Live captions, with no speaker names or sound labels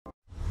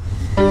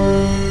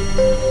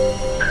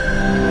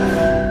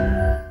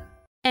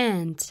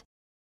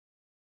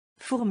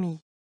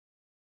Fourmi.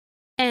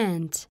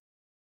 ant,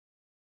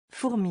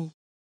 Fourmi.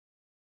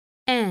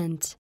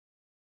 ant,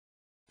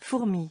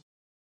 Fourmi.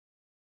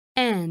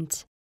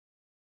 ant,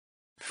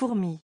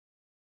 Fourmi.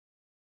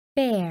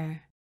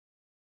 bear,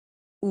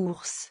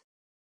 Ours.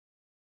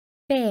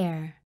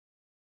 bear,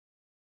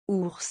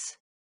 Ours.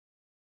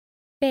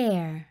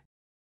 bear,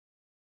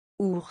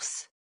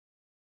 Ours.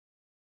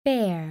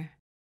 bear,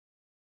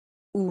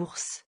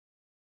 Ours.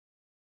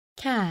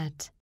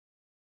 cat,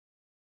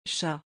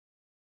 Chat.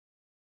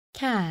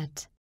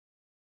 cat,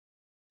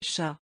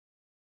 Chat.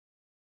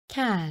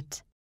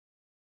 cat,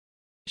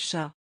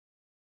 Chat.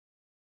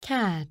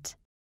 cat,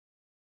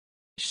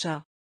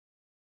 Chat.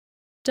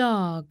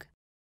 dog,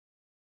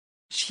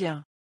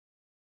 Chien.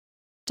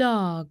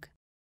 dog,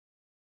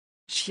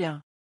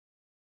 Chien.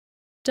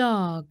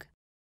 dog,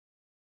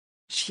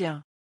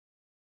 Chien.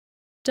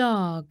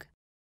 dog,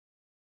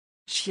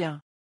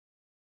 Chien.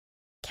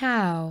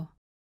 cow,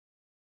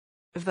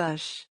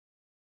 Vache.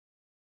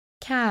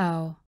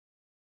 cow,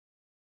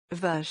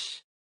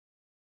 Vache.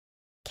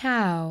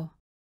 cow,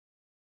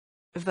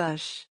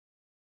 Vache.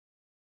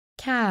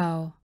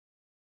 cow,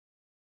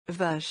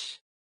 Vache.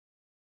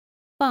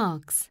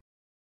 fox,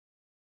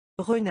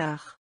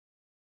 Renard.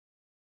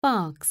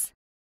 fox,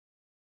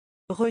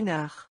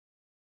 Renard.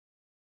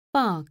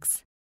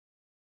 fox,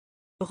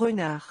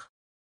 Renard.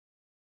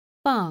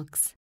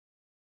 fox,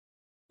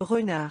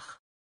 Renard.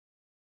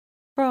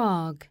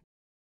 frog,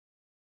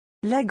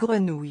 La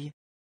grenouille.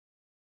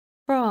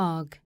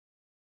 frog,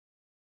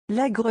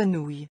 La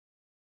grenouille.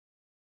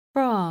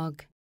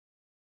 frog,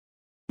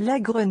 La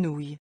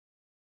grenouille.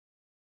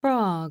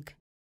 frog,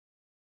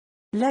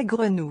 La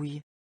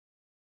grenouille.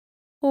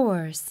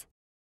 horse,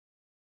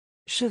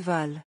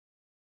 Cheval.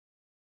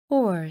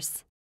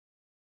 horse,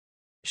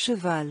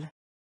 Cheval.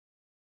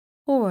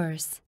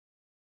 horse,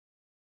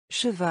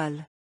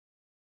 Cheval.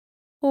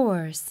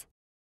 horse,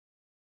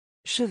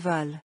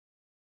 Cheval.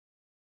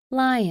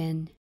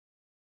 lion,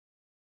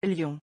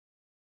 Lion.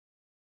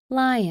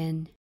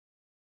 lion,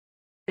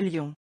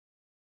 Lion.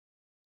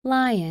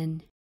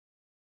 lion,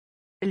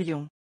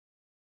 Lion.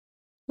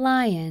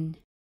 lion,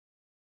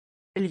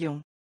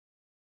 Lion.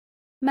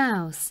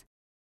 mouse,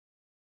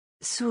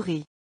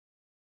 Souris.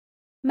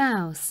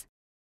 mouse,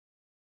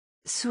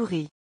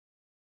 Souris.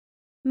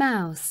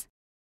 mouse,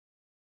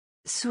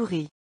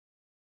 Souris.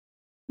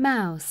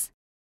 mouse,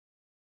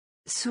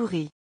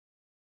 Souris.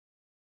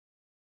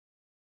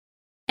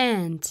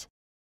 ant,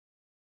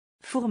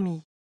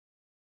 Fourmi.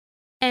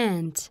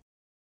 ant,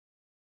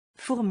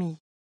 Fourmi.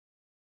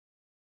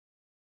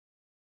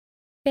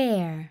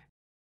 bear,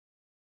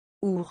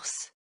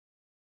 Ours.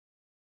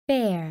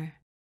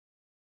 bear,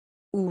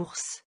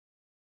 Ours.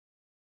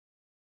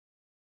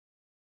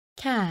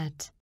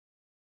 cat,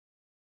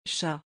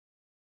 Chat.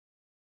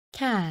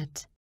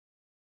 cat,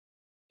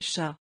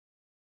 Chat.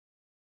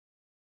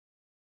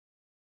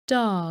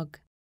 dog,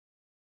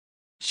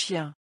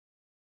 Chien.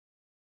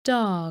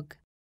 dog,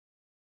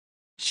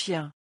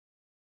 Chien.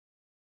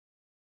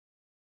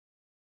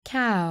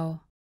 cow,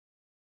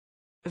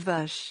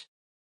 Vache.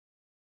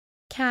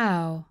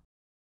 cow,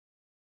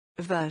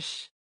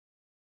 Vache.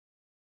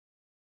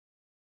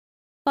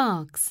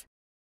 fox,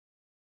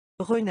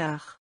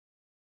 Renard.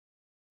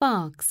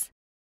 fox,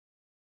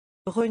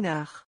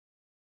 Renard.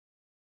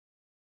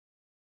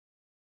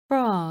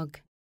 frog,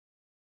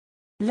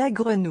 La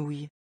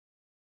grenouille.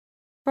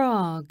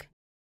 frog,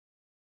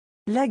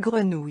 La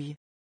grenouille.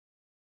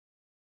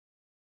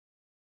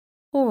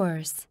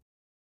 horse,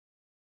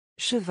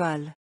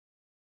 Cheval.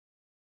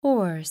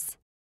 horse,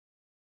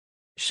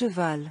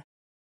 Cheval.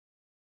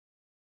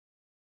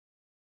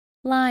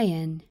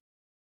 lion,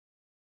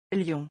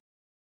 Lion.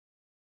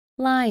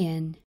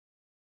 lion,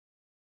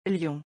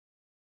 Lion.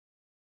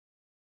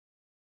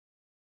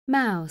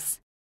 mouse,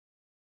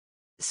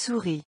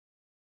 Souris.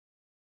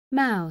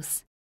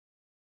 mouse,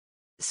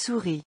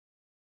 Souris.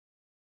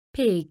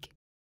 pig,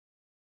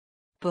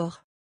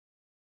 Porc.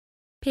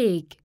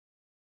 pig,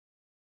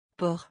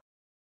 Porc.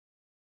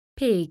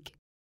 pig,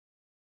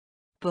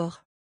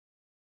 Porc.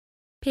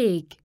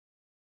 pig,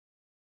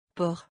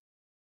 Porc.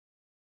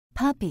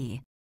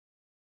 puppy,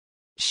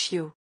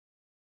 Chiot.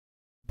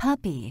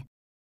 puppy,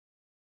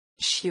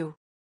 Chiot.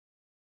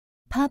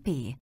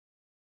 puppy,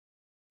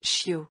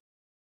 Chiot.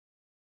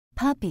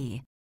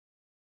 puppy,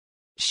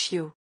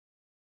 Chiot.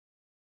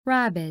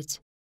 rabbit,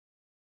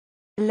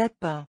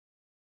 Lapin.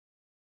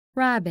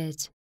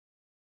 rabbit,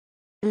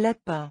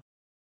 Lapin.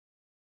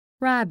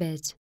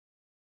 rabbit,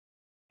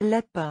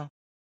 Lapin.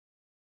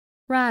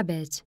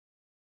 rabbit,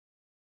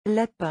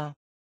 Lapin.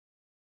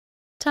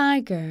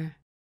 tiger,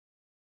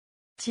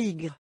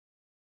 Tigre.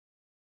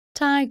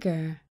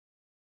 tiger,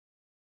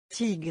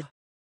 Tigre.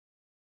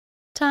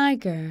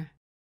 tiger,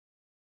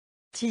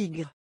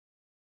 Tigre.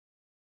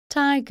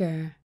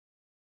 tiger,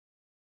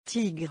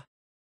 Tigre.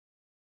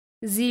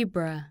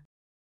 zebra,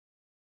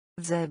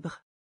 Zèbre.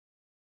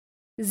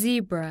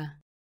 zebra,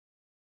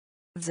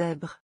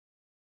 Zèbre.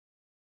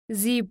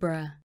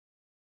 zebra,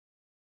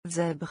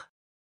 Zèbre.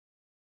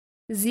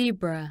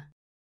 zebra,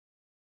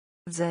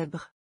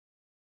 Zèbre.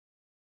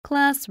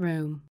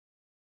 classroom,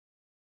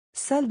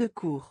 Salle de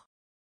cours.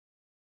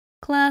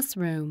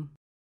 classroom,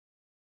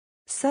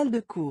 Salle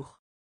de cours.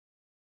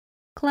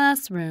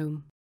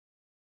 classroom,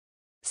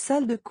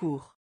 Salle de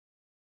cours.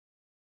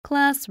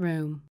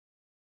 classroom,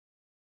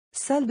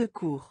 Salle de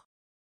cours.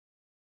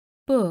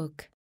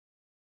 book,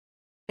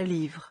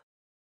 Livre.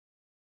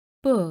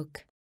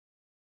 book,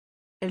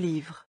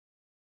 Livre.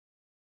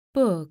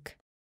 book,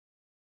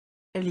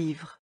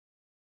 Livre.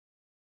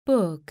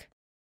 book,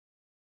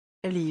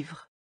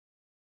 Livre.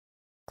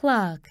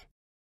 clock,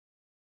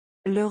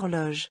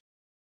 L'horloge.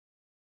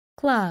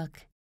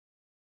 clock,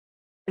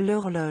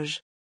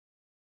 L'horloge.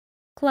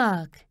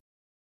 clock,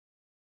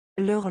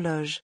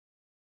 L'horloge.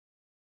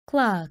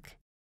 clock,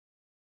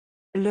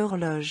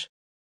 L'horloge.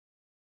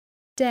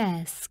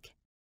 desk,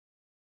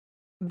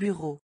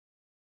 Bureau.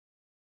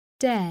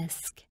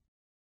 desk,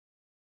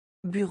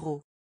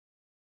 Bureau.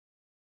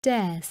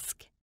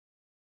 desk,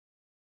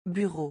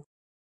 Bureau.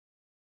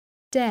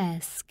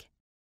 desk,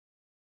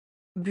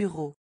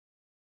 Bureau.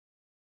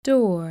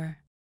 door,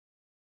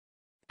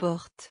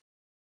 Porte.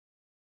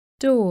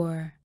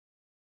 door,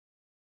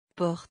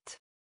 Porte.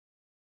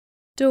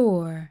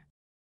 door,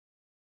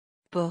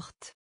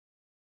 Porte.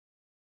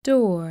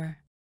 door,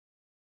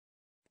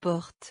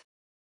 Porte.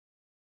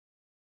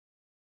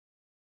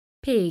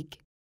 pig,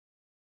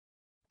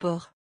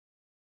 Porc.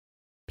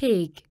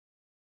 pig,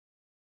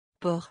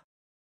 Porc.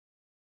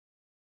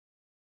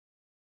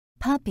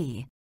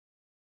 puppy,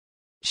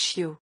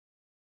 Chiot.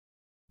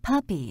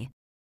 puppy,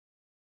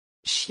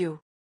 Chiot.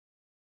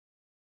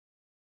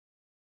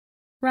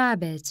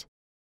 rabbit,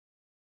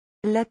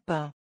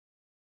 Lapin.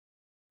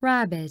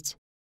 rabbit,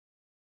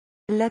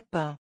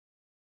 Lapin.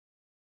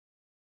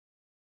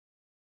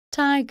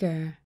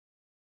 tiger,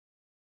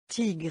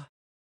 Tigre.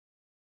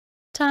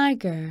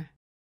 tiger,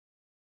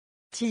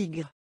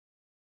 Tigre.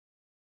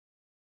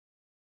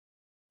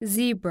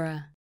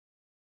 zebra,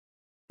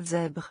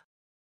 Zèbre.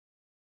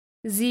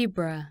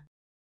 zebra,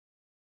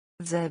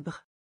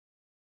 Zèbre.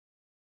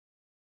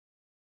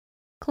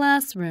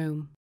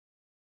 classroom,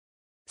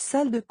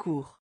 Salle de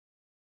cours.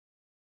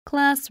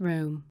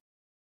 classroom,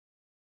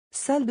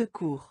 Salle de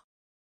cours.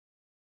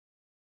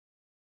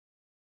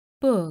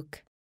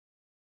 book,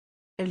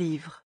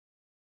 Livre.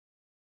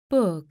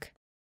 book,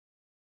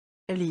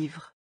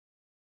 Livre.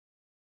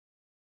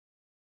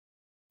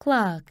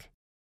 clock,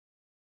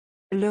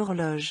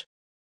 L'horloge.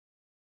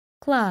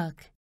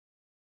 clock,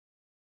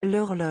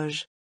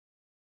 L'horloge.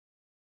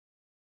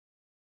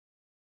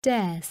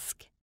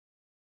 desk,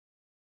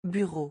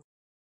 Bureau.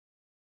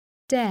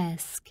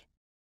 desk,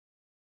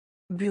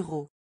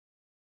 Bureau.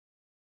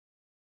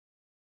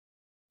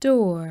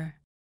 door,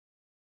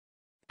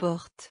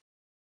 Porte.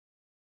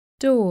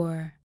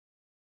 door,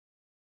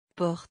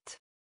 Porte.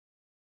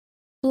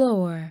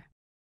 floor,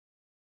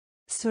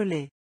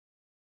 Soleil.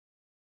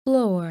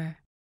 floor,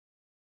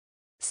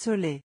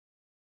 Soleil.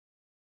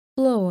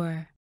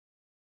 floor,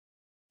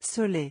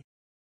 Soleil.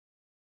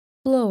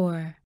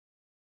 floor,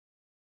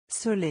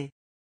 Soleil.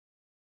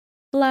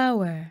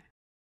 flower,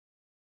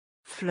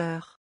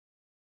 Fleur.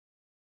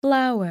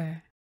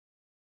 flower,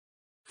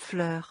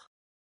 Fleur.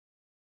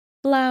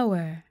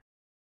 flower,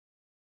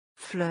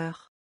 Fleur.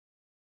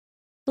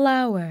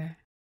 flower,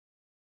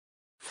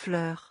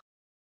 Fleur.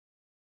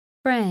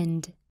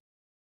 friend,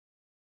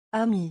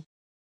 Ami.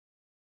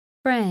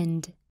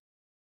 friend,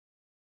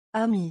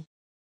 Ami.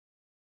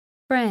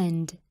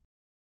 friend,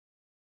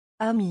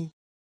 Ami.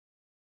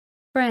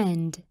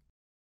 friend,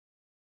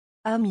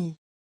 Ami.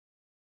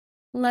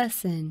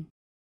 lesson,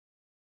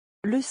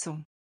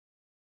 Leçon.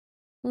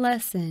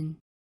 lesson,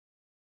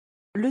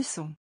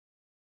 Leçon.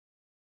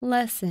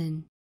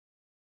 lesson,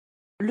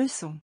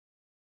 Leçon.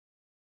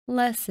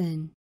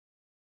 lesson,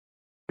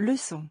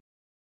 Leçon.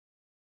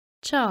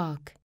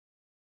 chalk,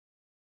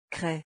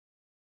 Craie.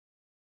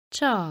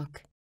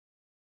 chalk,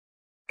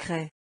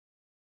 Craie.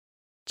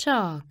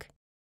 chalk,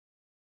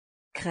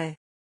 Craie.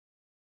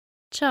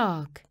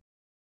 chalk,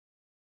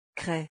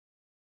 Craie.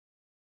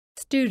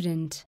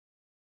 student,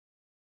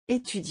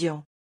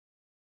 Étudiant.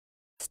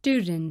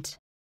 student,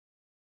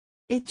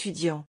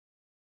 Étudiant.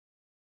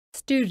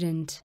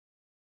 student,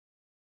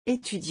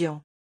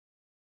 Étudiant.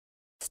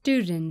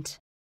 student,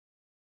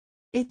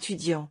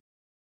 Étudiant.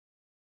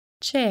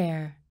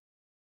 chair,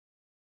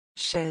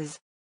 Chaise.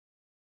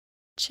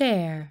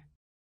 chair,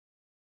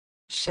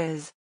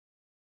 Chaise.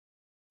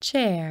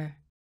 chair,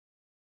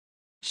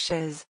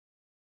 Chaise.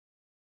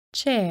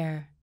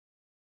 chair,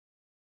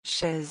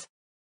 Chaise.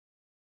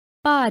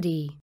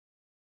 body,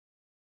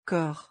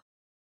 Corps.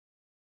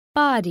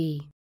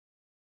 body,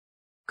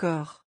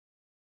 Corps.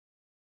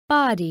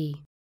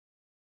 body,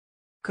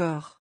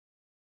 Corps.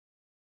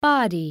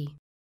 body,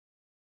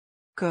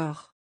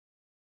 Corps.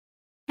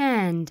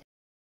 hand,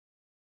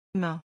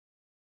 Main.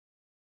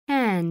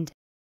 hand,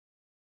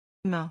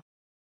 Main.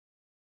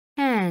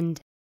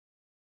 hand,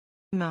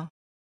 Main.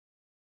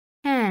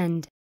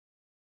 hand,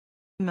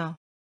 Main.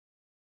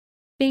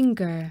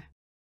 finger,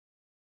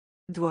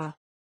 Doigt.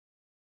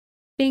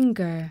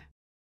 finger,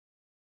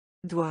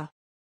 Doigt.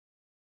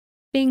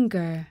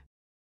 finger,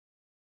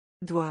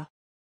 Doigt.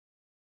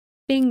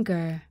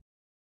 finger,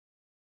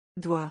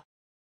 doigt,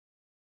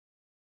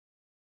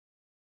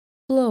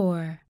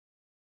 floor,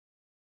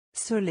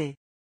 soleil,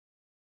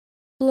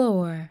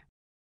 floor,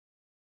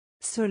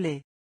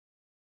 soleil,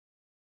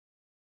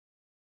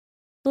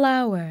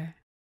 flower,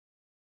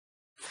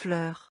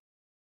 fleur,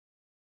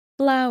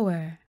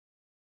 flower,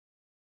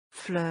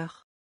 fleur,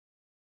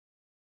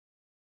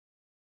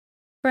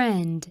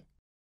 friend,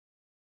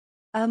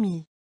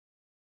 ami,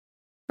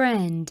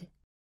 friend,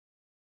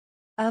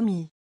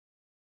 ami,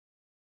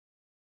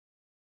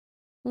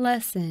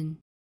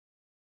 lesson,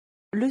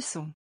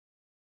 leçon,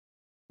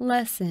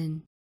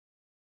 lesson,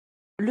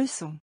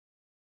 leçon,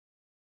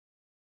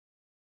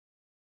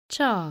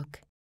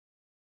 chalk,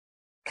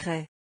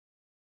 craie,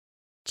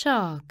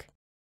 chalk,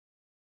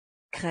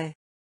 craie,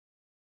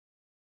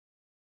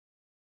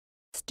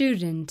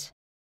 student,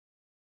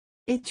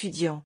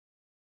 étudiant,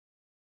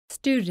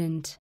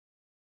 student,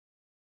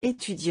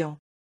 étudiant,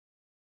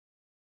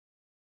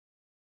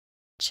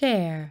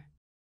 chair,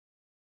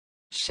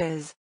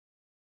 chaise,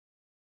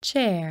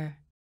 chair,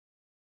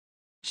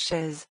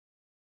 chaise,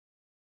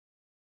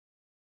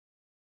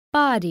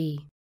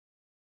 body,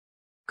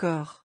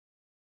 corps,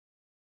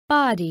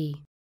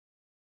 body,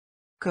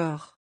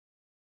 corps,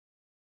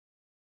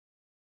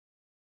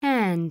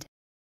 hand,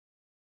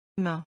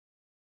 main,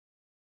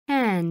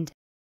 hand,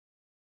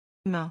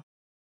 main,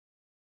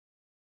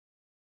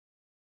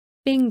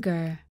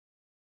 finger,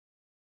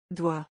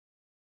 doigt,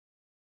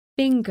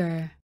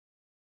 finger,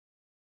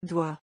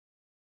 doigt,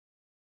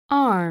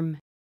 arm,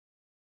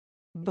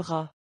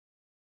 bras,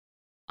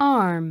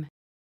 arm,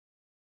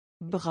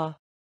 bras,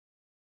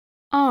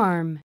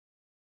 arm,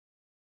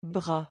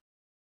 bras,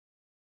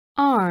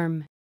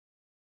 arm,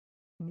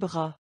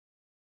 bras,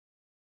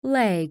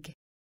 leg,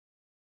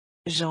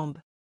 jambe,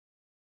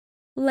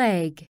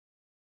 leg,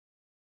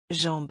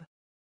 jambe,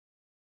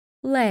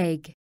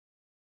 leg,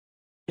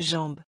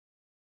 jambe,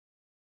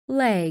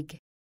 leg,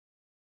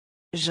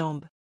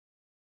 jambe,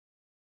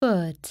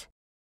 foot,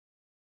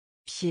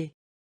 pied,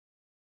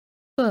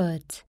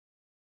 foot,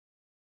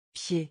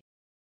 pied,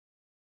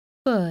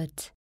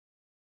 foot,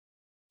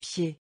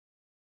 pied,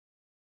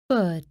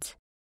 foot,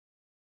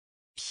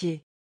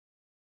 pied,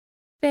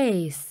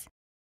 face,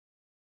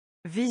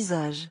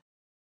 visage,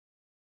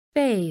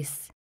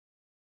 face,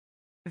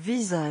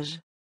 visage,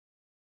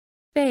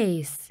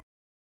 face,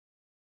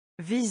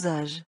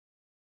 visage,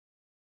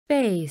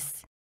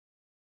 face,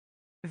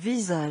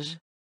 visage,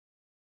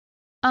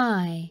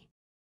 eye,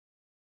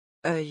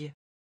 œil,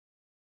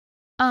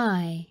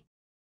 eye,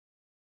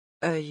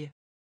 œil,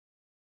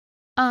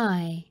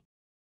 eye,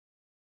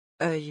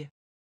 œil,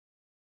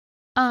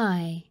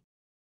 eye,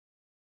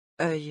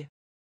 œil,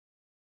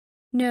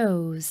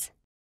 nose,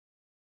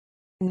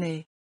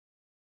 nez,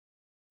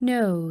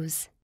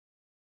 nose,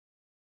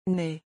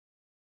 nez,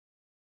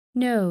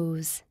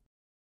 nose,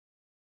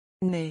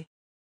 nez,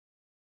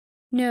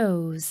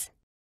 nose,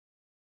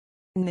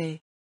 nez,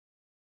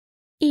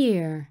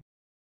 ear,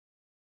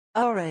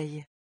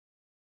 oreille,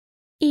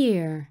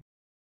 ear,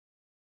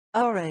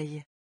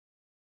 oreille,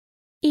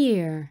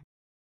 ear,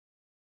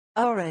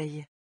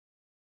 oreille,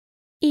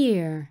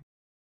 ear,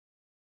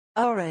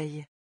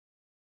 oreille,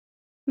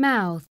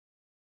 mouth,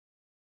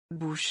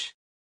 bouche,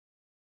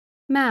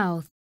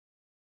 mouth,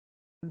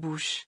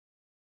 bouche,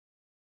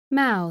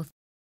 mouth,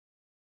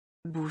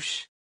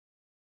 bouche,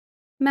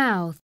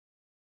 mouth,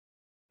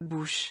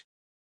 bouche,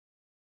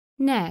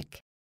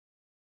 neck,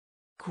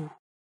 cou,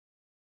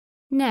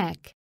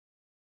 neck,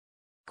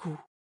 cou,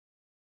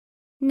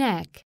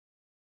 neck,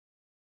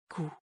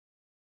 cou,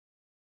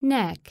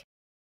 neck,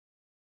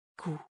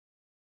 cou,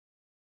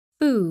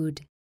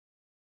 food,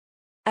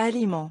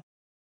 aliment,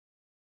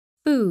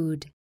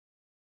 food,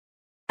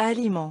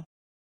 aliment,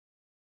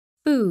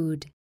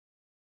 food,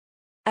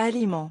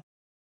 aliment,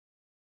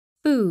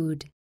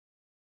 food,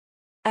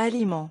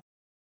 aliment,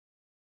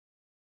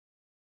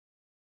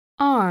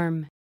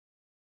 arm,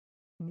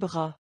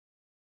 bras,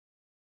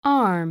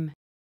 arm,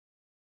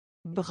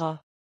 bras,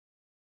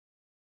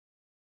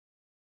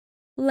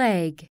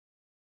 leg,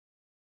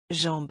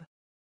 jambe,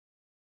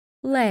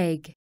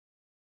 leg,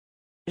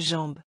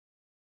 jambe,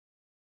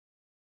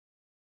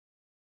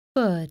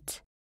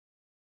 foot,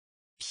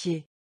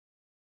 pied,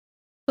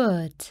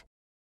 foot,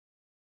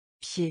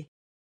 pied,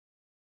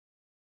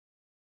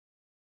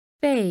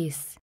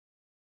 face,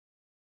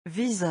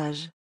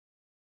 visage,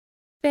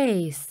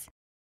 face,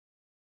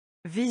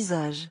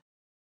 visage,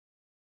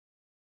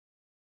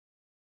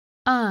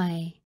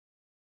 eye,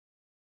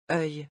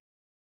 œil,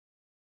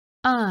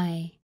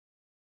 eye,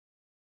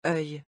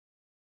 œil,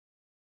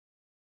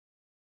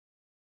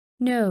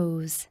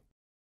 nose,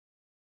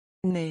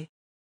 nez,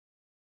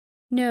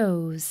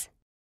 nose,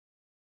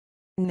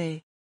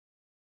 nez,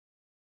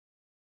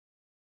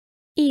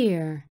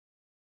 ear,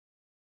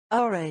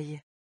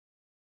 oreille,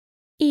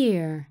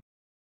 ear,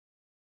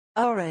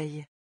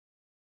 oreille,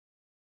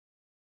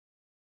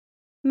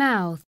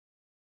 mouth,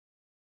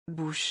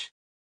 bouche,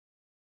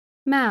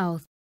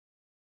 mouth,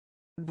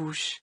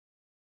 bouche,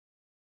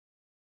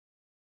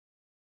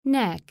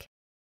 neck,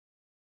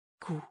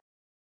 cou,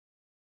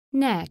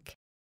 neck,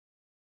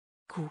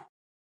 cou,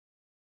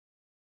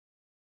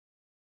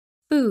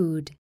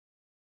 food,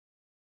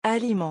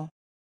 Aliment.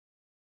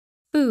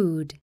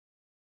 food,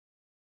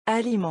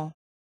 Aliment.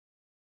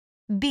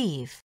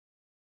 beef,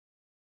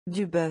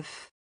 Du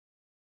bœuf.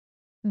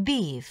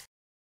 beef,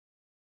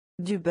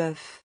 Du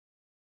bœuf.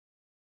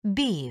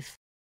 beef,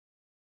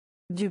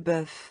 Du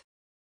bœuf.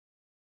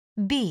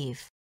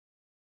 beef,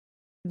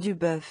 Du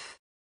bœuf.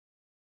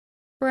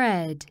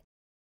 bread,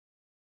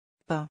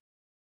 Pain.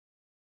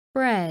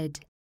 bread,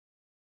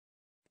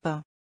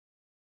 Pain.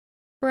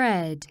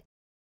 bread,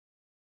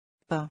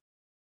 Pain.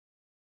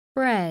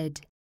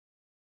 bread,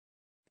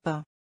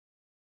 Pain.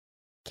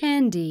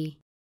 candy,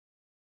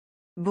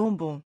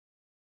 Bonbon.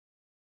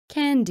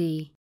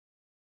 candy,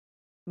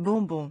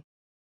 Bonbon.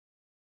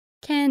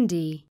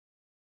 candy,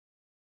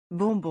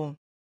 Bonbon.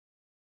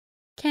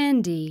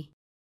 candy,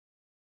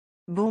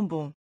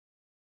 Bonbon.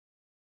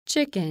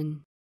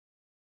 chicken,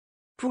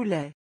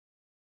 Poulet.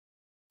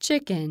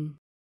 chicken,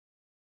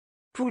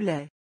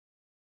 Poulet.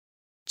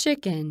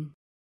 chicken,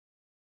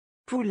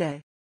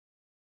 Poulet.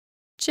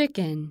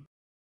 chicken,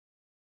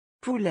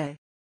 Poulet.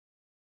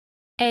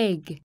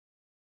 egg,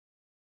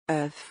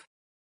 œuf.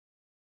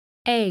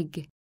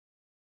 egg,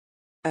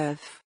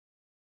 œuf.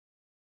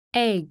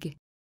 egg,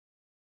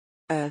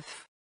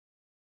 œuf.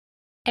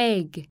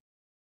 egg,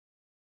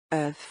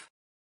 œuf.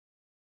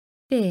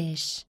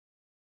 fish,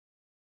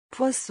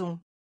 Poisson.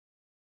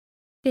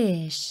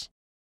 fish,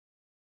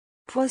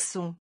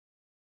 Poisson.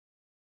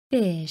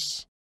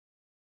 fish,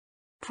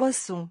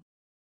 Poisson.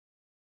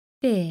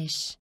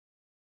 fish,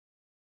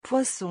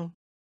 Poisson.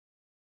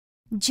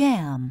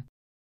 jam,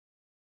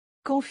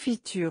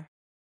 Confiture.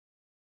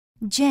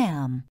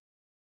 jam,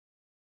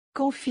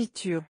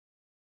 Confiture.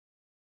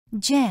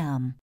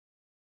 jam,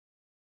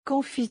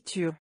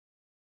 Confiture.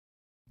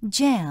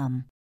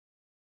 jam,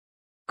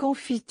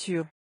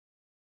 Confiture.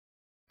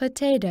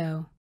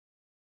 potato,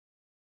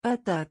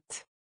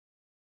 Patate.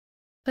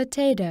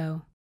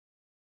 potato,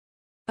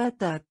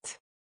 Patate.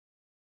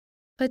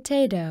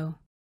 potato,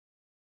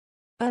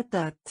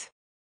 Patate.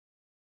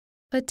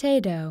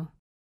 potato,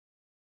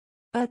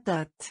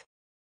 Patate.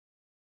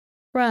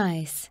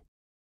 rice,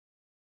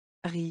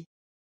 Riz.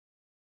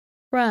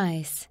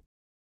 rice,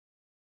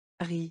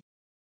 Riz.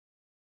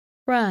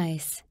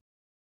 rice,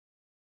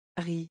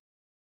 Riz.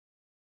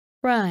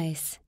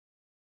 rice,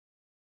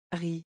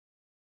 Riz.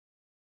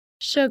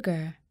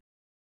 sugar,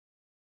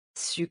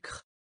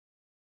 Sucre.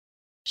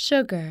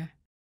 sugar,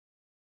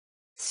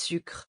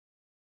 Sucre.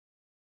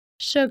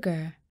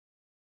 sugar,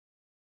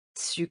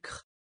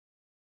 Sucre.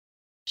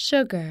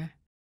 sugar,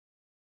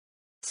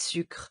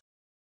 Sucre.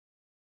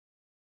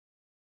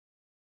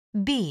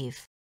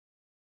 beef,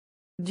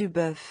 Du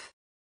bœuf.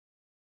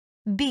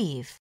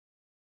 beef,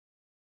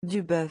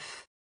 Du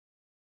bœuf.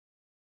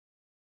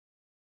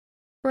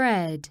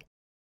 bread,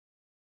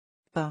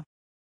 Pain.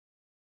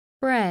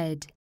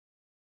 bread,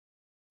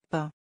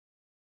 Pain.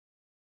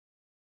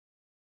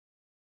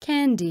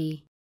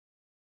 candy,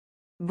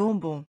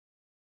 Bonbon.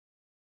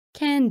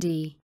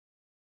 candy,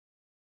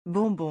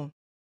 Bonbon.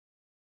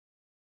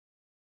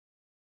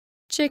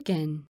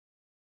 chicken,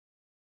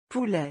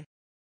 Poulet.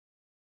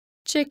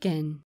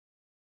 chicken,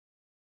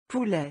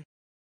 Poulet.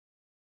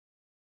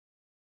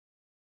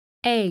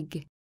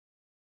 egg,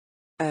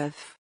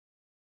 œuf.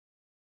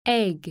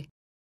 egg,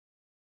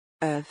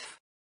 œuf.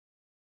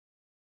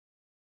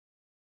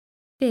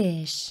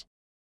 fish,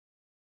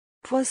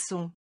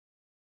 Poisson.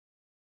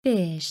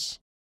 fish,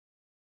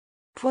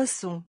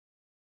 Poisson.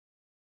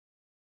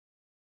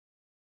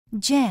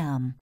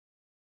 jam,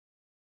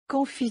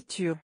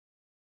 Confiture.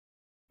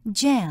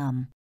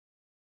 jam,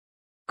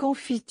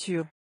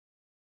 Confiture.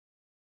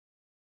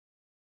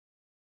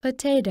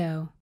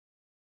 potato,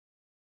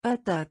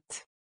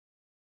 Patate.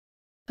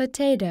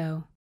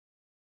 potato,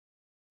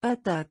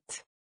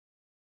 Patate.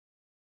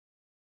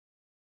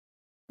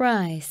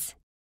 rice,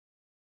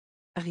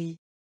 Riz.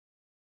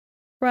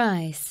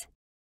 rice,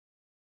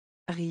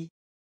 Riz.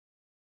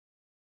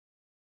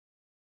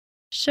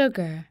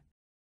 sugar,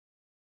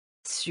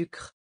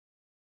 Sucre.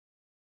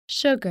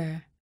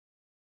 sugar,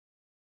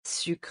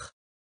 Sucre.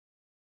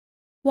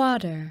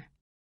 water,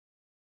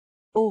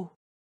 Eau.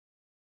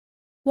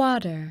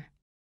 water,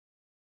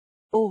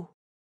 Eau.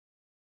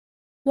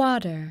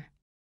 water,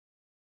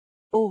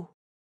 Eau.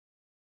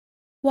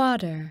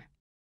 water,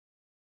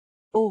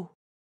 Eau.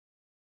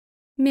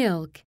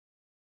 milk,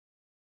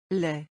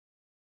 Lait.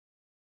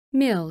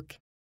 milk,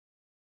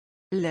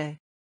 Lait.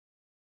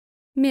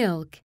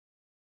 milk,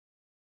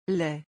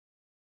 Lait.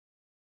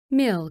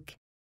 milk,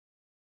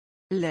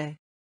 Lait.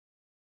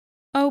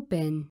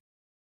 open,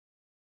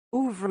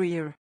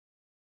 Ouvrir.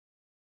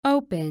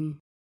 open,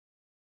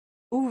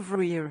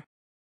 Ouvrir.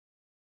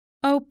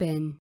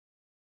 open,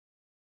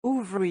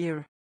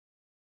 Ouvrir.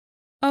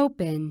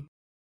 open,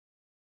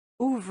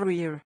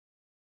 Ouvrir.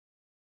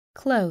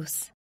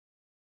 close,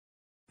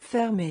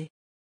 Fermer.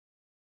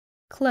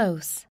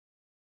 close,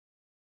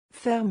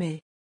 Fermer.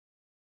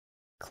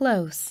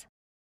 close,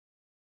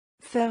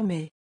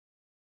 Fermer.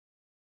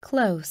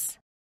 close,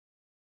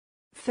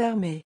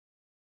 Fermer.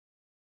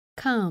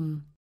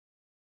 come,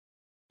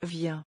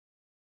 Viens.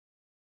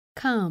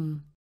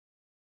 come,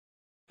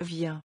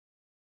 Viens,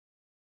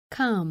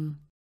 come,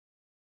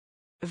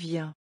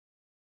 viens,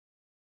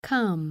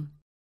 come,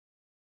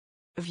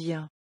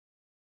 viens.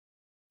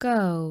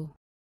 go,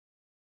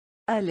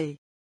 Allez,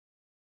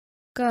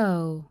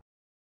 go,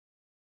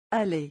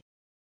 allez,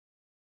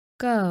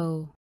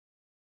 go,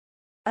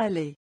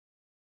 allez,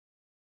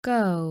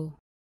 go,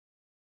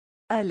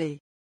 allez.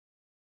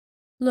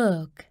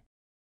 look,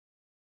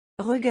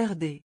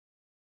 Regardez,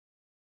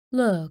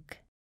 look,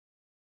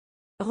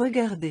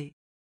 regardez,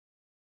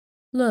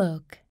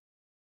 look,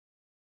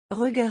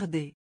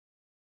 regardez,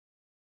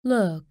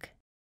 look,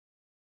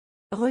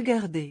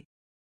 regardez.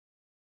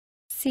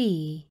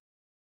 see,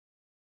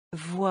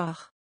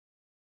 Voir,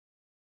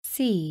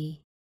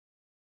 see,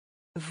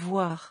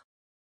 voir,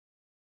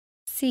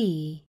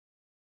 see,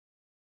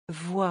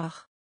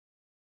 voir,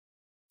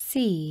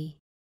 see,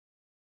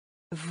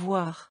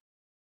 voir.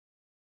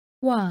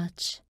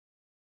 watch,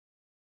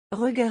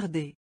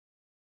 Regardez,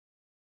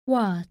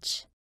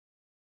 watch,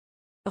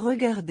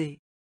 regardez,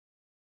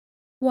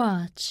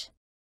 watch,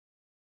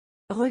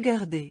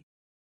 regardez,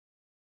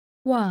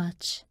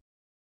 watch,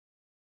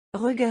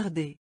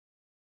 regardez.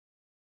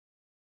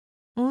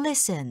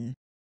 Listen.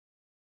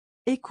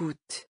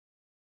 Écoute,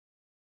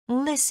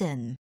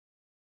 Listen.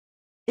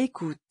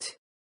 écoute,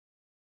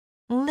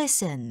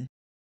 Listen.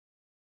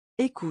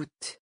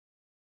 écoute,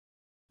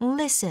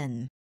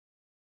 Listen.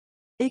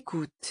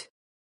 écoute.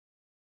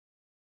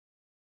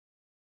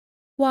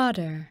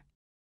 water,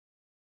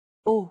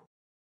 Eau,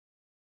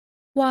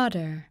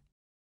 water,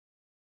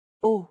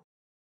 eau,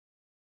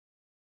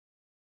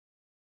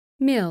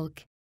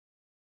 milk,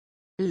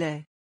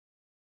 lait,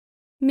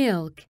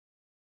 milk,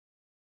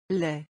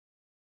 lait.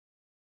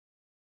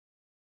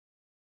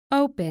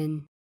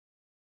 open,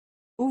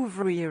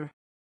 Ouvrir,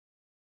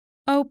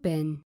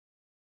 open,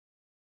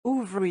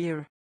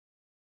 ouvrir.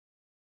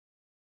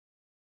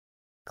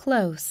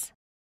 close,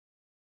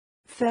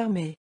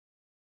 Fermer,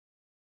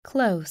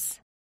 close,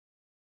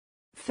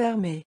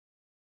 fermer.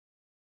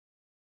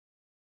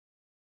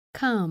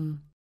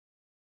 come,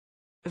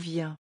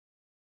 Viens,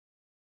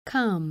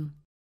 come,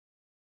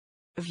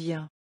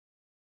 viens.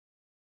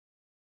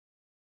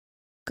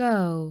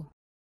 go,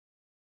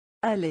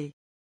 Allez,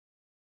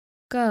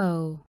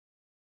 go,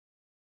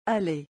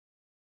 allez.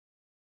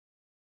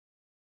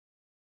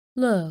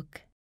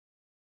 look,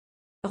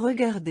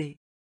 Regardez,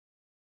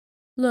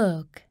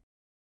 look,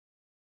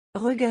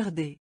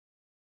 regardez.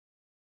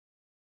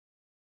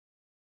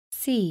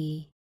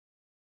 see,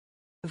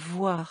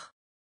 Voir,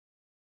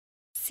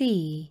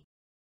 see,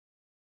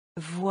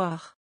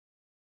 voir.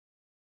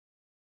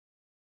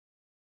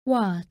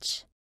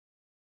 watch,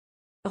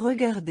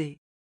 Regardez,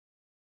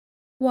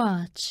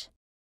 watch,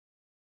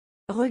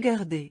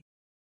 regardez.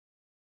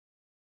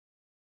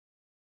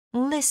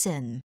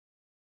 Listen.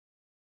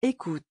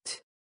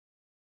 Écoute,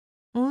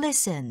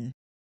 Listen.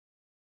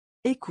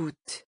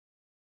 écoute.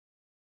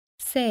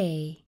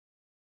 say,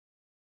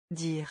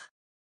 Dire,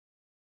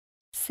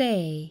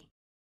 say,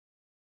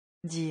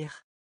 dire,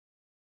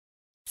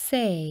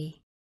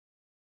 say,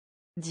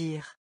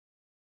 dire,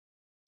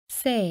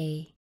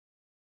 say,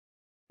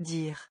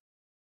 dire,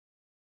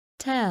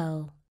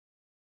 tell,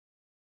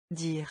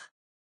 dire,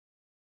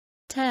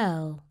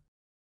 tell,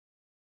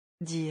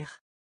 dire,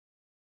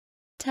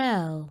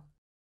 tell,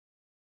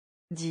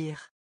 dire,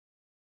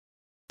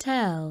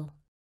 tell,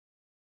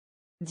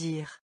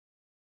 dire.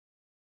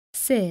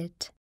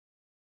 sit,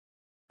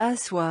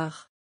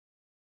 Asseoir,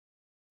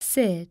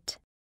 sit,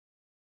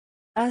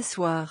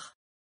 asseoir,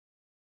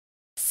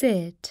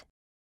 sit,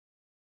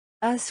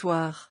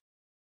 asseoir,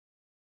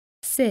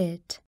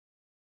 sit,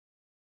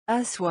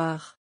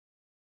 asseoir.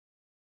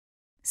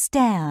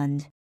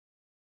 Stand.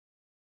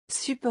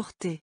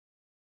 Supporter,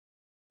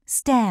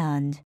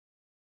 Stand.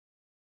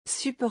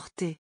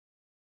 supporter,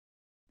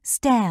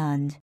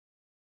 Stand.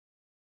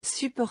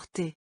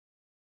 supporter,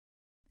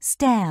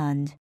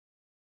 Stand.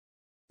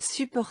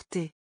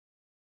 supporter.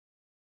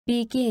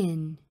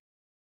 begin,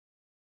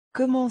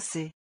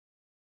 Commencer,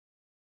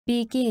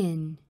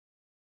 begin,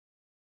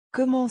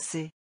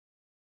 commencer,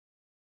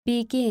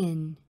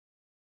 begin,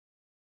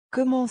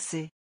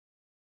 commencer,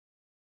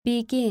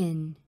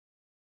 begin,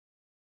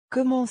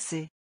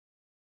 commencer.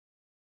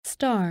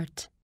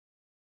 start,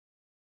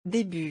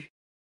 Début,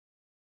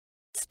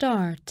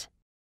 start,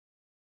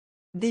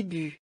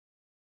 début,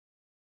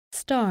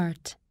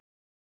 start,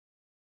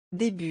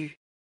 début,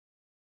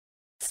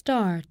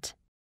 start,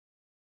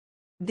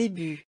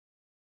 début.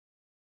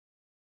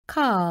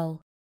 call,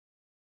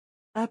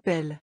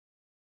 Appel,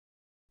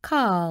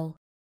 call,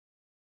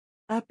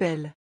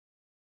 appel,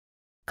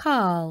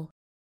 call,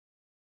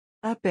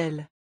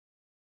 appel,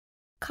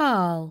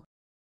 call,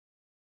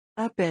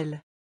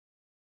 appel.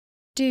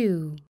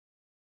 do,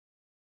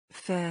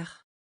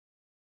 Faire,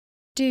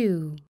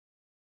 do,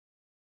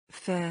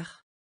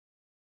 faire,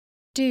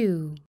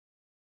 do,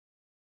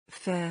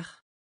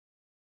 faire,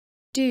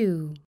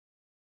 do,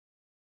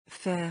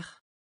 faire.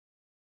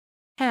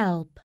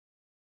 help,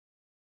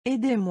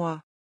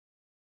 Aidez-moi,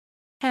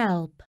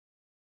 help,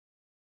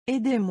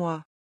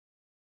 aidez-moi,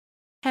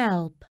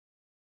 help,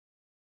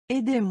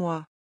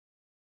 aidez-moi.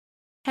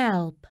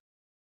 help,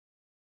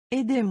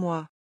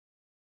 Aidez-moi.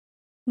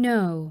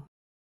 know,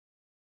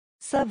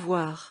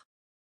 Savoir.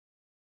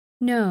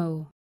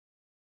 know,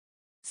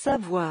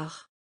 Savoir.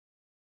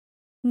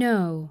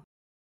 know,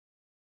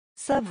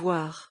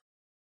 Savoir.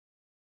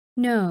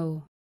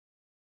 know,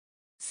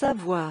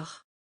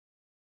 Savoir.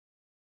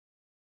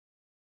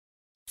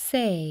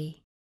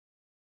 say,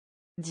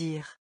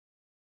 Dire.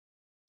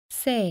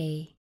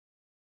 say,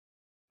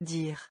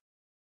 Dire.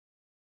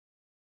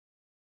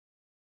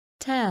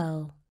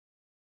 tell,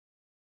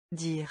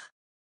 Dire.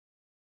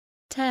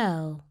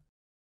 tell,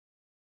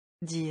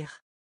 Dire.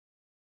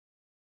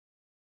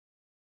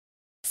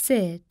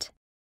 sit,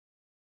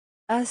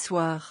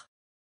 Asseoir.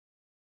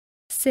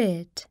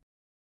 sit,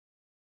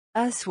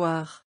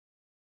 Asseoir.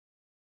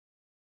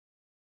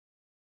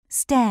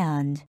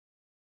 stand,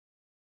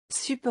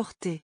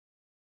 Supporter.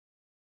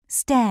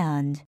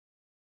 stand,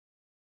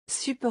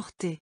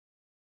 Supporter.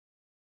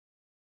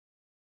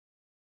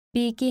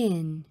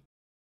 begin,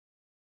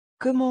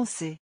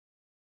 Commencer.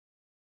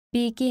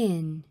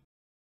 begin,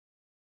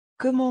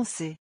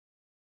 Commencer.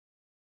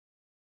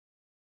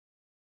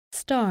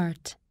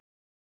 start,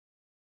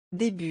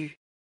 Début.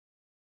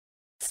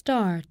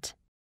 start,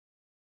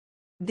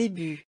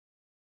 Début.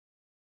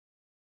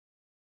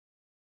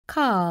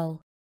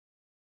 call,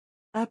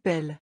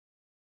 Appel.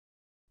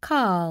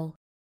 call,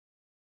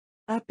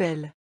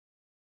 Appel.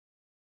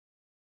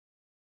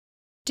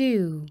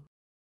 do,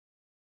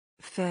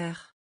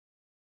 Faire.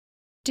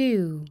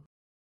 do,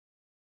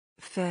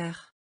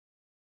 Faire.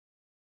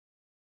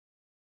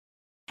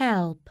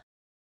 help,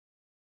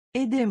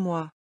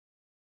 Aidez-moi.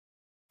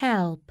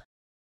 help,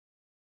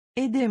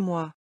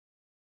 Aidez-moi.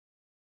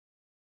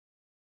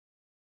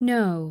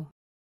 know,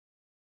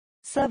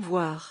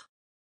 Savoir.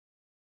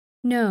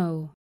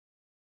 know,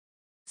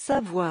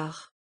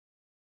 Savoir.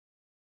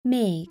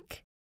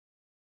 make,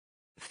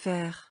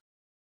 Faire.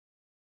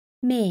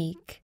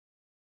 make,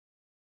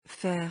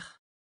 Faire.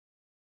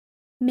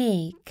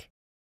 make,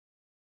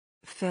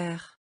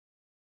 Faire.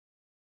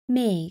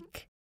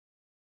 make,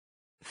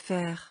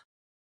 Faire.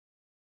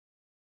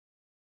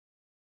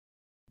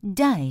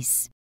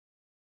 dice,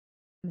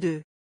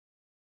 Deux.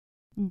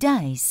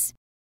 dice,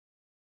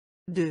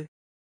 Deux.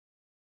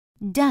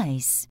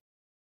 dice,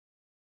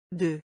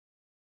 Deux.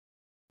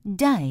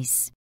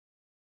 dice,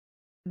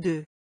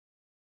 Deux.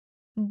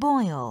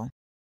 boil,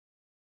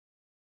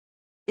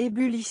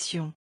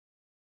 Ébullition.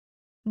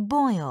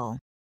 boil,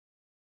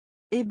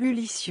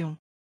 Ébullition.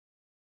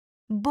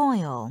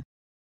 boil,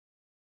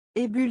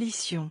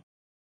 Ébullition.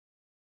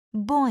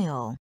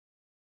 boil,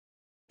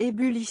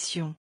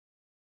 Ébullition.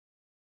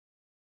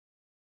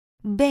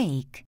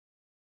 bake,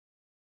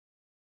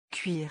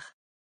 Cuire.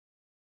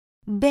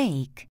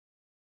 bake,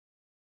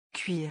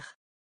 Cuire.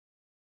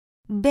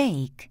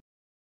 bake,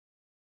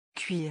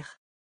 Cuire.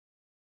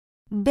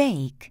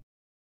 bake,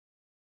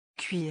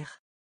 Cuire.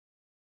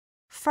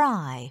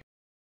 fry,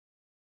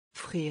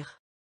 Frire.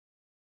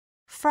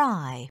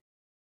 fry,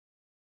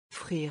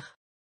 Frire.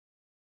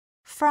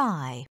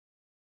 fry,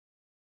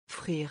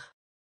 Frire.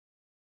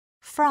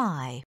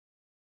 fry,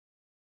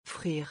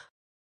 Frire.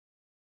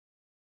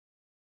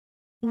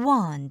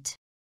 want,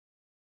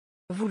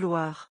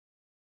 Vouloir.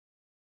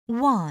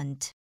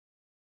 want,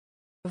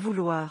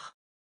 Vouloir.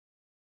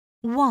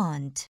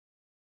 want,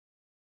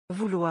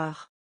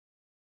 Vouloir.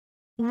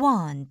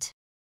 want,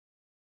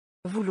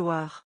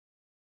 Vouloir.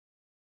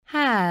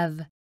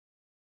 have,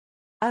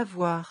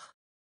 Avoir.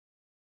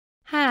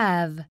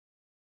 have,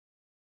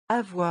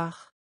 Avoir.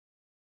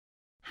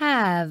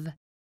 have,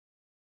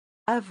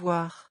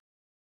 Avoir.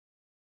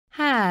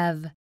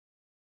 have,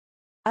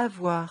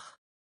 Avoir.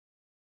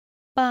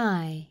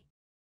 buy,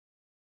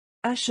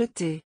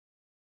 Acheter.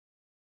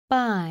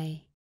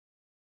 buy,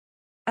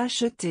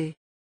 Acheter.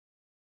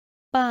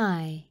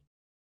 buy,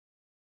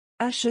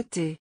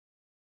 Acheter.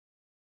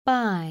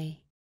 buy,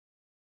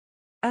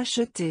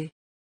 Acheter.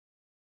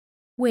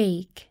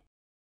 wake,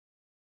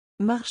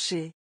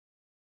 Marcher.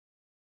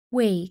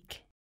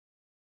 wake,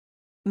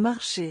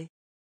 Marcher.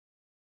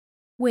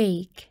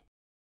 wake,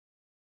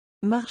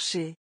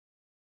 Marcher.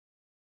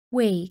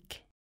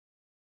 wake,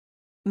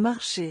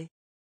 Marcher.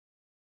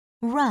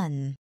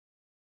 run,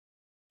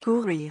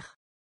 Courir.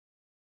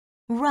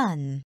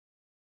 run,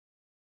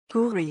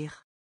 Courir.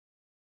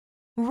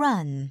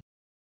 run,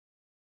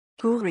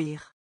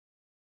 Courir.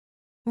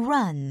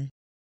 run,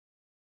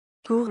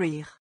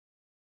 Courir.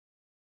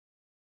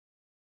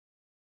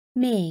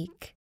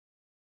 make,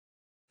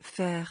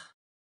 Faire.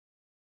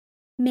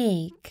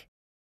 make,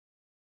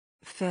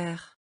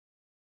 Faire.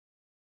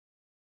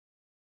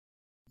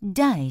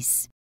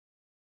 dice,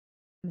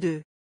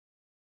 Deux.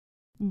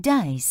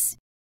 dice,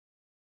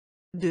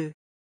 Deux.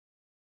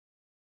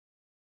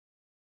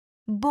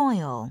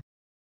 boil,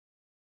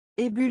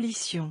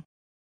 Ébullition.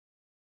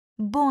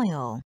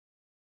 boil,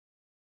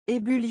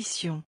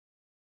 Ébullition.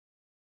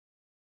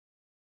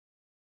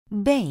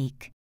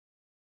 bake,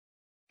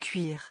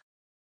 Cuire.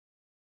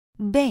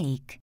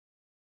 bake,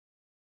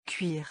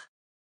 Cuire.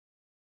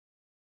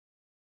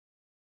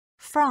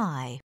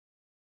 fry,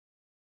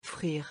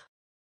 Frire.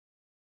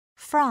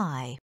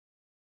 fry,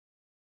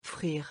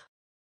 Offrir.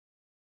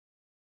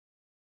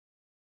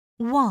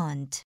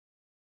 Want.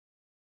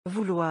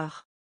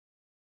 Vouloir.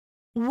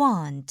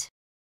 Want.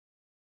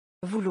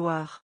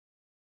 Vouloir.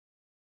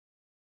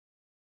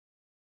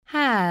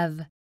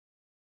 Have.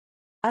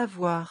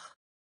 Avoir.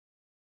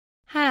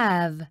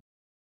 Have.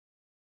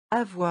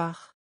 Avoir.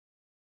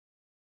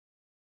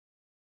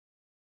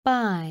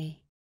 Buy.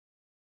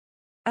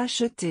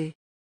 Acheter.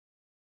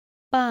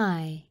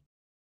 Buy.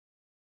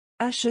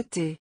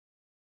 Acheter.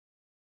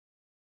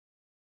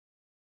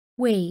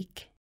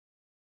 Wake.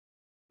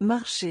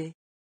 Marcher.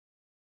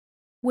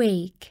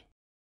 Wake.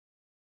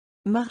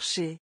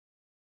 Marcher.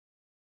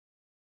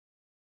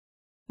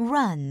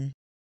 Run.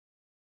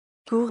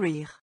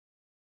 Courir.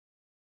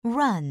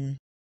 Run.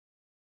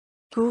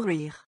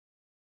 Courir.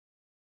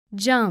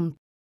 Jump.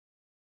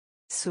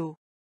 Saut.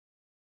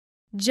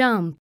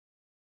 Jump.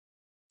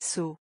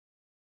 Saut.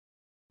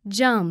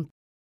 Jump.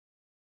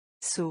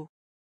 Saut.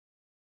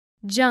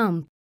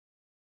 Jump.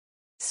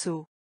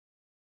 Saut.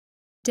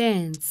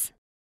 Dance.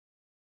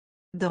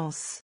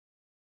 Danse.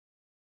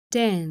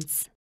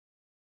 Dance.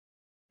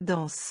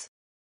 Danse.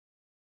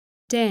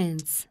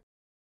 Dance.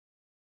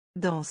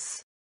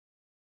 Danse.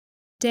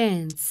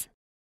 Dance.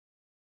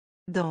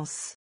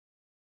 Danse.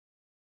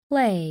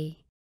 Play.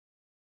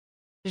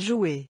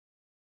 Jouer.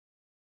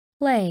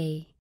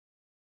 Play.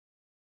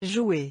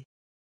 Jouer.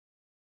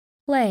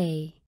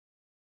 Play.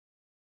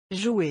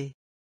 Jouer.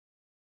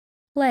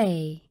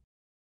 Play.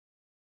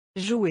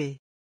 Jouer.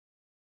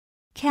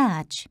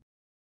 Catch.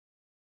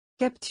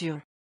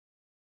 Capture.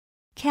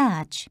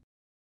 Catch.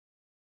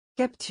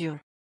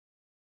 Capture.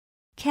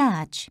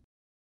 Catch.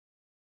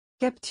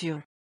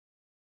 Capture.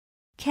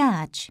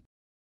 Catch.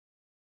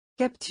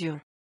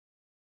 Capture.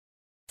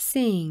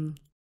 Sing.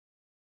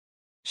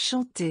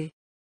 Chanter.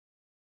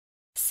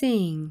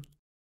 Sing.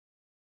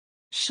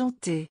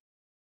 Chanter.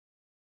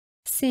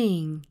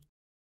 Sing.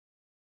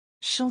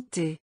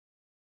 Chanter.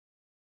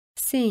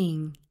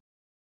 Sing.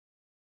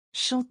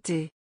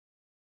 Chanter.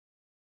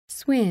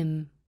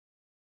 Swim.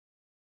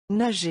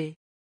 Nager.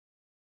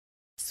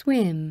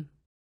 Swim.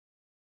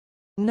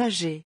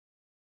 Nager.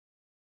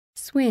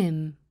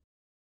 Swim.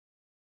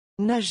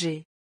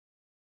 Nager.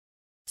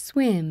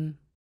 Swim.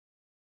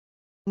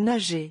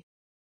 Nager.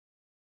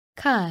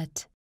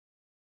 Cut.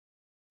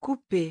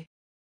 Couper.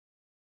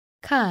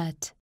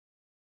 Cut.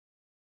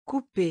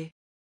 Couper.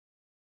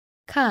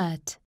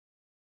 Cut.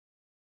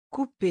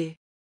 Couper.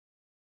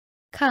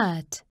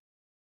 Cut.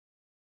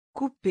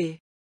 Couper.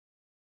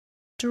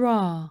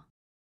 Draw.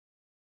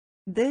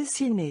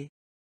 Dessiner.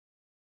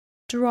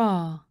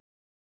 Draw.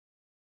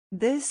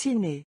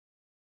 Dessiner.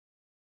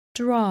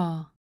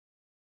 Draw.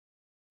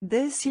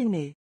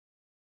 Dessiner.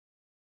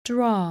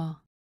 Draw.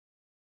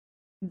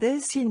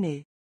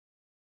 Dessiner.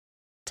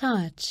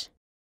 Touch.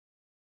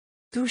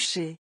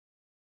 Toucher.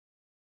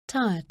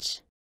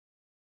 Touch.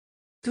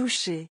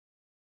 Toucher.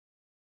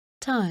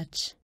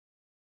 Touch.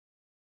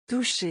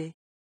 Toucher.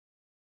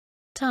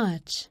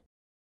 Touch.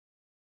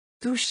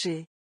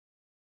 Toucher.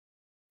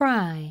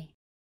 Fry.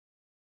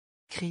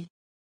 Cri.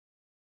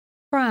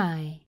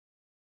 Fry.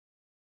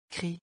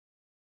 Cri.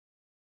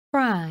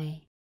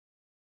 Fry.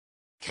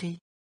 Cri.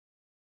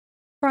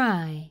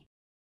 Fry.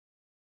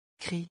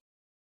 Cri.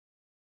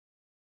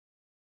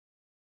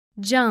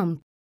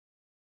 Jump.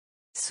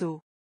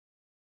 Saut.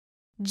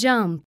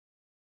 Jump.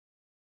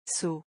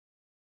 Saut.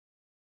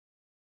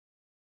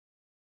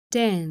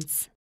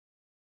 Dance.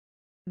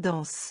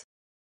 Danse.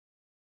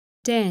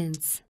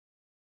 Dance.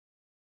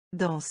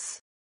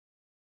 Danse.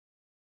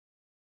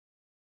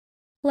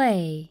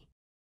 Play.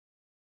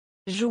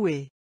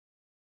 Jouer.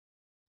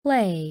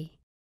 Play.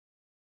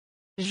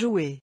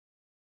 Jouer.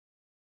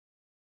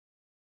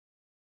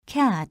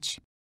 Catch.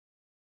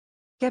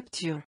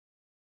 Capture.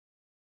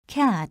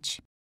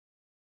 Catch.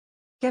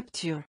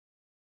 Capture.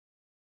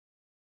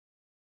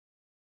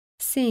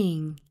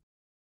 Sing.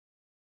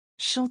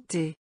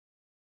 Chanter.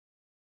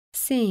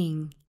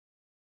 Sing.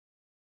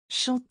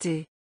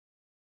 Chanter.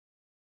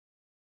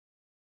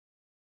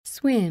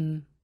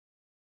 Swim.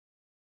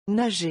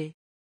 Nager.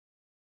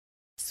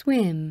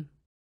 Swim.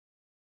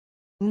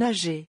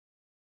 Nager.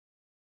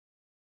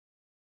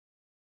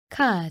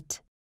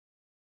 Cut.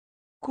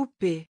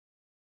 Couper.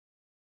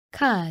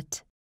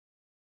 Cut.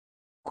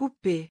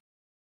 Couper.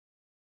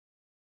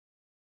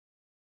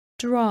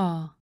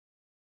 Draw.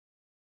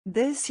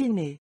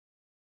 Dessiner.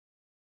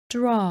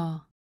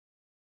 Draw.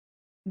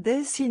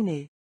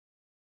 Dessiner.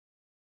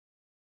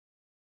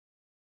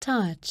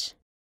 Touch.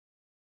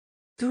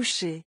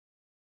 Toucher.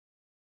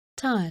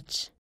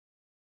 Touch.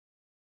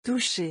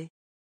 Toucher.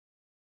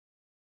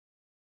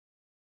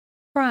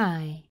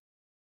 Fry.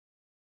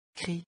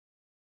 Cri.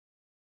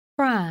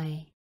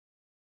 Fry.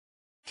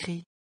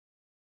 Cri.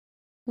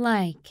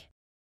 Like.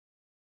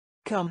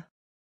 Comme.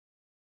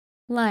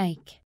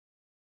 Like.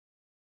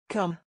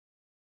 Comme.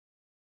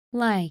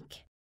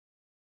 Like.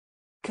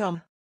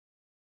 Comme.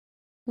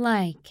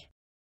 Like.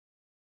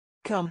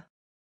 Comme.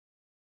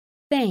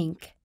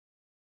 Thank.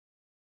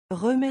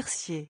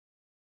 Remercier.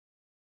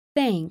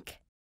 Thank.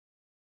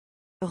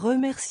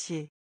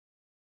 Remercier.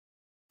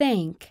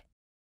 Thank.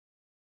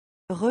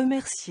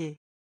 Remercier.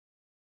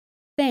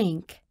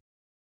 thank,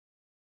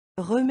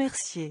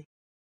 Remercier.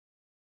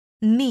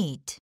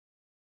 meet,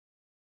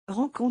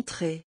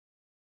 Rencontrer.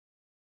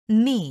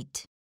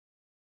 meet,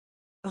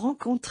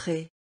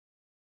 Rencontrer.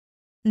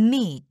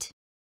 meet,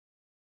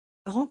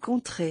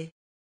 Rencontrer.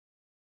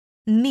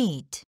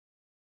 meet,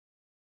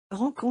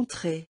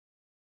 Rencontrer.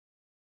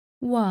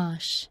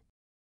 wash,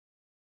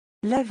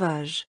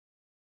 Lavage.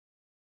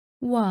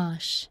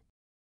 wash,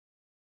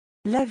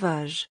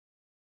 Lavage.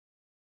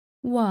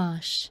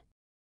 wash,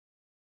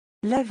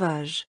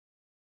 Lavage.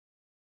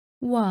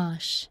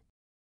 wash,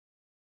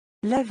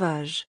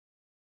 Lavage.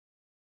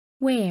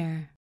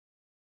 wear,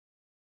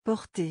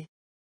 Porter.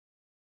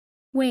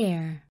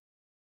 wear,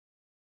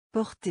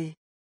 Porter.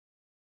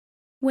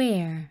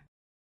 wear,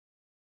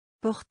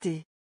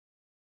 Porter.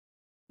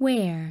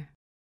 wear,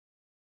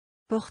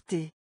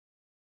 Porter.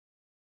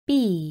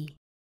 be,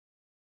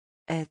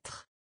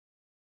 Être.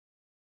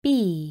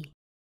 be,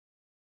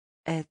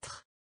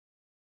 Être.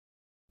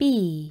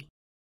 be,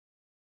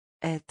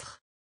 Être.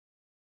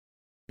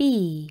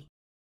 be,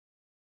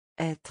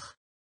 Être.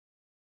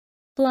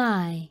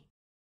 fly,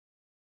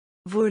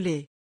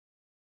 Voler.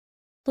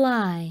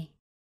 fly,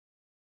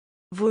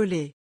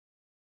 Voler.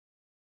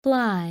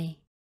 fly,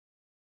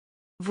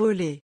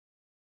 Voler.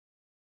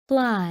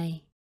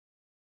 fly,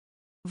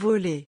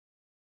 Voler.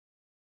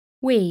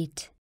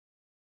 wait,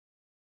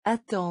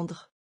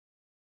 Attendre.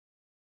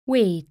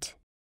 wait,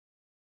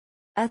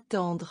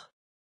 Attendre.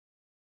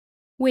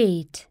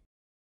 wait,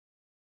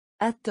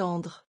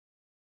 Attendre.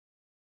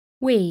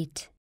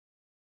 wait,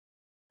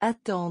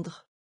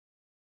 Attendre.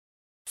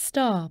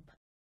 stop,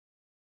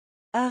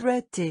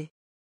 Arrêter.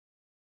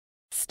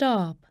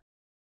 stop,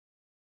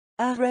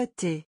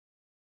 Arrêter.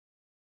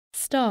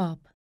 stop,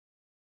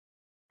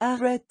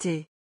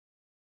 Arrêter.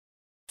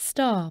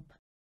 stop,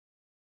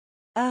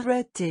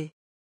 Arrêter.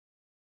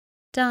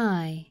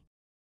 die,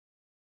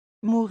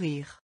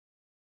 Mourir.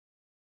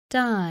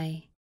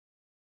 die,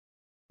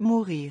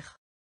 Mourir.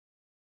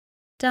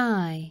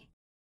 die,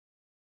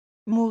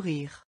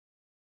 Mourir.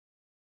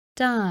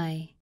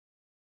 die,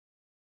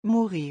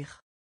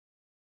 Mourir.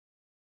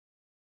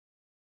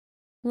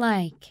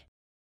 like,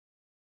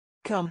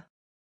 Comme.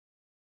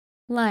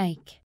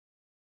 like,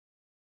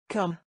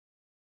 Comme.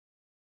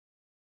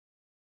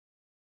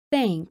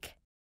 thank,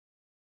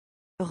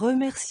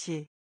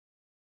 Remercier.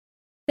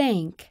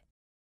 thank,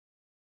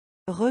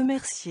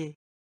 Remercier.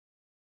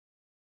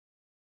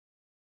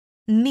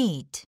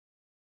 meet,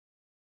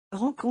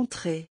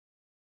 Rencontrer.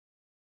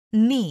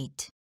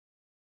 meet,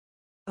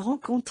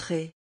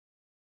 Rencontrer.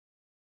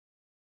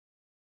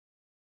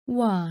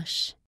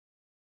 wash,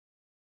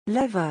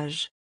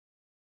 Lavage.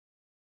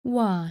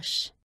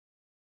 wash,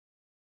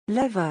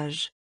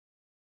 Lavage.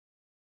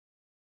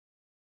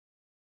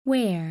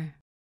 wear,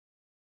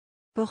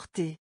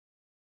 Porter.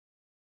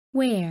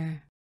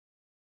 wear,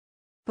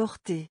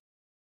 Porter.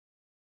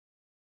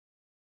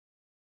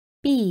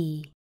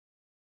 be,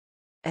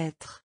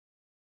 Être.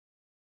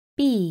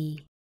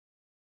 be,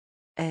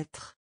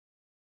 Être.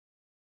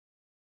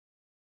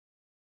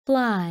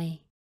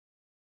 fly,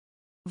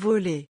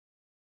 Voler.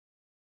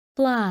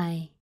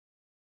 fly,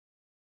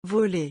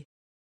 Voler.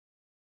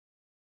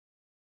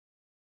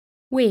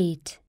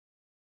 wait,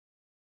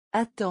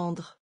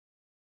 Attendre.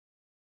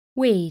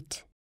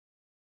 wait,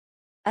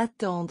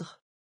 Attendre.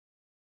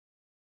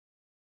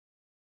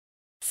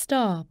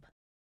 stop,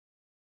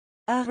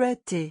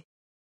 Arrêter.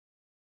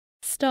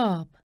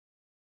 stop,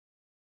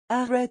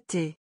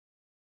 Arrêter.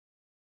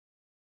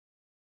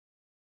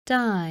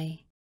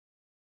 die,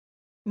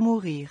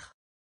 Mourir.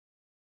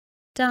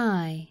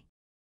 die,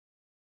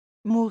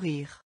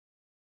 Mourir.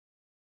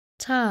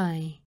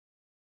 tie,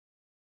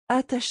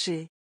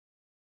 Attacher.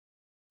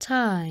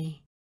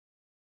 tie,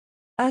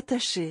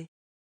 Attacher.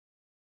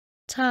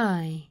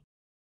 tie,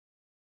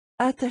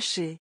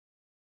 Attacher.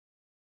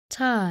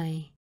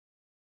 tie,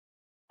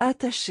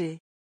 Attacher.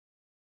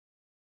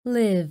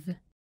 live,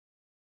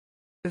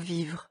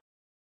 Vivre.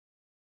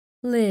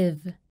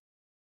 live,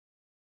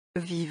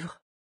 Vivre.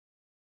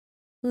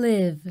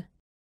 live,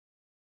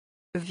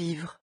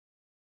 Vivre.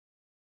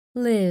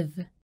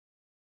 live,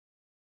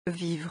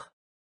 Vivre.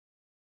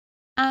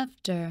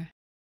 after,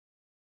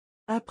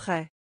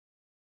 Après.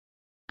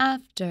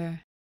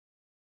 after,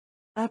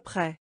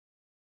 Après.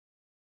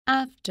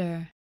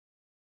 after,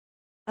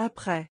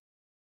 Après.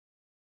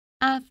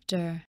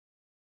 after,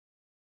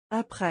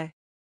 Après.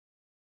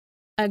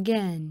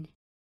 again,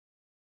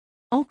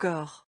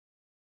 Encore.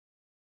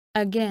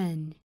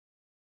 again,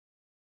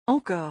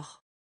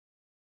 Encore.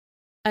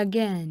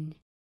 again,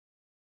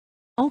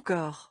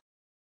 Encore.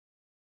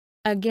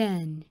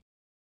 again,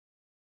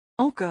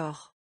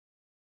 Encore.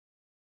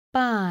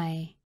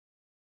 by,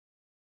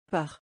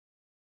 Par.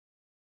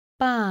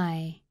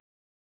 by,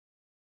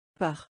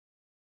 Par.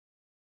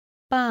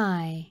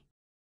 by,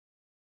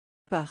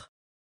 Par.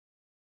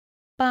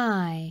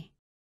 by,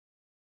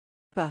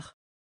 Par.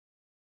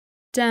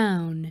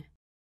 down,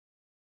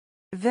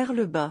 Vers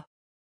le bas.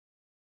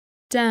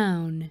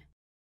 down,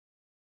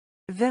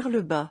 Vers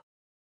le bas.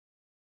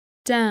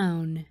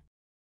 down,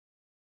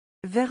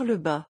 Vers le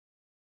bas.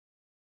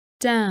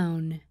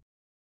 down,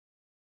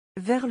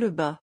 Vers le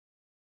bas.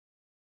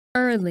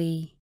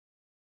 early,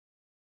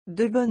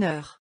 De bonne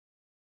heure.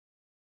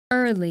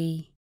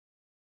 early,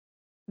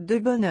 De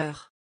bonne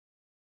heure.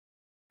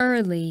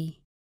 early,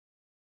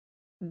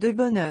 De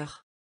bonne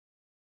heure.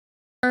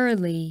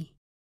 early,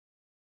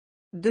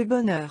 De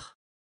bonne heure.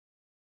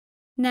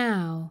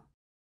 now,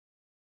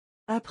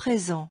 À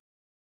présent.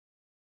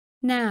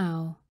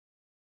 now,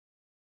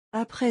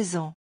 À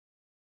présent.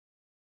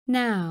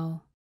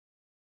 now,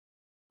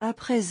 À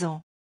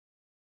présent.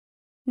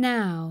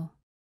 now,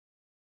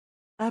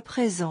 À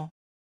présent.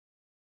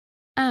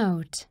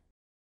 out,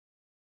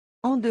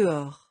 En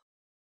dehors.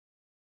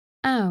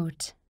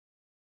 out,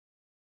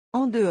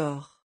 En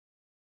dehors.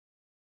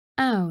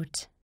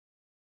 out,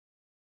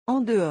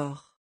 En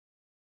dehors.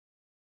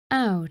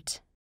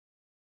 out,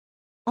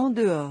 En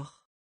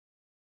dehors.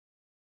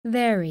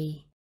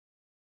 very,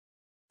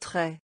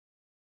 Très.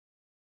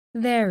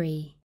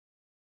 very,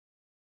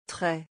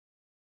 Très.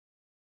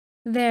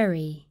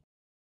 very,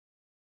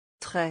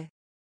 Très.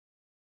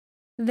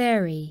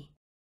 very,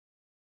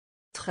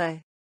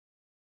 Très.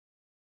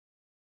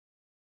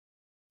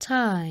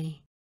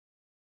 tie,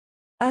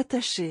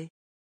 Attaché.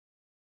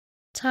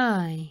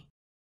 tie,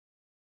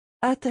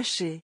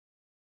 Attaché.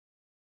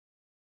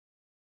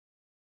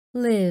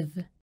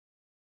 live,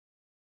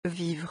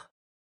 Vivre.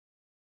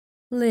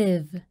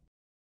 live,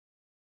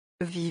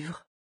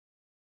 Vivre.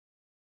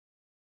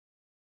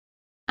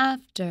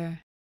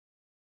 after,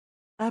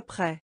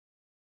 Après.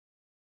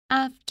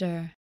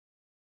 after,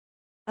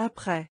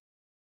 Après.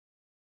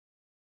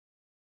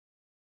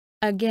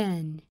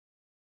 again,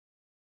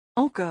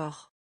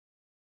 Encore.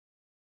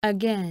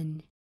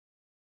 again,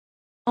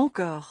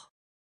 Encore.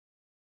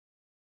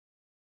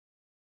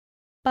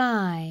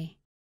 by,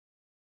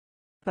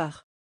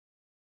 Par.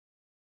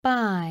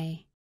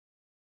 by,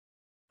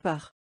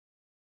 Par.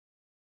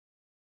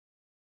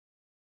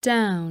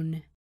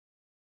 down,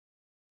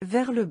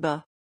 Vers le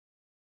bas.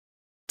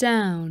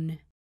 down,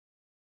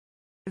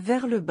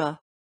 Vers le bas.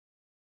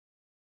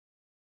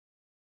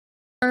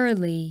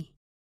 early,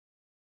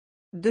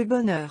 De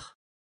bonne heure.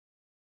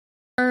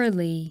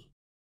 early,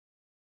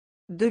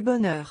 De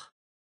bonne heure.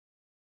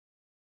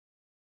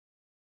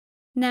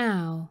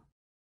 now,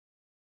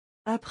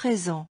 À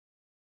présent.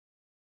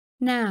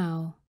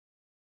 now,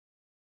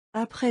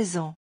 À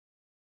présent.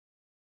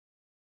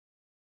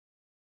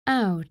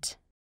 out,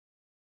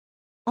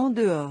 En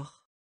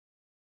dehors.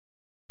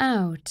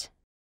 out,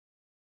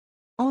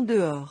 En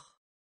dehors.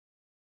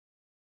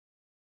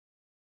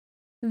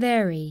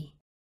 very,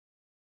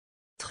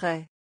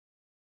 Très.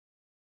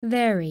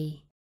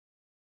 very,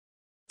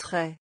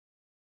 Très.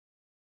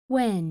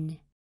 when,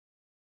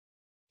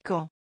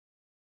 Quand.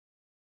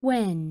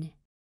 when,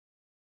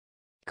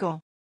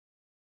 Quand.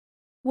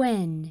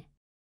 when,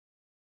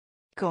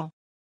 Quand.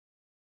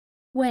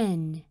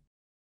 when,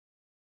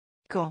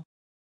 Quand.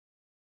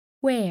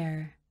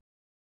 where,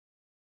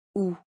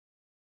 Où.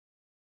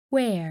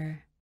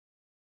 where,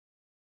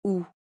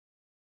 Où.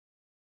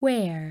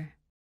 where,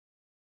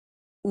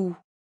 Où.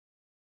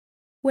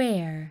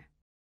 where,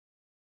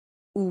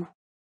 Où.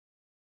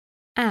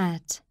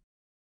 at,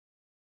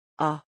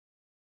 À.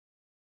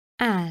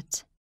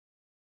 at,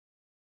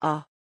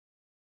 À.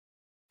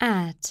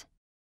 at,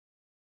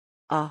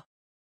 À.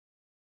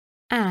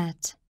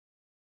 at,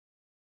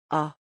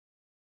 À.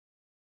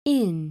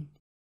 in,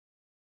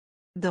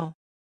 Dans.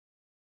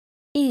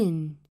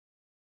 in,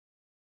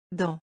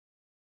 Dans.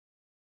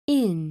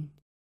 in,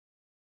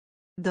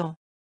 Dans.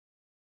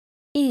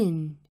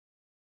 in,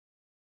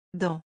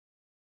 Dans.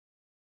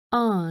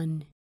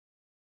 on,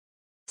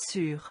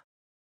 Sur.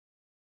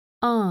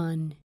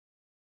 on,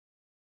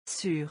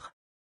 Sur.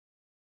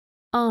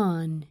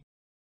 on,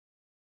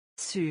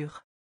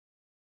 Sur.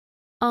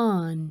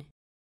 on,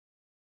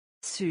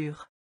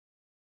 Sur.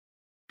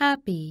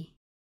 happy,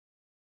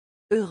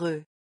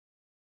 Heureux.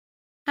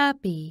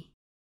 happy,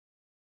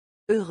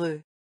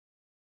 Heureux.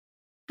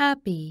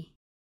 happy,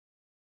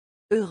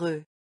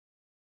 Heureux.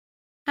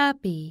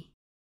 happy,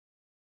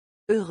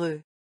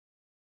 Heureux.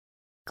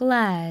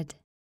 glad,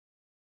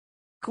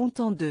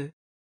 Content de.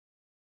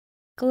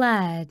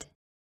 glad,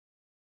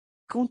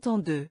 Content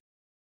de.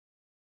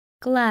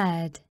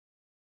 glad,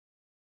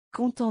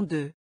 Content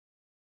de.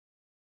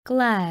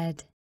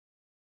 glad,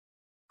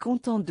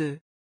 Content de.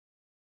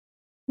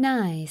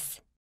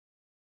 nice,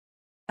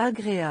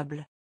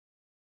 Agréable.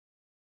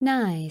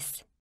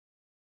 nice,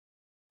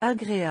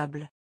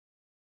 Agréable.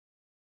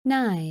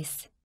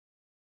 nice,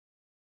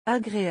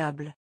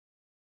 Agréable.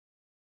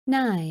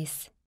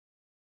 nice,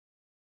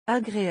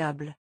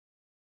 Agréable.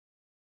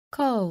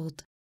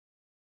 cold,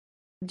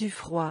 Du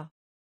froid.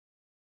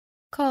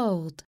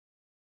 cold,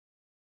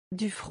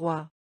 Du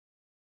froid.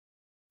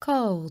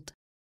 cold,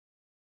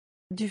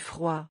 Du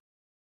froid.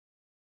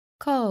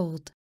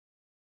 cold,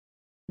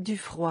 Du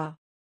froid.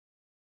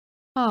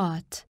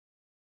 hot,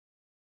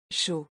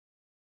 Chaud.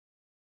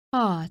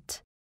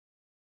 hot,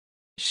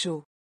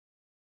 Chaud.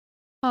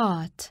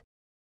 hot,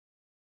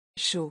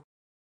 Chaud.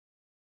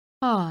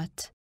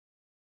 hot,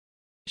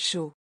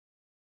 Chaud.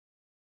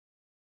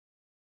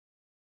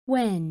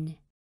 when,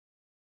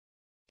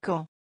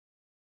 Quand.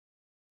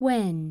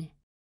 when,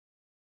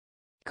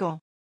 Quand.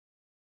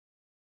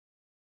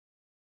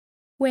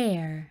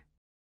 where,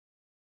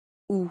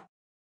 Où.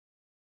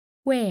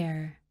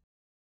 where,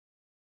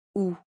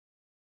 Où.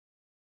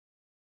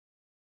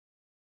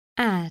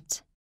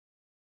 at,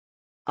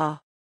 À.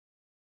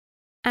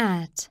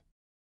 at,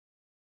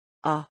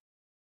 À.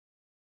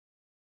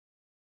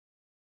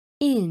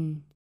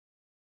 in,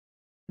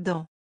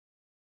 Dans.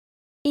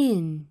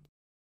 in,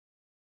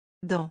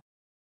 Dans.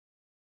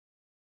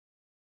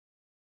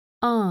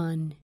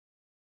 on,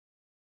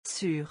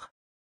 Sur.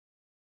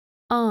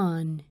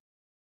 on,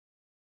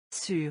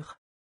 Sur.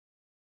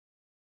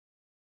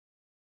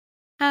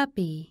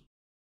 happy,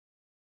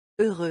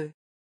 Heureux.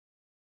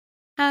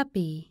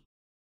 happy,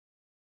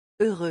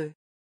 Heureux.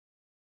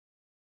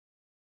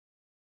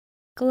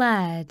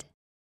 glad,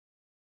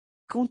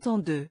 Content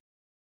de.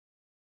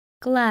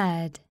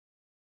 glad,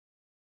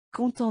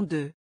 Content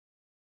de.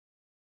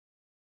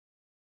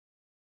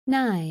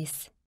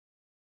 nice,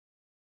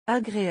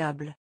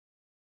 Agréable.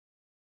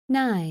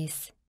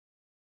 nice,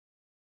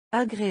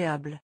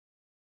 Agréable.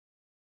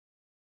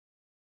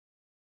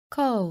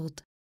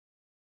 cold,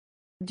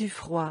 Du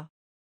froid.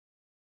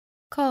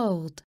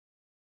 cold,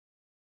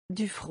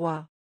 Du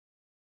froid.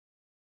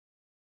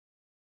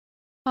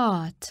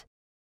 hot,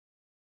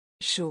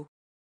 Chaud.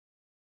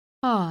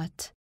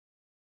 hot,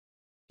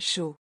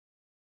 Chaud.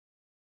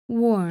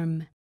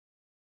 warm,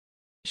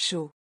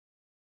 Chaud.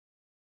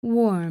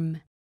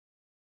 warm,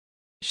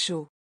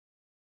 Chaud.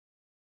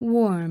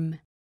 warm,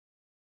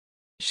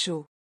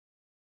 Chaud.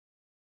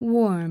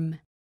 warm,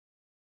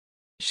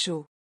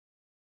 Chaud.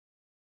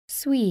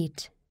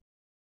 sweet,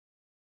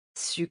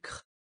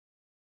 Sucre.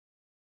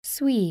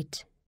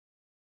 sweet,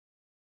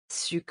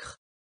 Sucre.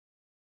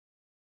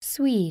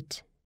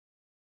 sweet,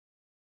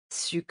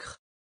 Sucre.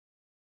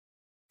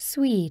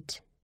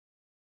 sweet,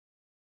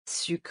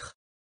 Sucre.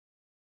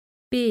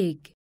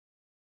 big,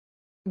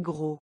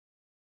 Gros.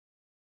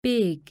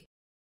 big,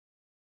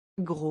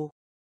 Gros.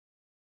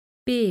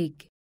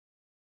 big,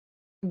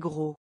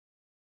 Gros.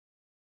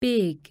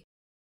 big,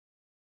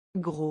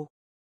 Gros.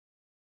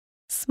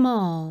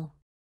 small,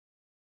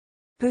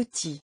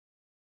 Petit.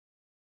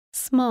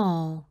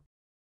 small,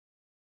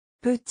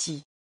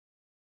 Petit.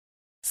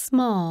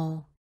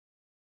 small,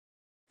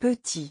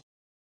 Petit.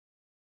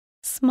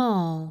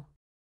 small,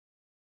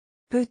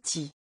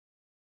 Petit.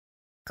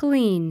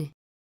 clean,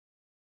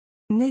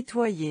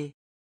 Nettoyer.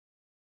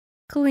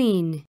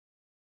 clean,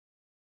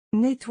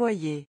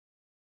 Nettoyer.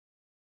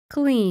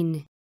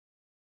 clean,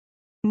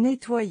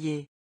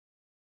 Nettoyer.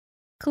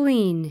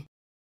 clean,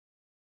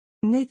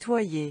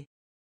 Nettoyer.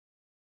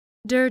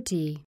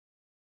 dirty,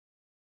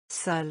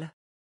 Sale.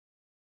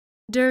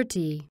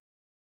 dirty,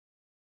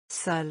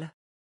 Sale.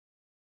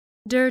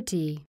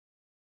 dirty,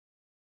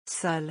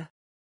 Sale.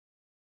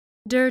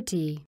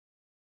 dirty,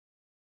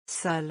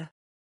 Sale.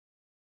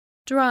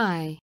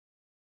 dry,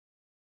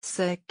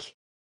 Sec.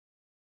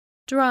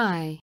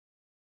 dry,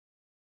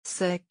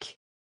 Sec.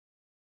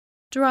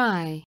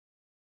 dry,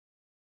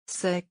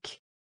 Sec.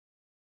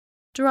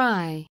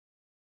 dry,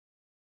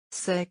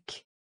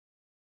 Sec.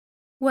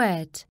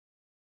 wet,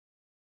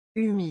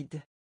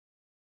 Humide.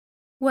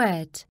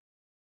 wet,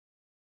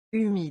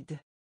 Humide.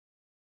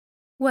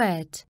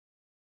 wet,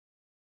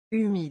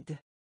 Humide.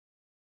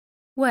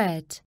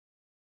 wet,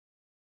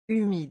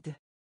 Humide.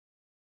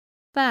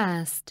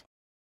 fast,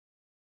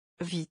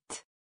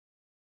 Vite.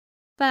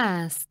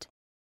 fast,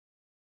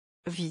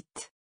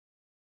 Vite.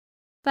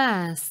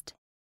 fast,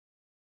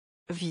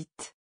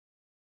 Vite.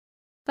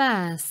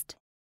 fast,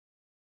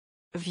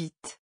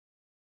 Vite.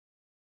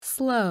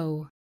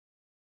 slow,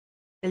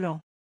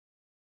 Lent.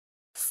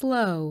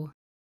 slow,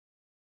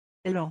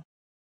 Lent.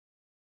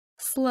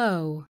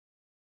 slow,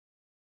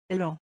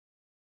 Lent.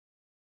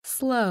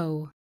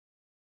 slow,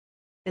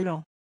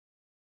 Lent.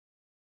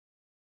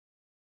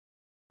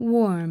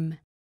 warm,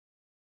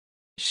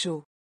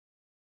 Chaud.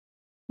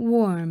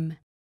 warm,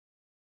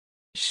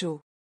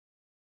 Chaud.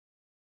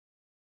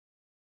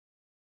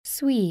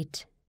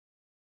 sweet,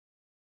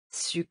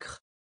 Sucre.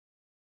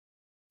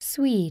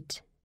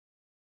 sweet,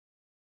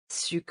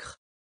 Sucre.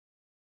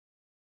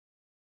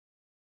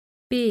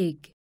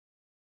 big,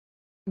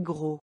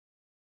 Gros.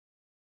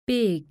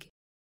 big,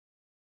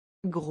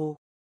 Gros.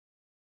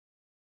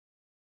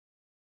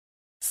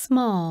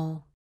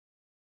 small,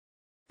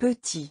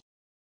 Petit.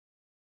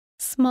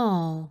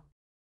 small,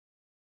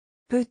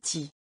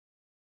 Petit.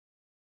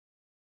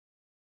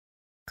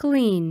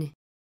 clean,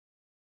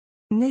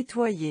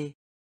 Nettoyer.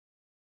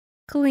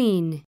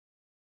 clean,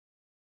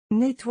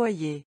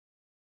 Nettoyer.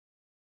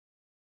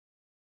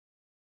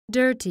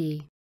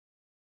 dirty,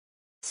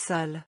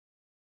 Sale.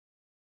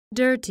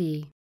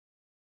 dirty,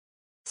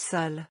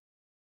 Sale.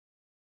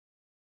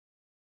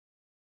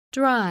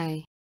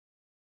 dry,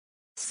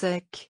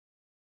 Sec.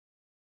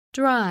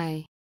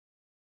 dry,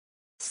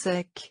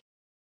 Sec.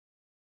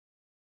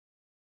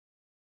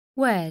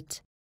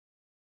 wet,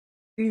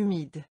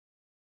 Humide.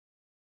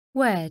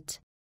 wet,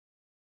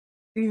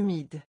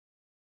 Humide.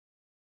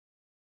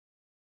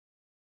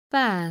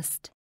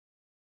 fast,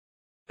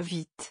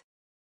 Vite.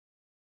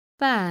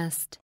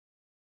 fast,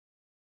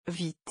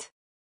 vite,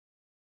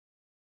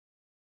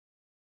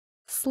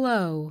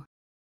 slow,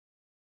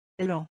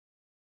 lent,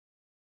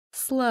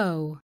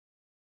 slow,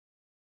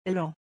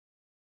 lent,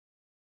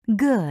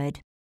 good,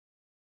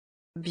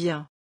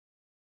 bien,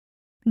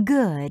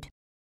 good,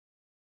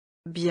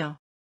 bien,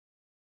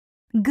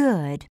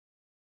 good,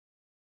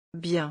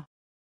 bien,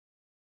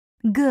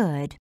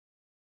 good,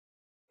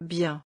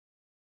 bien,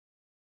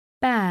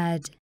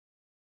 bad,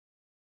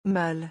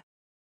 mal,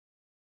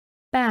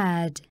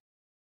 bad,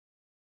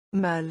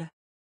 mal,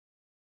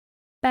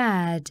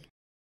 bad,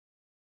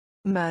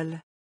 mal,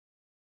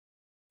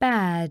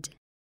 bad,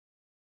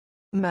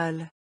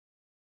 mal,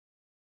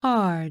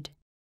 hard,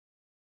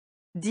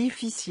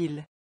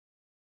 difficile,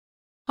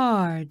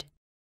 hard,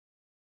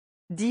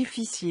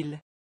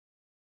 difficile,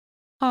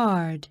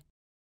 hard,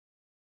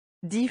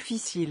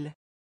 difficile,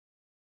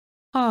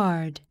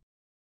 hard,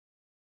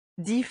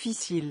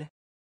 difficile,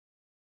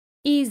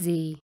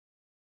 easy,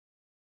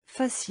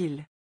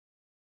 facile,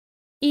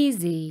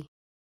 easy,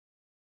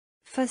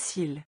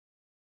 facile,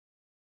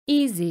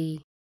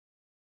 easy,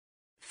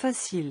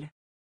 facile,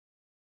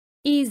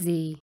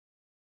 easy,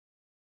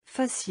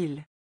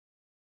 facile,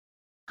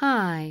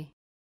 high,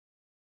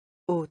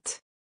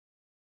 haute,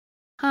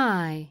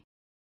 high,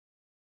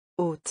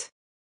 haute,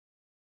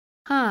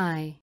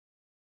 high,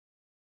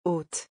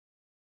 haute,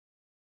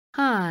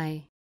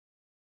 high,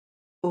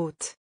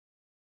 haute,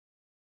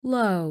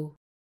 low,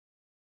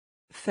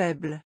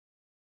 faible,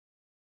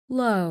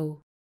 low,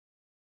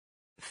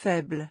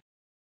 faible,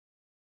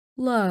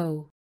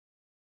 low,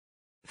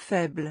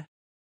 faible,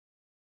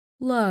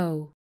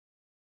 low,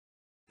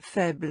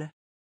 faible,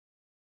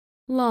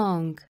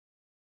 long,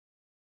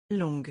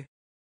 longue,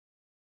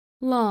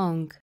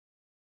 long,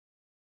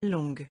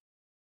 longue,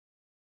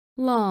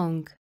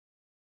 long,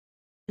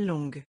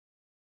 longue,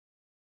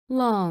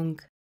 long,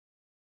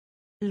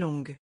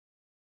 longue,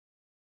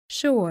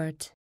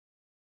 short,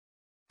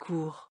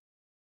 court,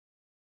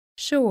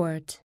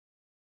 short,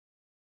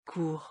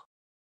 court,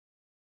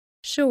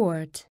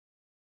 short,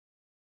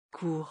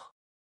 court,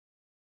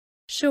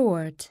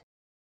 short,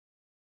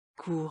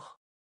 court,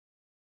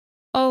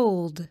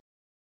 old,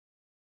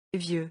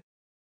 vieux,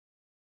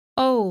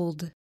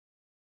 old,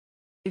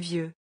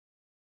 vieux,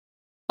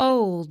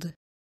 old,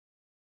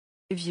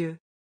 vieux,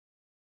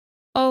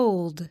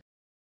 old,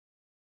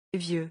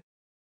 vieux,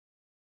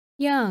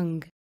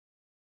 young,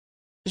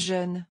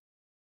 jeune,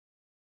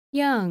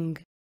 young,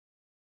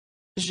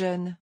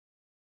 jeune,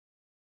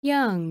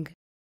 young,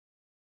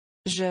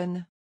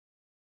 jeune,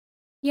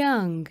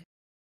 young,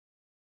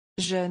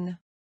 jeune,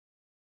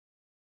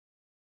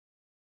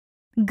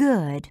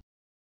 good,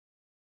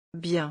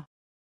 bien,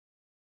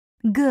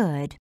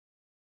 good,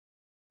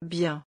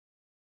 bien,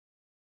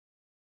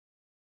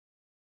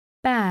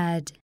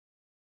 bad,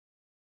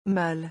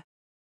 mal,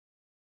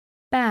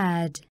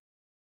 bad,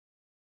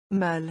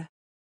 mal,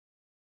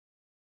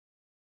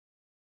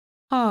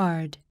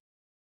 hard,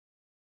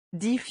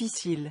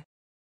 difficile,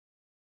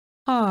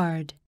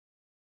 hard,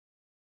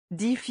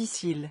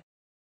 difficile,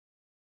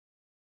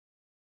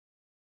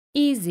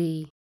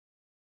 easy,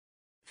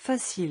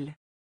 facile,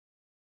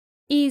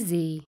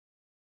 easy,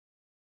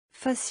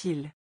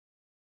 facile,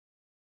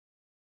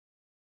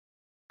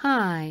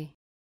 high,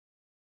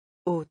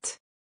 haute,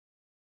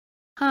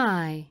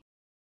 high,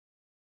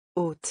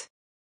 haute,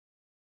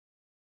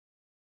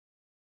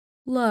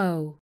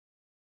 low,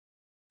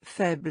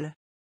 faible,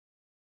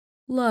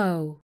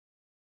 low,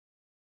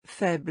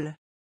 faible,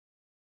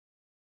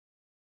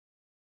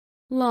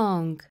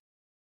 long,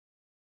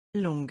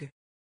 longue,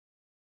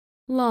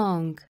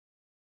 long,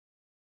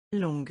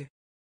 longue,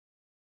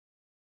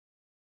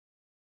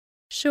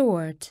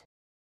 short,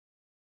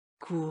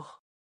 court,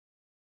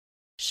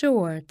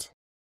 short,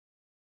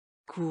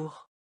 court,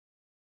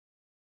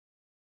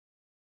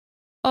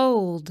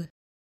 old,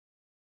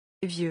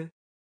 vieux,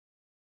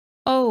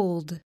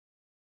 old,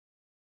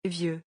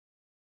 vieux,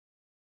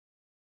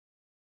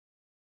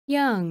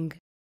 young,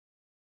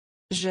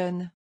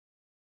 jeune,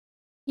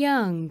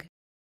 young,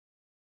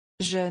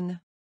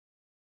 jeune,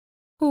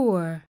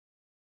 poor,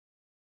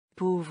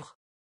 pauvre,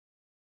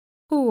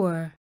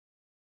 poor,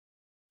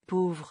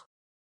 pauvre,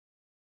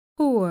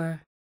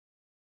 poor,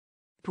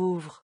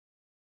 pauvre,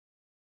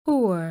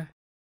 poor,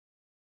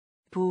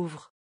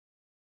 pauvre,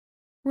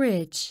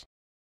 rich,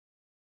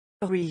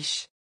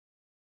 riche,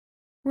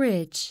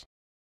 rich,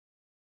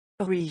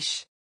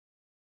 riche,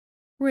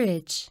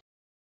 rich,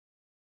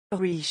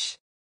 riche,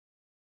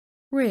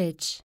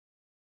 rich,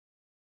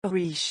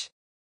 riche,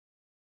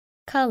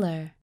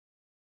 color,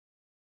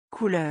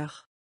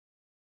 couleur,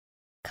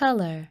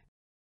 color,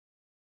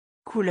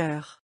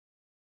 couleur,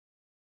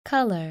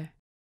 color,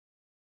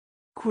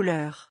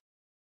 couleur,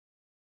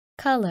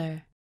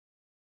 color,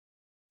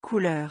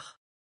 couleur,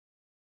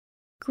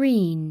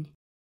 green,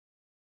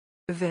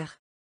 vert,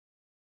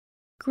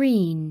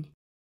 green,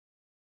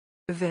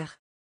 vert,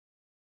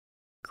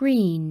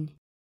 green,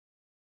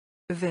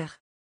 vert,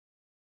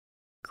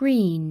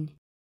 green,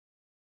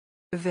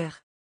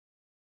 vert,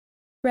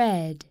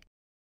 red,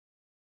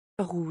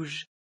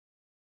 rouge,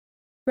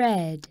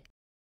 red,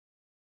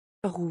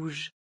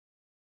 rouge,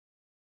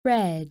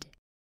 red,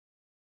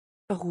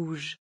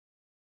 rouge,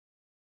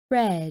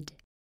 red,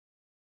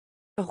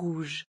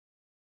 rouge,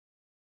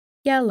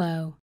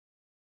 yellow,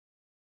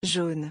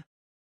 jaune,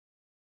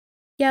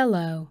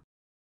 yellow,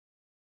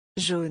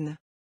 jaune,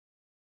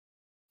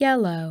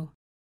 yellow,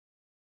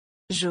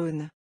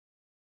 jaune,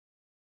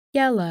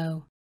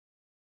 yellow,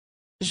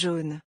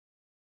 jaune,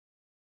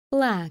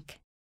 black,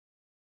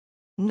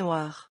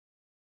 noir,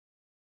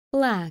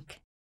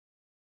 black,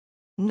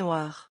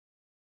 noir,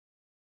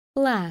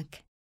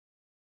 black,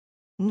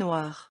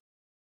 noir,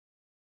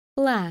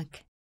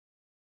 black,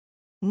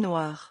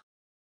 noir,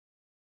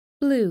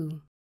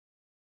 blue,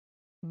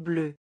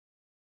 bleu,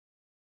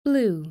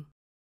 blue,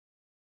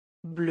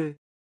 bleu,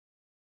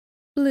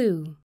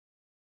 blue,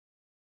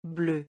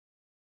 bleu,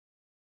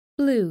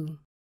 blue,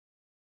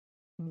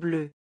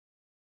 bleu,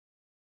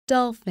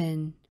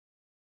 dolphin,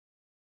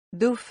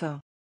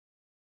 dauphin,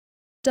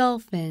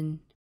 dolphin,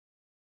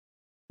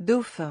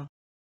 dauphin,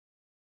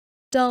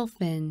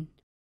 dolphin,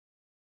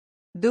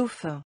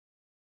 dauphin,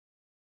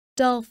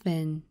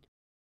 dolphin,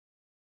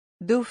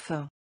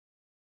 dauphin,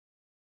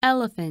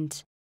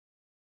 elephant,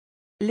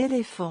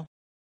 l'éléphant,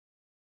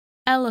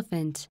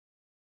 elephant,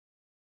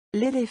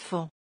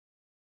 l'éléphant,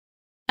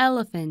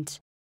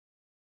 elephant,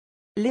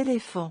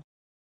 l'éléphant,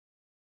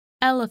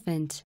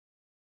 elephant,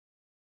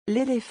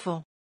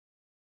 l'éléphant,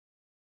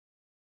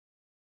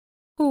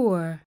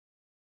 poor,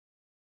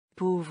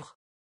 pauvre,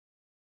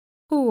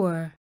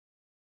 poor,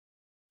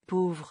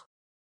 pauvre,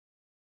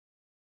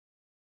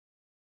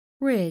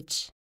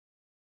 rich,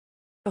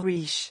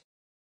 riche,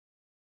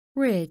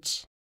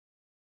 rich,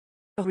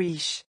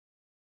 riche,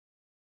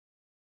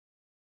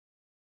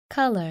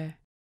 color,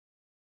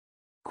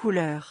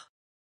 couleur,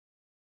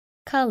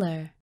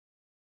 color,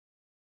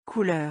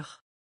 couleur,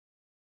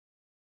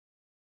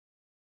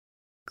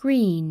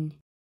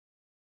 green,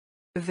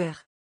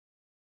 vert,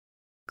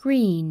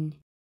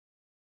 green,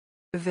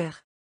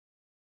 vert,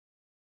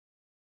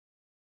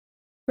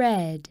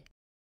 red,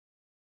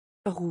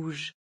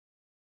 rouge,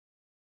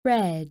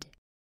 red,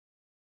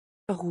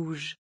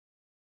 rouge,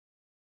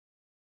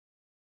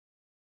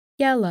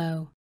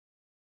 yellow,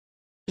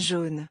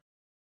 jaune,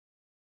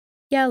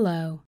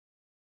 yellow,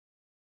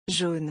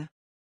 jaune,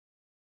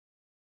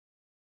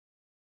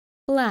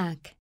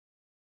 black,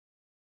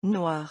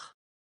 noir,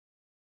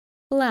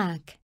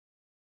 black,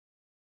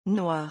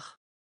 noir,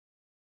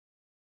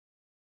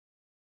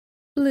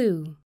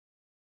 blue,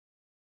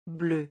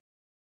 bleu,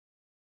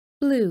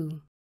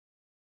 blue,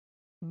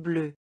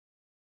 bleu,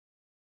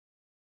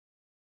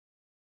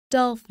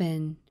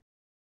 dolphin,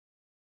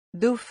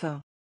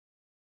 dauphin,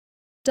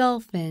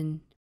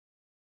 dolphin,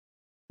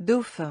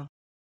 dauphin,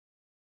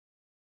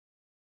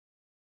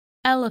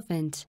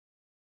 elephant,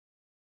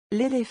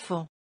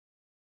 l'éléphant,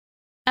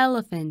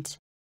 elephant,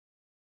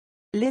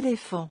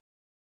 l'éléphant,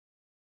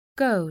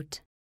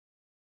 goat,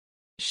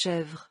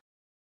 chèvre,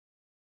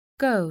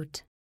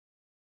 goat,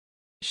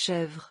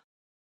 chèvre,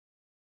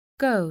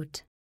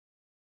 goat,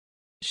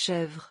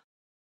 chèvre,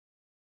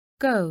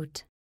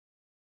 goat,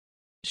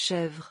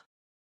 chèvre,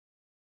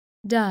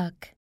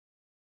 duck,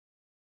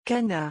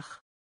 canard,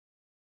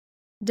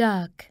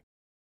 duck,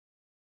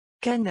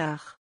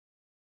 canard,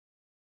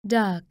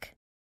 duck,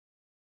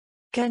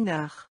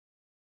 canard,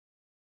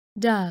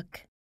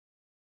 duck,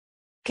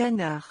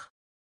 canard,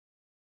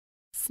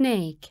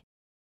 snake,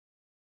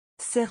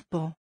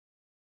 serpent,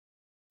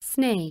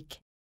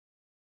 snake,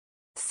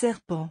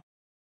 serpent,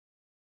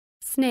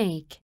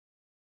 snake,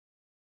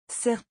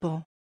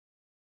 serpent,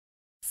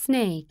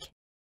 snake,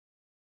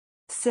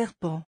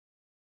 serpent,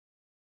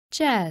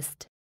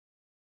 chest,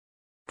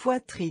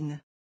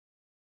 poitrine,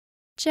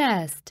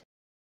 chest,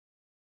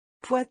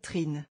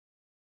 poitrine,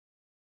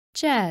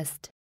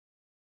 chest,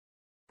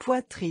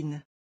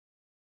 poitrine,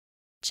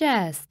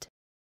 chest,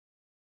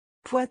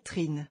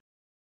 poitrine,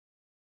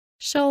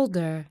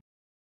 shoulder,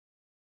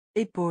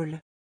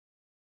 épaule,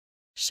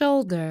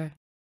 shoulder,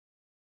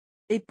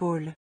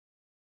 épaule,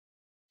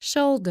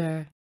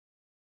 shoulder,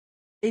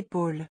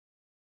 épaule,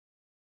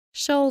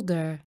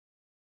 shoulder,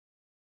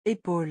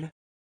 épaule,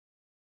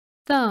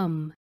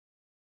 thumb,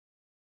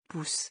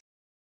 pouce,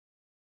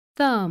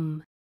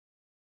 thumb,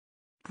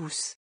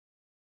 pouce,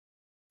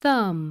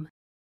 thumb,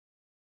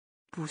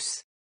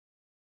 pouce,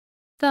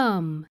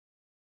 thumb,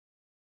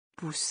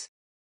 pouce,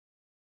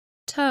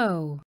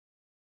 toe,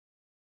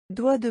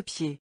 doigt de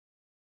pied,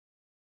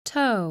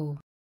 toe,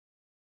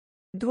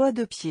 doigt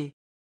de pied,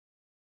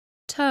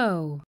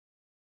 toe,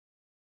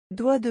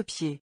 doigt de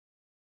pied,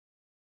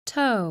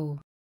 toe,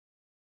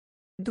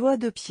 doigt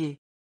de pied,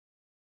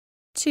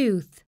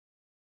 tooth,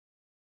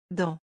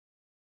 dent,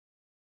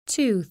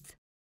 tooth,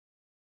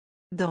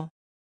 dent,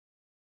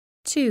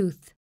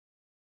 tooth,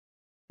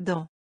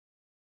 dent,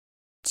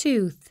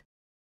 tooth,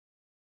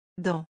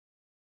 dent,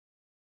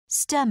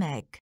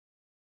 stomach,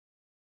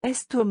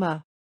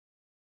 estomac,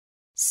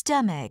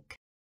 stomach,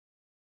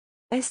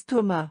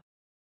 estomac,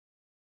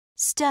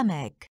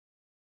 stomach,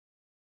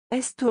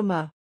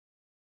 estomac,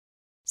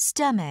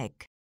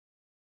 stomach,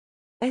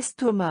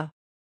 estomac,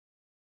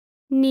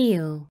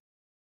 kneel,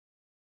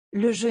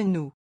 le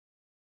genou,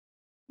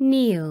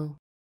 kneel,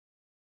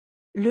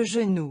 Le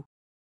genou.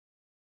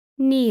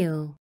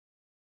 kneel,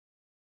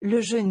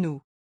 Le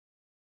genou.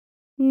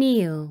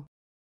 kneel,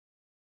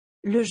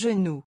 Le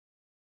genou.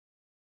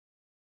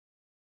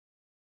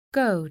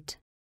 goat,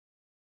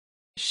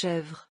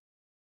 Chèvre.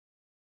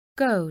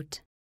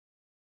 goat,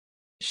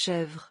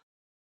 Chèvre.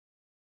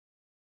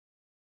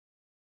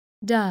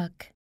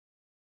 duck,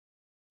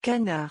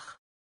 Canard.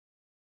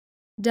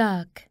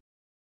 duck,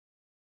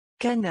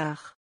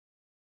 Canard.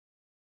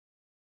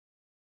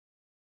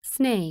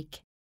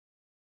 snake,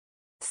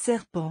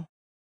 Serpent.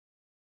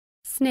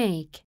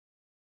 snake,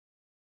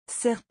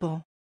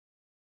 Serpent.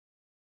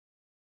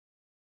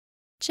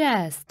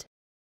 chest,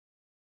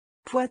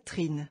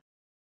 Poitrine.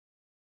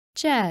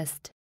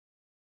 chest,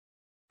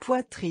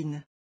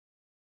 Poitrine.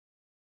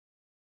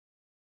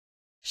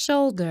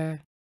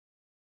 shoulder,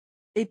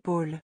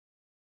 Épaule.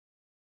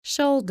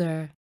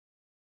 shoulder,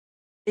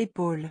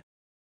 Épaule.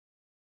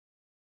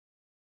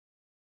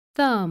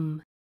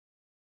 thumb,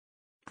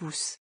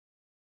 Pouce.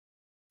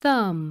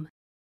 thumb,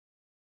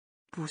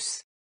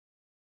 Pouce.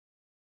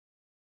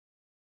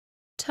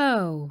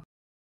 toe,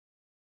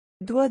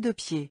 Doigt de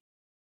pied.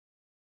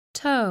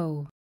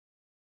 toe,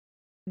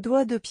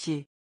 Doigt de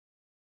pied.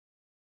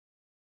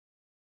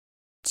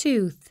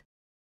 tooth,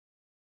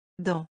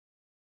 Dent.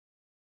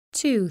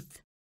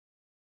 tooth,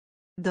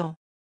 Dent.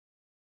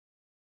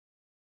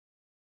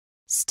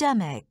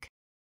 stomach,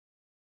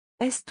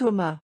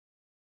 Estomac.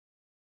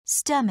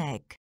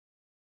 stomach,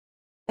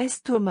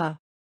 Estomac.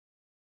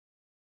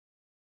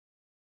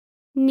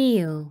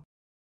 kneel,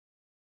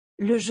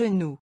 Le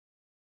genou.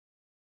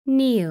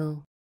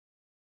 kneel,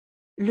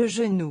 Le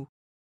genou.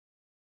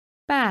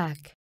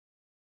 back,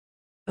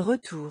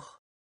 Retour.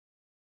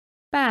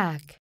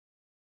 back,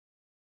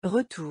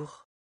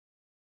 Retour.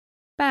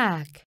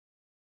 back,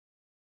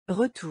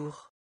 Retour.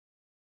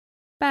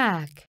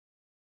 back,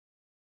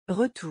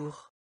 Retour.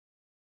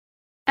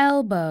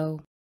 elbow,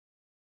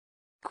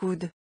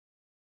 Coude.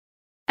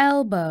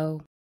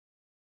 elbow,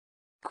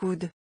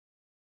 Coude.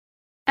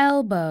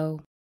 elbow,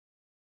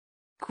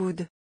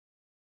 Coude.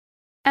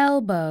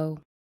 elbow,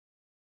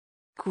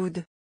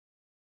 Coude.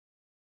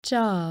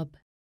 job,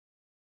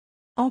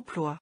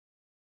 Emploi.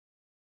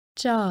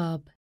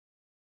 job,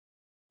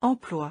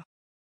 Emploi.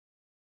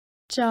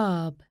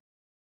 job,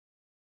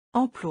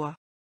 Emploi.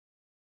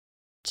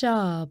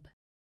 job,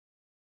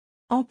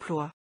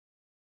 Emploi.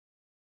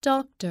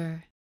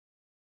 doctor,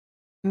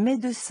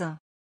 Médecin.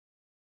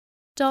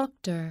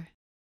 doctor,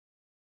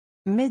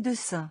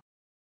 Médecin.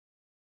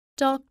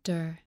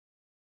 doctor,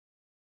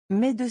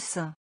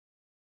 Médecin.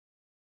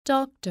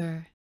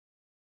 doctor,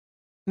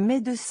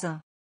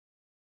 Médecin.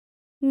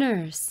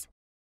 nurse,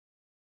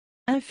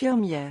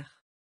 Infirmière.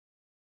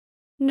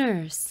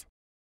 nurse,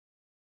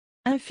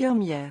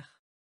 Infirmière.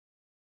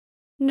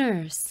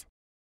 nurse,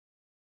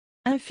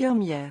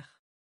 Infirmière.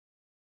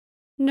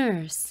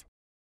 nurse,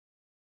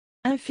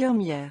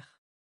 Infirmière.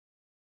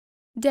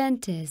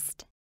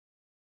 dentist,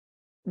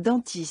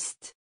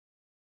 Dentiste.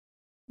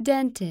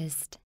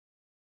 dentist,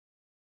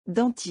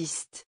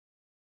 Dentiste.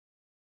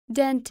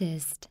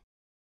 dentist,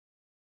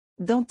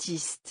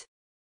 Dentiste.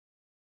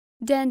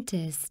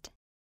 dentist,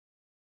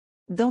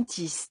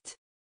 Dentiste.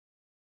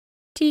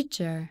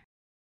 teacher,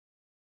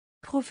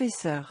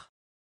 Professeur.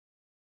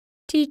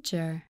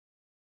 teacher,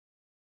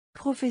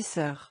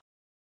 Professeur.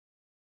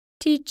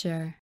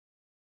 teacher,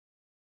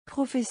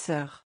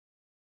 Professeur.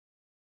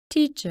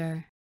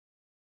 teacher,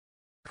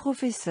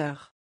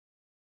 Professeur.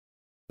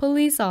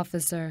 police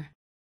officer,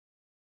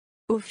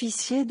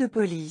 Officier de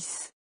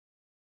police.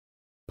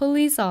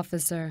 police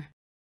officer,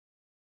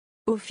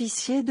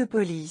 Officier de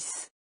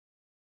police.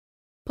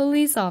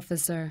 police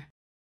officer,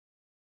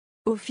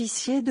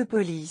 Officier de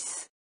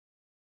police.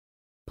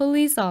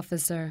 police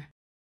officer,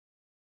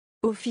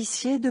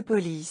 Officier de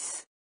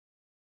police.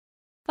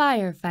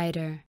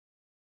 firefighter,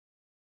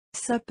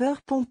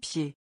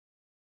 Sapeur-pompier.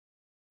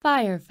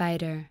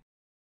 firefighter,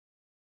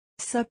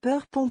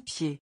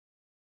 Sapeur-pompier.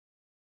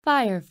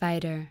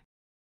 firefighter,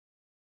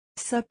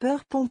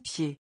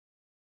 Sapeur-pompier.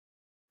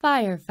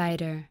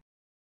 firefighter,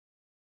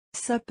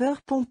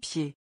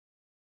 Sapeur-pompier.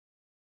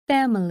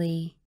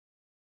 family,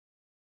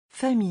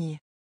 Famille.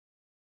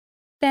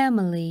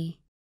 family,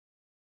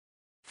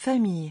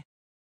 Famille.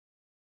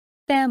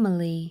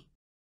 family,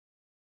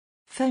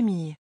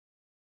 Famille.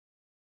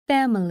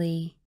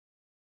 family,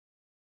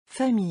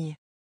 Famille.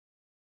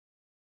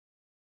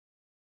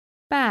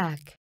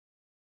 back,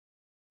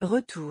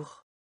 Retour.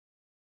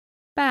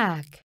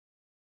 back,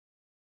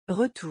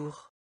 Retour.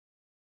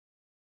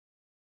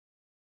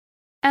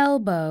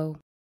 elbow,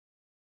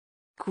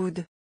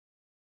 Coude.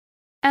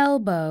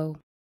 elbow,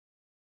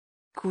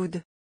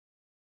 Coude.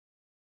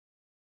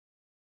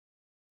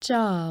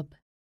 job,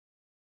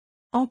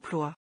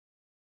 Emploi.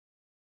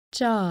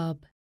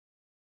 job,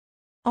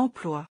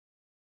 Emploi.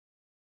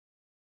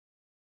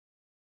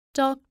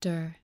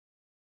 doctor,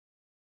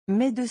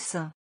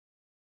 Médecin.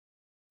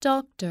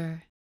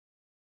 doctor,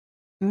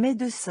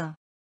 Médecin.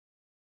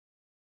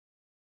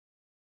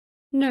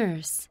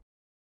 nurse,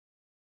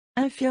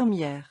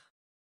 Infirmière.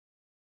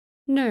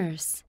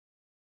 nurse,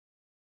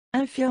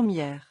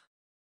 Infirmière.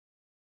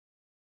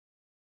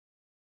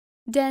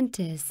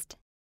 Dentist.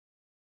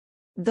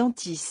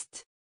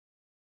 Dentiste.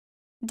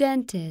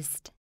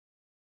 Dentist.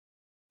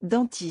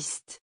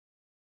 Dentiste.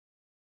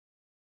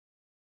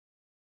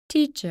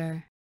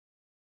 Teacher.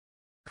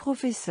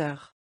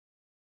 Professeur.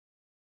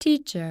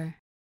 Teacher.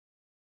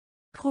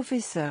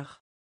 Professeur.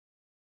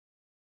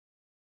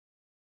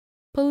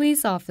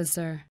 Police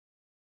officer.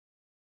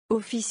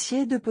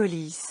 Officier de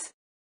police.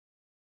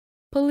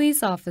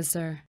 Police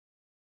officer.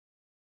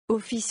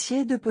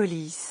 Officier de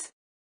police.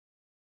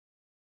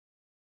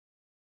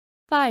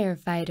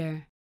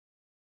 Firefighter.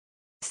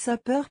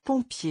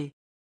 Sapeur-pompier.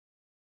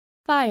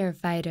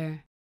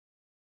 Firefighter.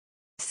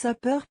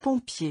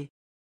 Sapeur-pompier.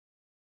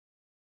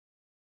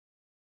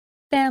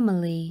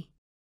 Family.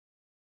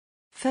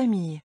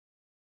 Famille.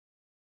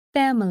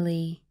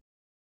 Family.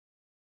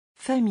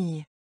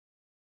 Famille.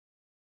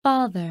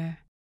 Father.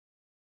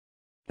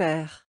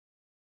 Père.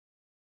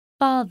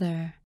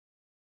 Father.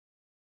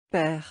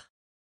 Père.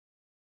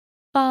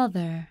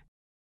 Father.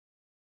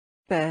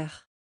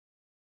 Père.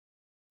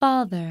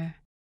 Father.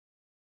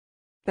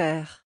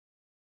 Père.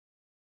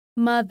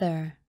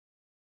 Mother.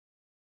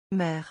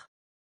 Mère.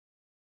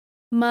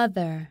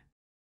 Mother.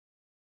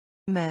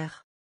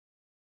 Mère.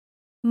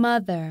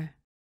 Mother.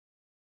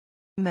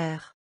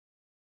 Mère.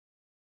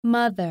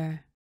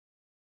 Mother.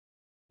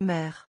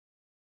 Mère.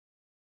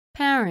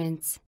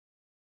 Parents.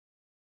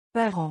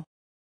 Parents.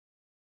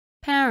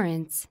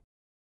 Parents.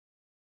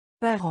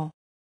 Parents.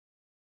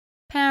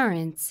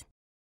 Parents.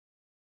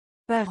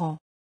 Parents.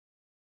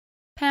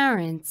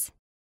 Parents.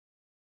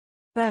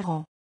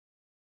 Parents.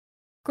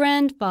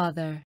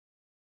 Grandfather.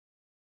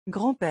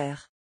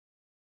 Grand-père.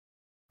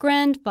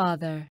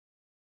 Grandfather.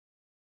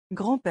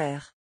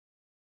 Grand-père.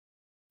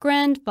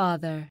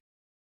 Grandfather.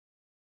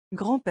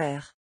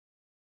 Grand-père.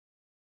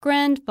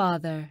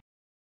 Grandfather.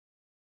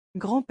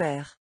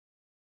 Grand-père.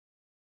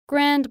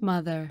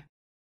 Grandmother.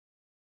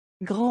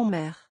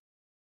 Grand-mère.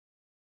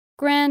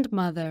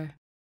 Grandmother.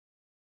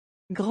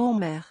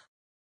 Grand-mère.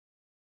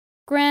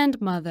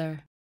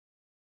 Grandmother.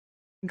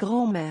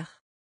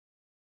 Grand-mère.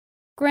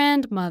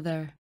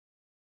 Grandmother.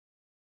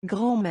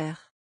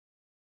 Grand-mère.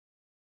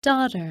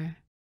 Daughter.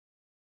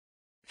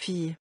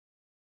 Fille.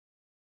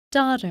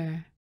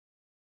 Daughter.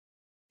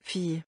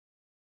 Fille.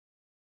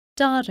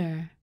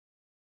 Daughter.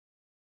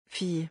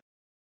 Fille.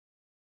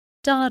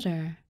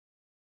 Daughter.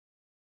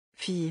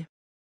 Fille.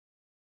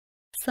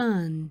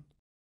 Son.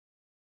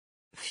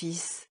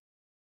 Fils.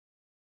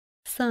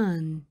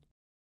 Son.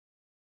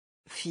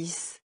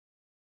 Fils.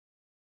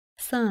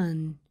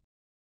 Son.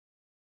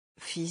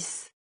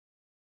 Fils.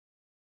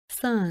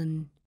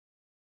 Son.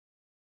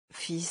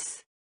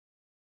 Fils.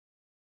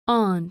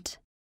 Aunt.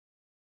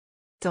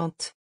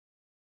 Tante.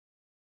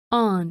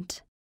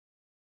 Aunt.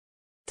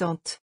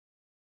 Tante.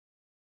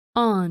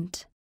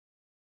 Aunt.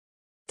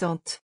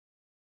 Tante.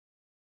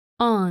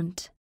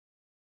 Aunt.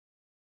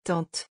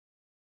 Tante.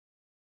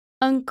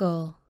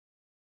 Uncle.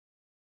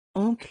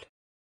 Oncle.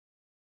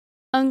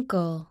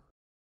 Uncle.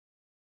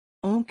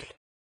 Oncle.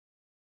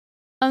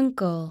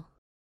 Uncle.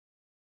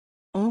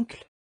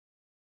 Oncle.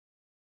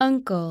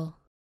 Uncle.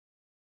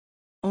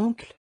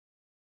 Oncle.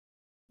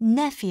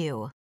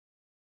 Nephew.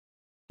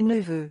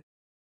 Neveu.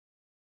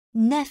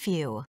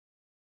 Nephew.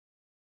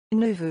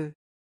 Neveu.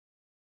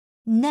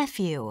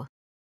 Nephew.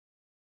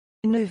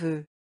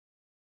 Neveu.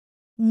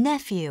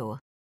 Nephew.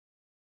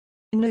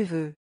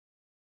 Neveu.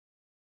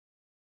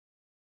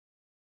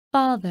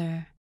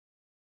 Father.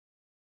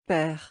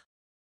 Père.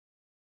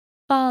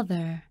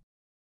 Father.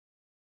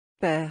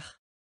 Père.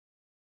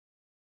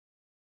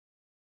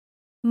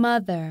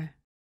 Mother.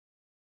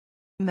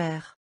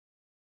 Mère.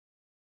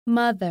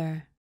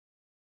 Mother.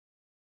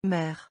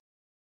 Mère.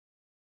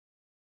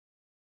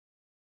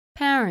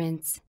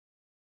 Parents.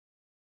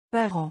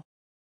 Parents.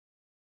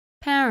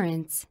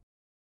 Parents.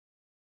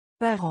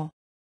 Parents.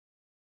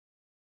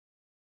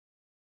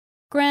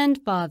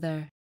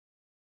 Grandfather.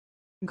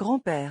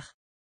 Grand-père.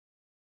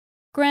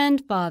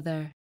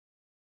 Grandfather.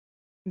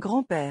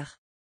 Grand-père.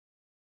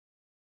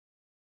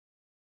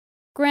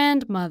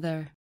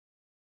 Grandmother.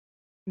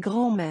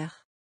 Grand-mère.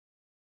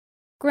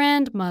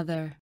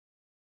 Grandmother.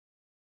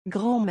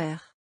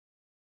 Grand-mère.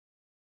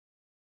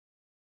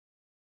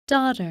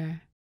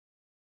 Daughter.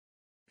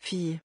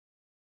 Fille.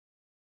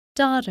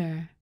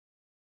 Daughter.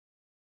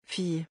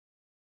 Fille.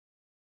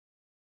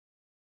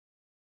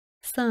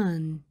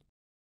 Son.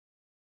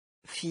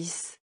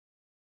 Fils.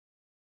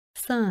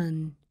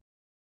 Son.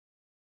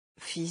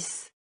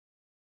 Fils.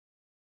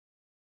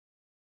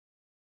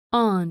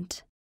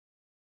 Aunt.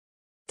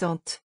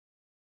 Tante.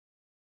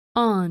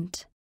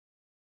 Aunt.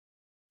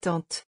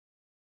 Tante.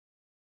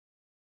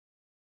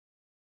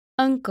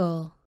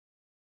 Uncle.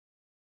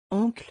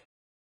 Oncle.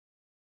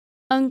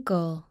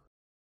 Uncle.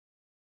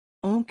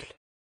 Oncle.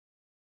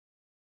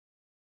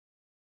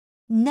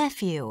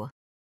 Nephew.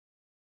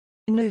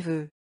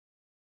 Neveu.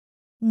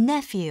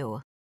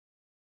 Nephew.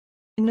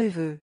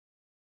 Neveu.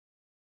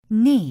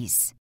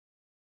 Niece.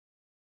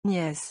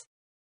 Nièce.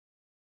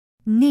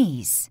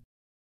 Niece.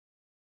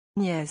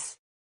 Nièce.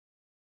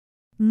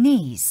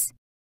 Niece.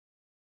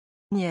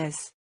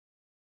 nièce,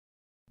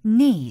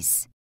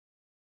 niece,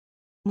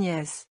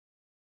 nièce,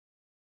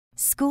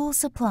 school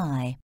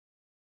supply,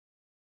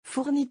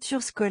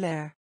 fourniture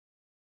scolaire,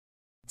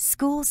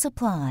 school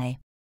supply,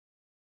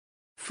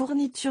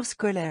 fourniture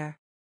scolaire,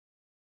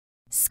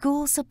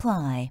 school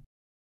supply,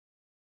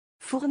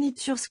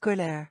 fourniture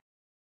scolaire,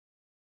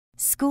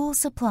 school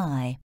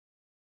supply,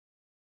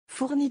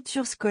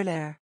 fourniture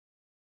scolaire,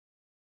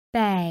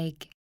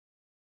 bag,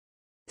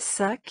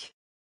 sac,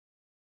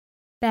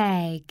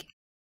 bag,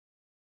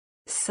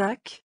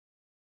 sac,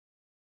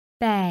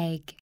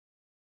 bag,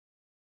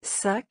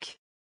 sac,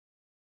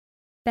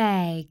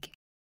 bag,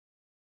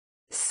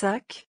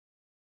 sac,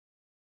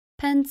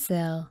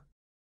 pencil,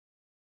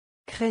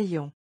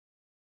 crayon,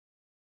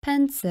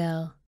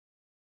 pencil,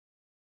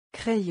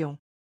 crayon,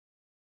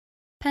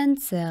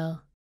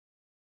 pencil,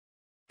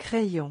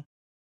 crayon,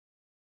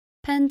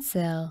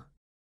 pencil,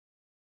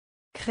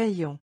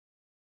 crayon,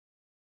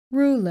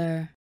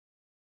 ruler,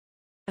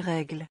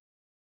 règle,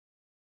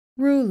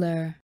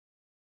 ruler,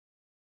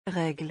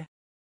 règle,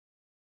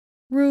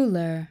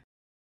 ruler,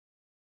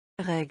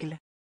 règle,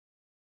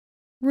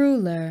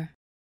 ruler,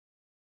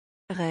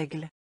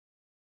 règle,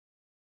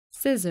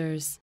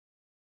 scissors,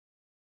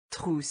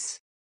 trousse,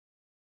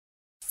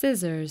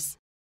 scissors,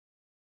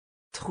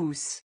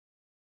 trousse,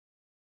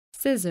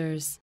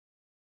 scissors,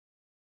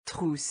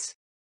 trousse,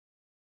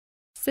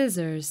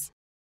 scissors,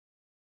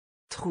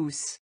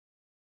 trousse,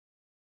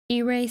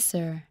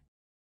 eraser,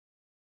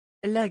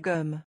 la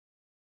gomme,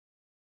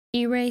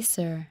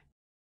 eraser,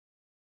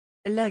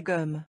 la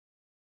gomme,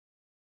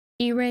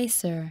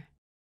 eraser,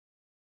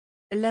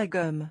 la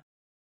gomme,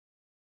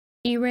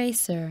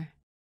 eraser,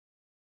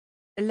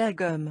 la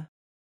gomme,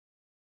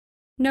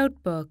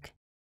 notebook,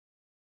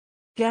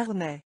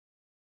 carnet,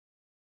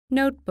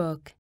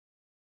 notebook,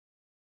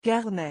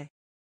 carnet,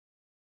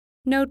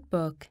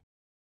 notebook,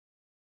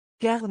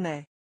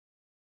 carnet,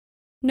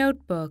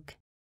 notebook,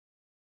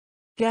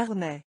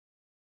 carnet,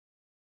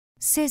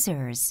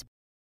 scissors,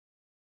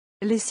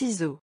 les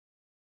ciseaux,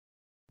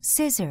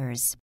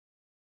 scissors,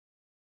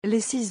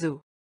 les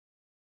ciseaux,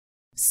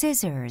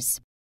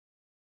 scissors,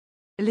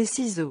 les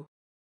ciseaux,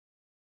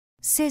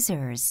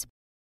 scissors,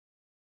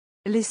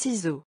 les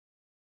ciseaux,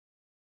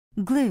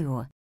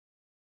 glue,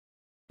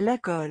 la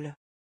colle,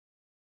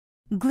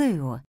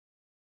 glue,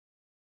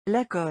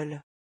 la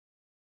colle,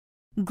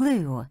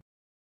 glue,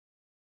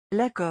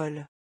 la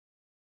colle,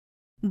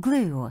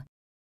 glue,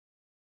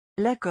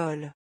 la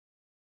colle,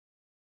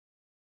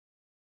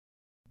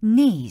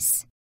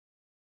 niece,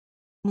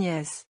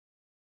 nièce,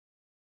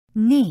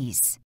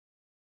 niece,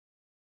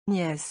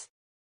 nièce,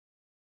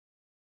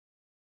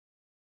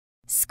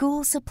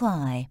 school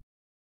supply,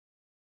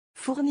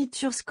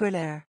 fourniture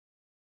scolaire,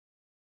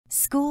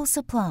 school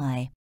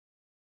supply,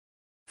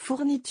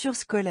 fourniture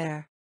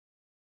scolaire,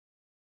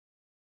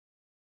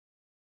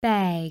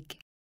 bag,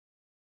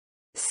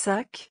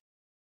 sac,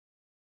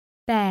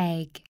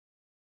 bag,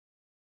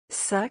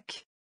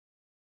 sac,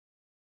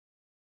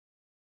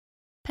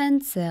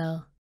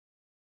 pencil,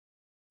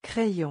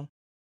 crayon,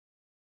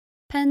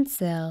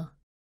 pencil,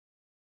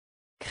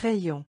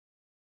 crayon,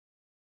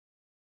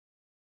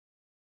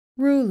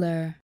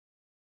 ruler,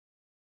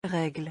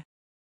 règle,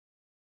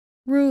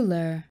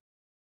 ruler,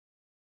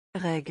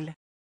 règle,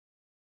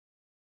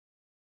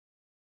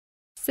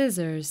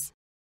 scissors,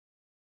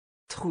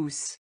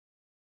 trousse,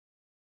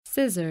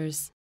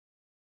 scissors,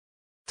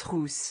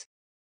 trousse,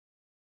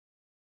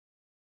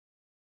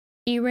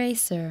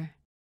 eraser,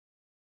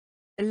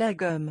 la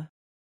gomme,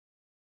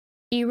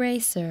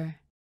 eraser,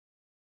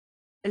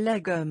 la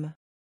gomme,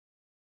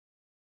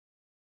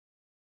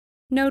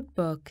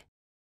 notebook,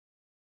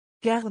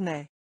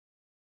 carnet,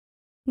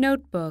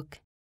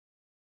 notebook,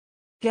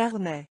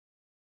 carnet,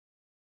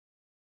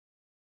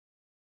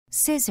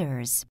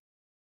 scissors,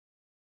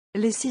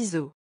 les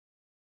ciseaux,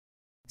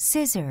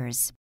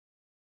 scissors,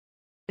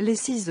 les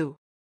ciseaux,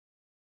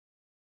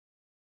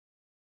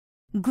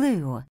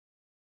 glue,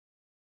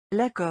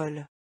 la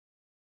colle,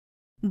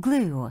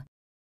 glue,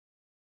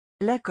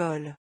 la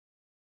colle,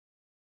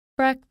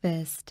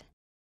 breakfast,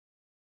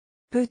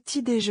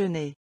 petit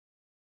déjeuner,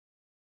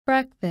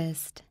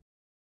 breakfast,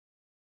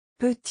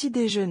 petit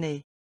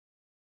déjeuner,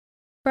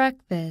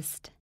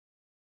 breakfast,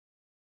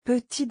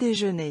 petit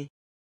déjeuner,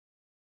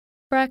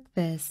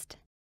 breakfast,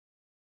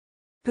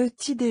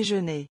 petit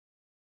déjeuner,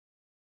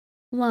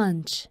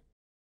 lunch,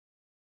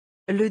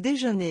 le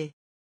déjeuner,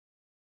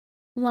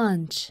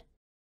 lunch,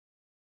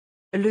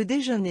 le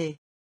déjeuner,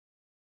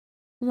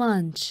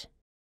 lunch,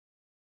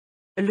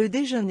 le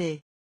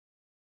déjeuner,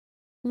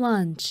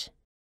 lunch,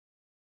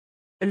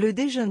 le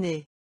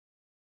déjeuner,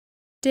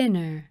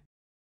 dinner,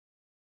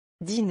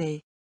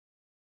 dîner,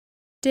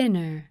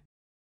 dinner,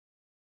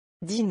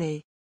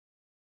 dîner,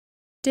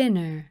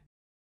 dinner,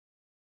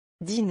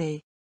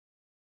 dîner,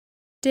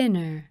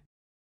 dinner,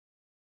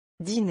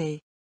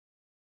 dîner,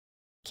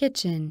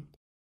 kitchen,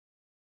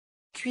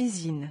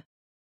 cuisine,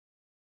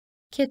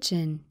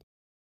 kitchen,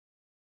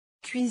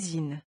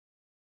 cuisine,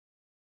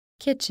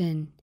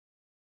 kitchen,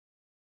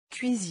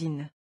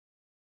 cuisine,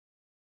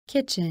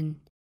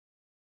 kitchen,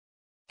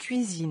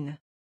 Cuisine.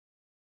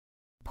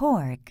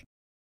 pork,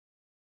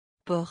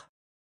 Porc.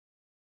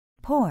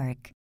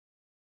 pork,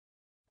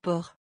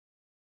 Porc.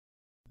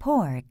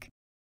 pork,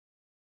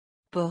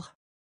 Porc.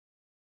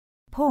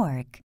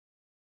 pork,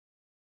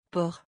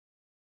 Porc.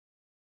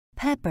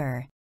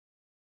 pepper,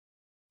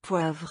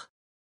 Poivre.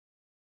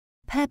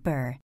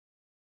 pepper,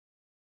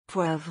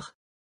 Poivre.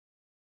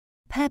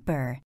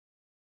 pepper,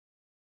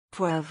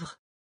 Poivre.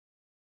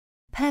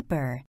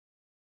 pepper,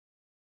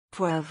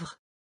 Poivre.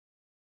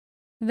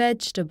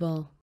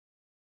 vegetable,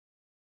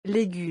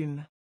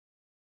 Légumes.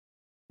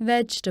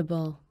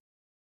 vegetable,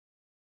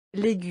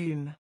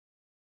 Légumes.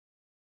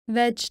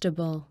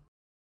 vegetable,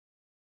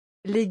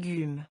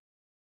 Légumes.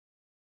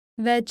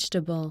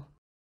 vegetable,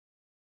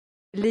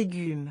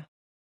 Légumes.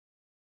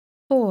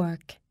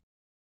 fork,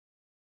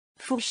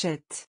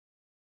 Fourchette.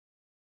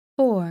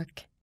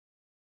 fork,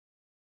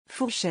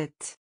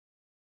 Fourchette.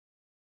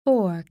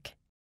 fork,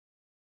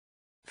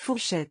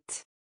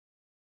 Fourchette.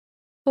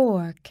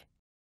 fork,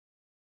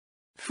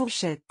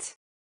 Fourchette.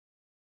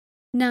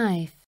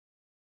 knife,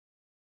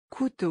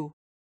 Couteau.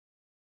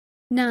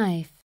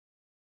 knife,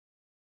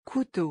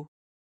 Couteau.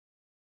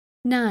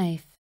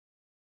 knife,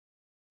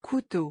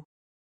 Couteau.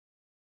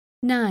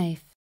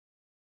 knife,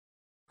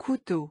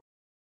 Couteau.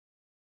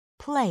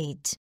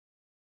 plate,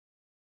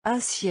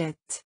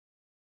 Assiette.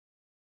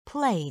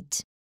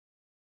 plate,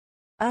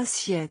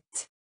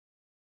 Assiette.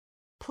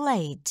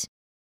 plate,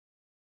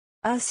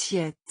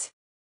 Assiette.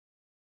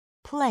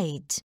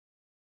 plate,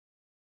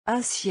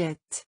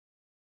 Assiette.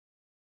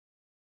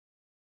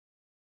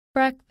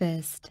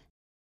 breakfast,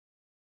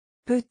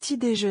 Petit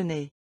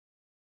déjeuner.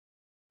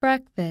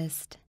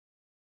 breakfast,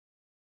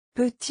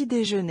 Petit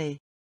déjeuner.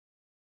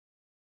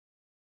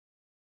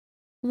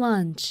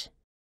 lunch,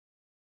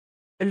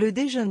 Le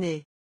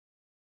déjeuner.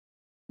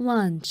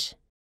 lunch,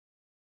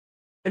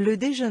 Le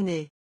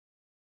déjeuner.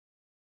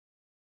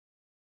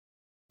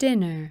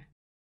 dinner,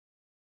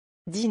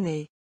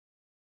 Dîner.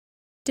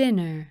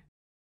 dinner,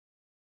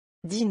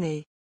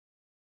 Dîner.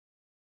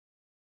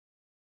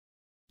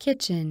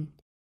 kitchen,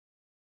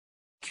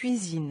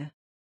 Cuisine.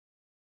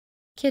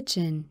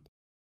 kitchen,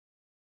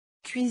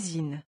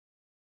 Cuisine.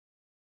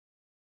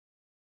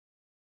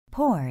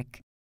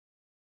 pork,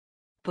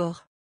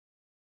 Porc.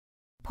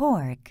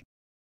 pork,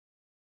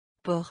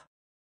 Porc.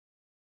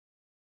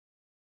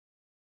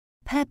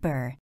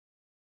 pepper,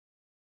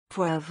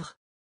 Poivre.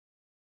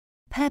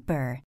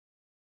 pepper,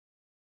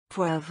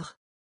 Poivre.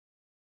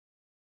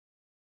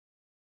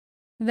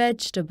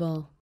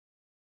 vegetable,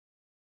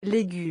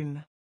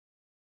 Légumes.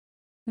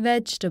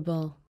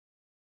 vegetable,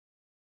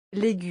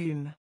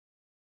 Légumes.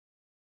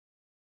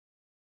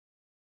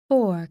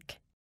 fork,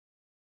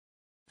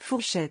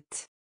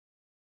 Fourchette.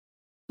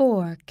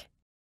 fork,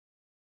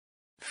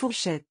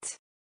 Fourchette.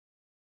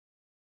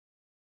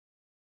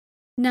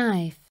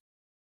 knife,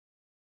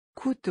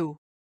 Couteau.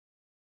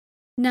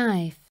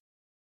 knife,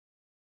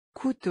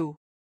 Couteau.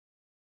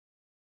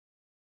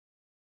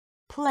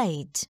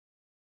 plate,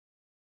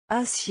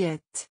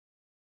 Assiette.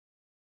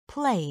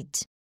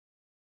 plate,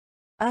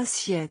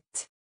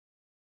 Assiette.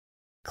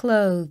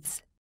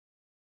 clothes,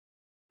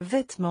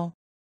 Vêtements.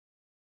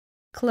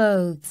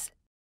 clothes,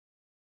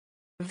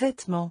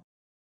 Vêtements.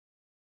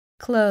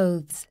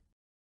 clothes,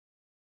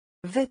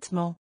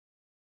 Vêtements.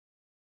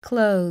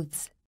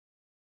 clothes,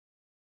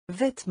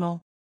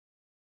 Vêtements.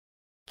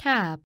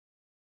 cap,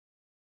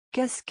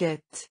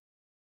 Casquette.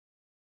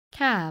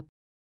 cap,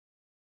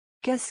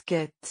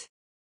 Casquette.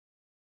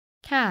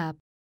 cap,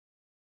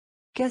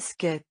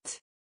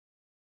 Casquette.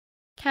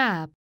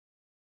 cap,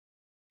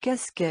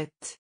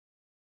 Casquette.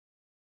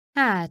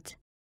 hat,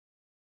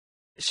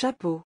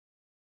 Chapeau.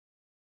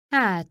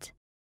 hat,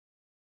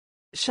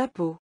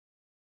 Chapeau.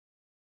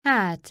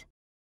 hat,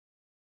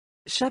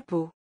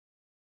 Chapeau.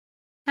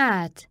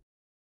 hat,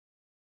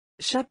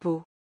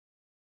 Chapeau.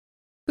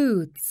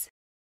 boots,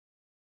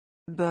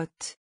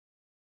 Bottes.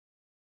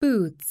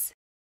 boots,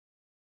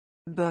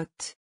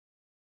 Bottes.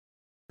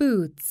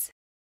 boots,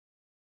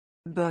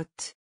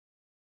 Bottes.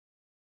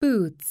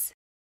 boots,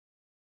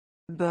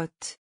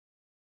 Bottes.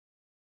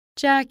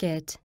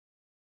 jacket,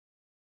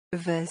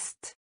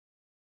 Veste.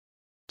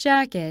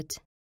 jacket,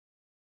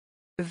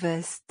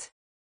 Veste.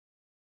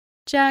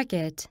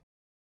 jacket,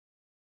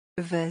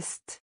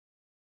 Veste.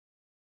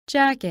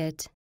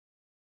 jacket,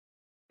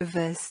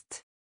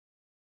 Veste.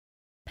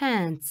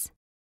 pants,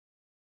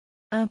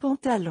 Un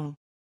pantalon.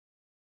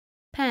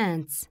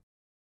 pants,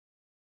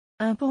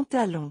 Un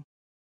pantalon.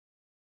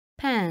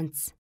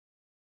 pants,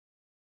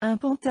 Un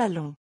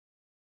pantalon.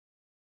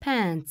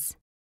 pants,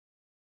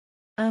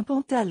 Un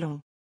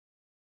pantalon.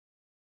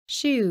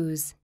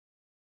 shoes,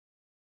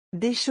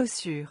 Des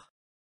chaussures.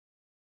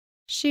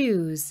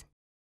 shoes,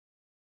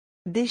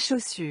 Des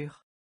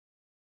chaussures.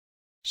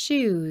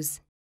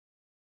 shoes,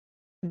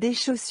 Des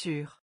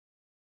chaussures.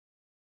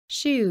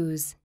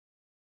 shoes,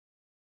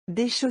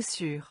 Des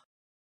chaussures.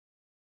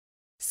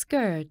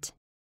 skirt,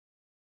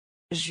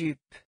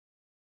 Jupe.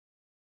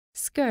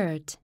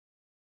 skirt,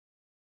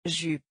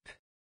 Jupe.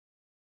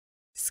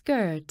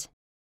 skirt,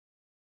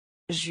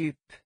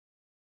 Jupe.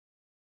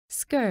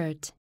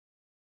 skirt,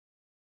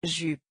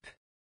 jupe,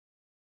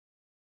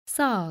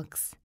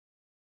 socks,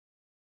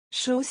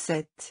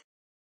 chaussette,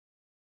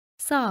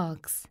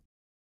 socks,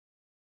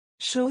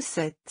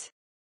 chaussette,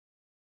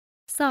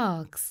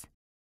 socks,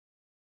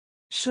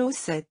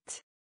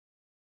 chaussette,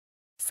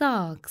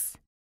 socks,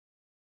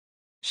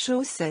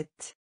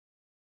 chaussette,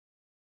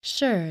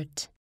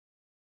 shirt,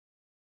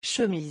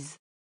 chemise,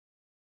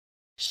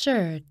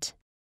 shirt,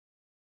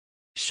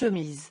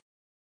 chemise,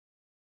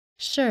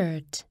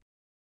 shirt,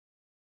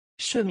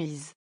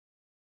 chemise,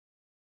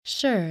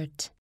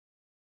 shirt,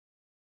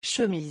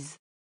 chemise,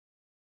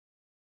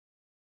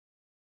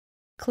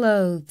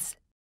 clothes,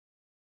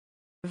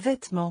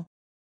 vêtements,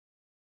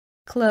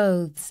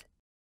 clothes,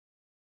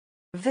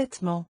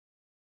 vêtements,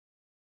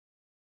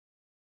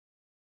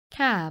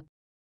 cap,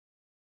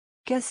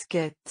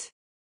 casquette,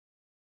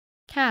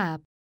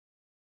 cap,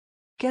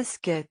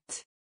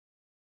 casquette,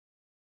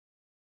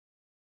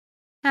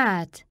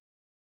 hat,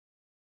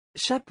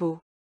 chapeau,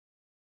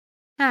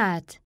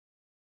 hat,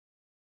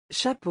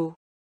 chapeau,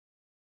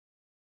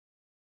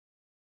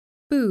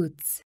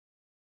 boots,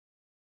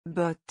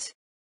 bottes,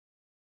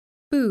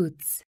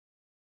 boots,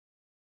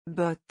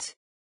 bottes,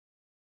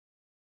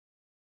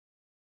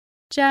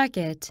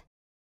 jacket,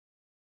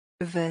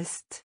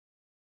 veste,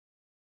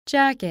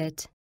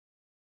 jacket,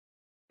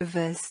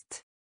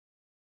 veste,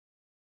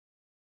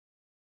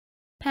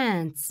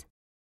 pants,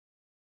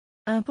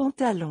 un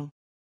pantalon,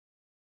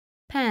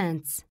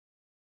 pants,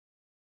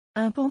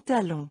 un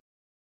pantalon,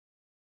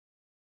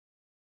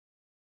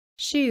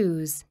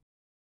 shoes,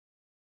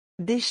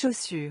 des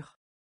chaussures,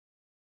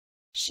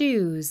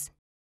 shoes,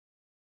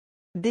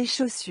 des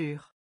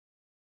chaussures,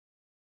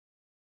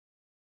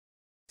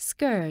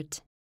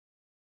 skirt,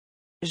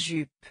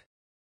 jupe,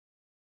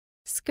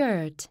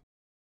 skirt,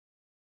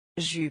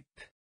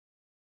 jupe,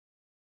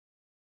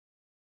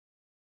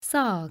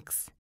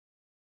 socks,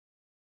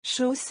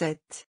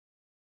 chaussette,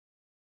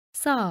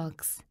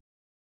 socks,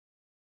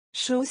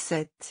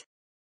 chaussette,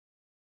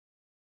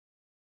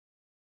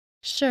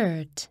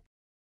 shirt,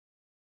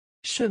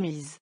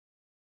 chemise,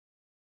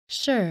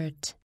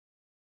 shirt,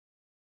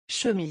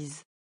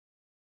 chemise,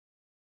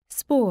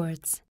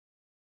 sports,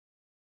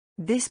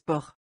 des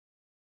sports,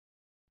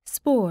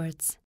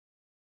 sports,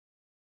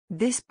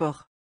 des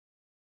sports,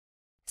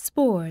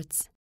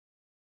 sports,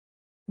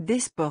 des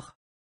sports,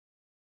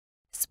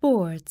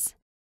 sports,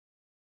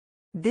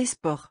 des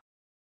sports,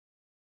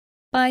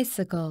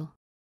 bicycle,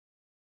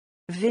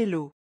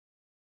 vélo,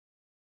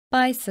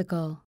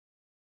 bicycle,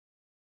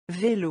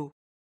 vélo,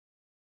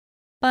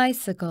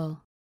 bicycle,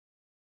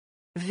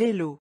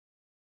 vélo,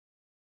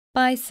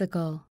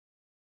 bicycle,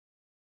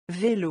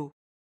 vélo,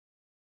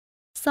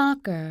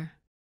 soccer,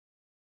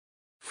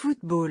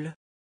 football,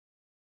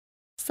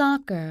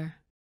 soccer,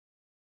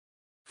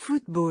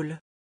 football,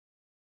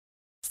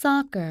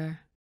 soccer,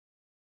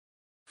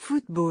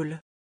 football,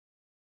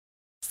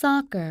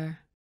 soccer,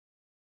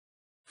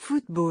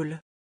 football,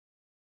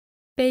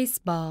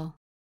 baseball,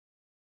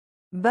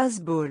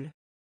 baseball,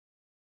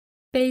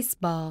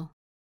 baseball,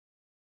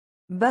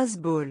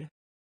 baseball,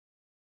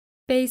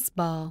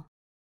 baseball,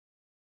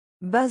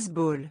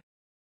 baseball,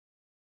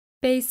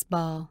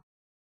 baseball,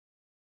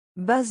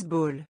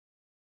 baseball,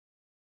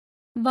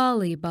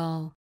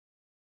 volleyball,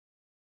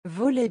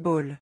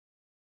 volleyball,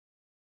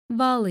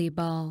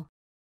 volleyball,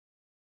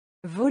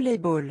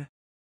 volleyball,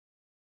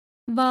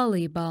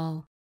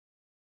 volleyball,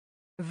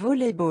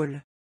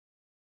 volleyball,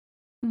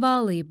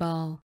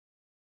 volleyball,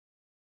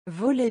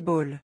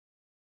 volleyball,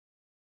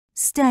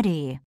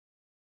 study,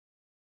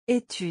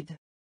 étude,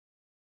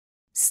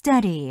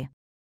 study,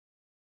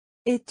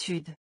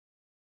 étude,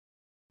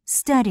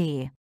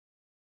 study,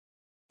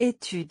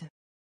 étude,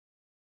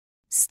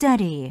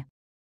 study,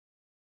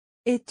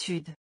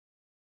 étude,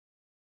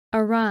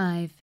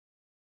 arrive,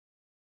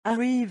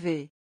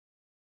 arriver,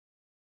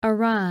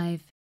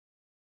 arrive,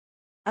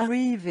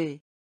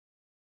 arriver,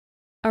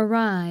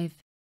 arrive,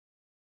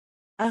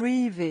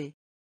 arriver,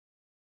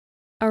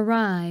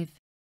 arrive,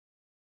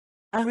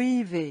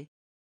 arriver,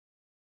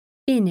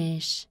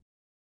 finish,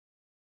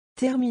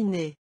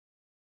 terminer,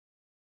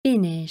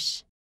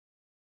 finish,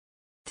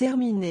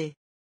 terminer,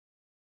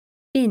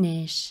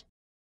 finish,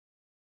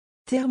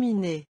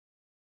 terminer,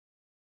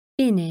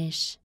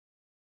 finish,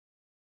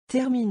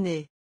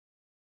 terminer,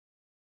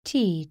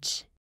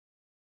 teach,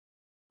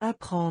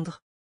 apprendre,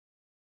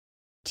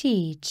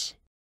 teach,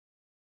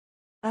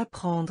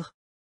 apprendre,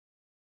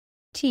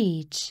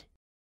 teach,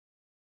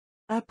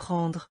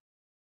 apprendre,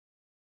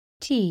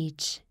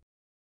 teach,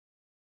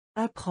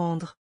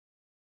 apprendre,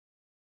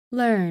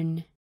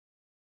 learn,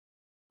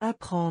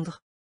 apprendre,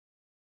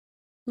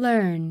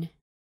 learn,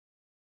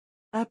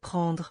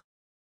 apprendre,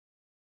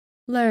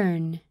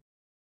 learn,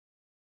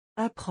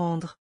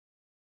 apprendre,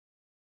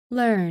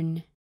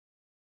 learn,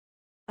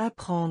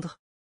 apprendre,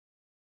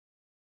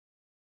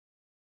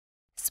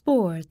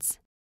 sports,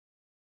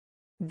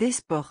 des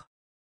sports,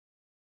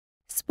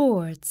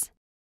 sports,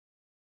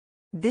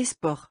 des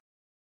sports,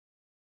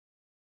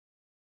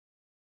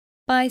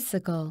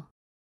 bicycle,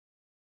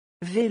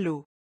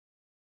 vélo,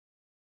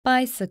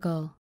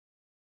 bicycle,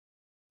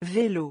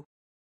 vélo,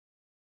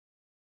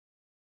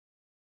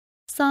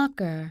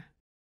 soccer,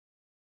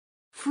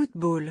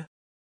 football,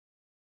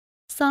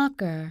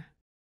 soccer,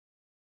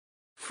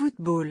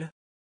 football,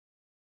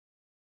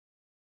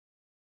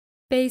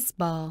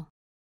 baseball,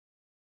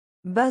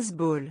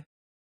 baseball,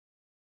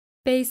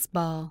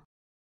 baseball,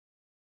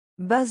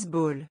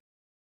 baseball,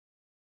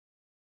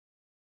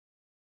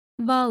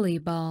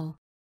 volleyball,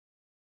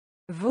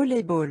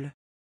 volleyball,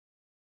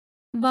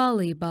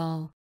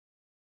 volleyball,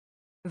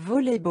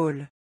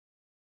 volleyball,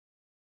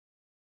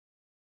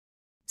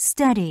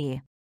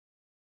 study,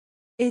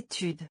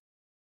 étude,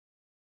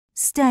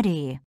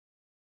 study,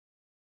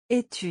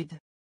 étude,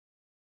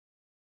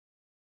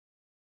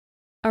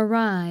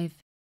 arrive,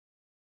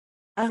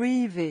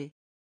 arriver,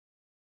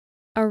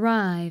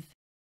 arrive,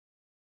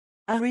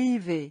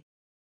 arriver,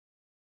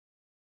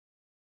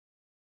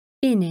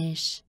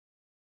 finish,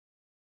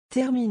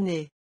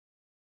 terminer,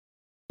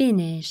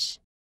 finish,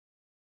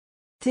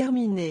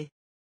 terminer,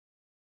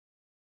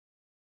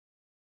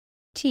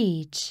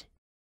 teach,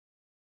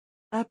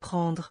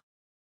 apprendre,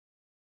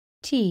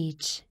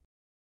 teach,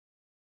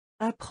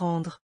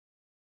 apprendre,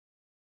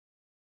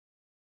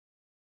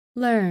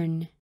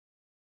 learn,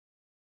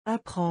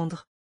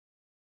 apprendre,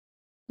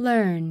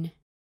 learn,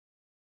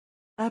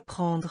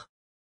 apprendre,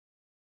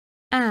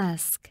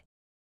 ask,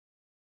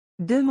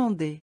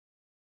 demander,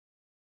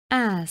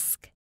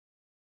 ask,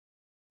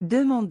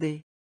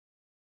 demander,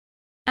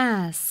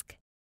 ask,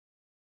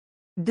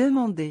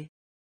 demander,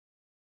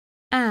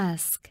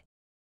 ask,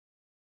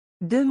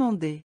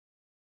 demander,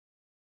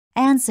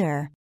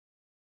 answer,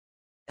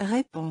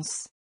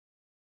 réponse,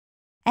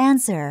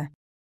 answer,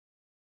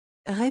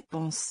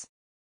 réponse,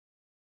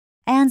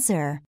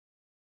 answer,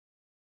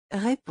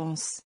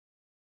 réponse,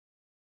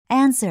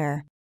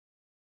 answer,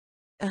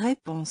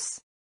 réponse,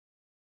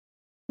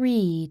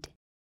 read,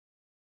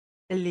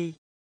 lis,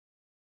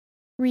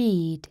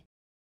 read,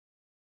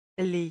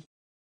 lis,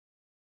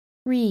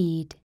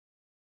 read,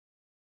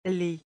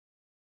 lis,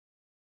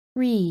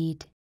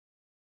 read,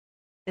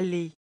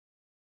 lis,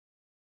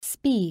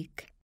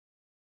 speak,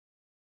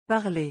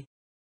 parler,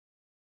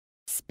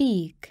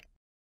 speak,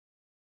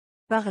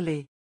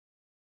 parler,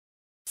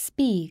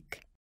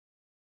 speak,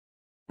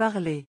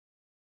 parler,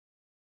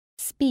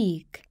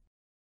 speak,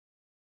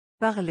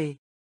 parler,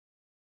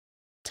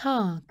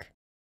 talk,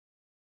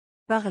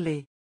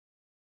 parler,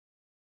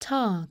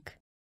 talk,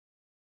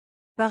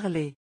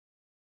 parler,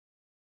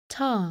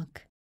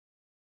 talk,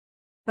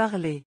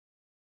 parler,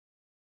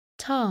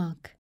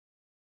 talk,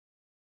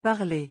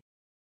 parler,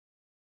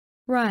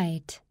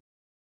 write,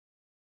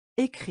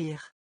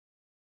 écrire,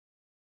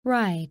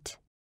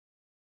 write,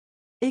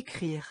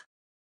 écrire,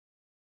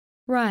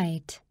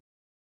 write,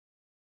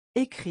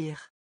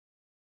 écrire,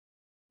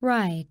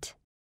 write,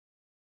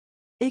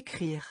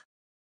 écrire,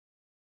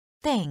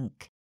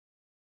 think,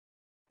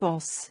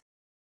 pense,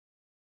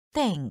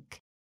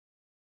 think,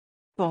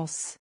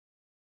 pense,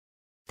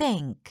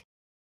 think,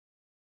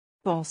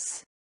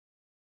 pense,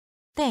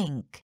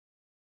 think,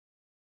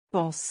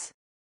 pense,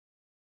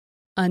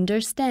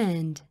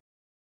 understand,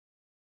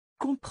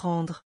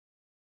 comprendre,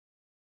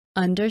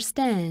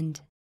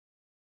 understand,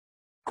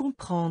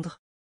 comprendre,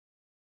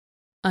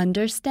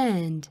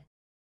 understand,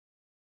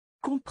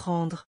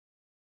 comprendre,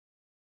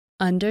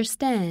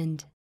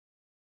 understand,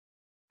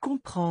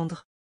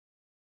 comprendre,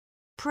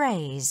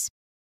 praise,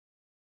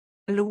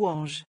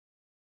 louange,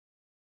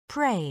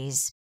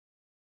 praise,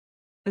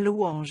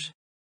 louange,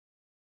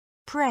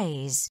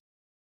 praise,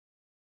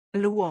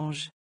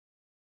 louange,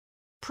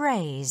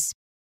 praise,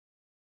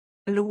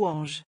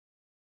 louange,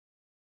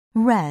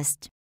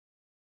 rest,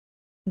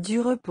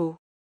 du repos,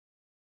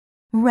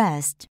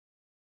 rest,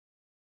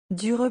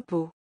 du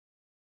repos,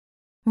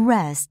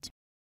 rest,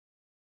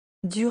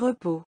 du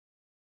repos,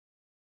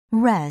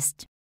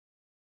 rest,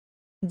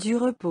 du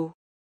repos,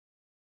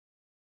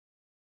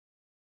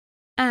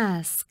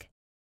 ask,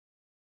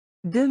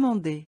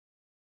 demander,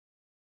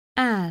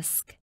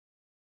 ask,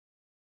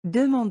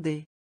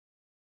 demander,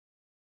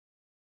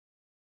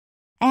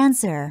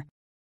 answer,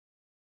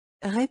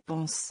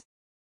 réponse,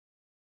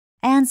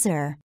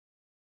 answer,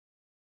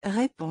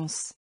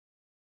 réponse,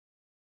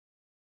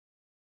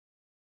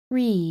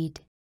 read,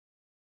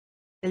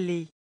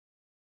 lis,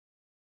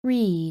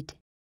 read,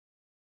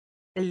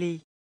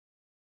 lis,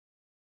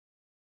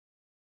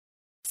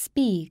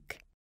 speak,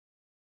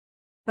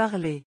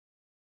 parler,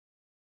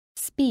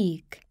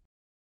 speak,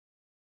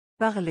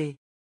 parler,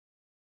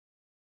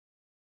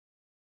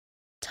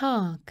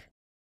 talk,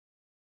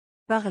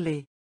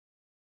 parler,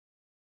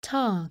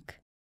 talk,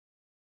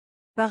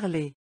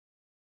 parler,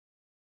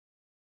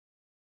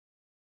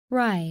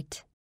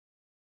 write,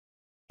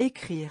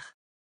 écrire,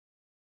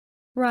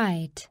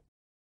 write,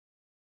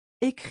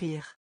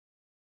 écrire,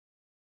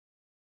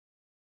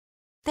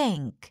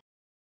 think,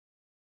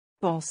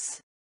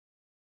 pense,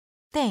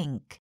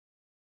 think,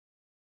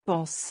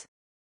 pense,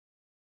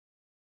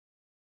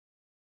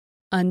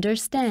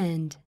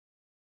 understand,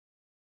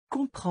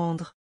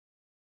 comprendre,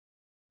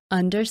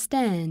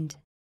 understand,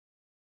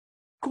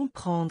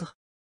 comprendre,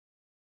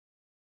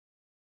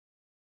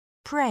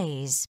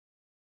 praise,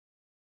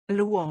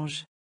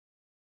 louange,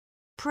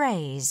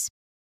 praise,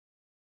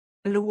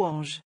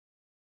 Louange.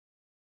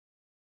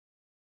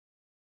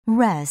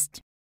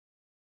 Rest.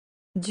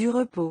 Du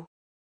repos.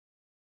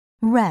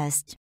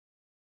 Rest.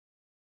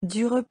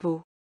 Du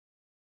repos.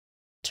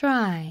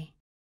 Try.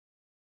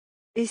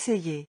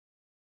 Essayer.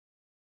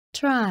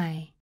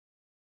 Try.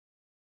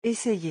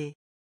 Essayer.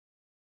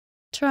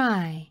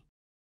 Try.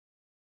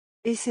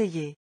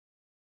 Essayer.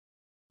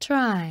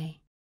 Try.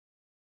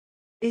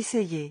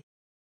 Essayer.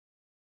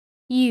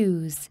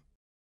 Use.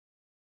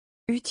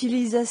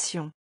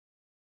 Utilisation.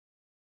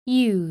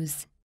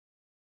 Use.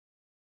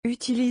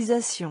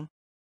 Utilisation.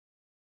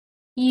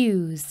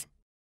 Use.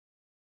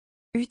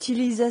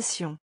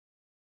 Utilisation.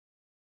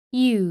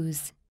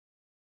 Use.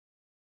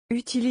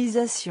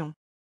 Utilisation.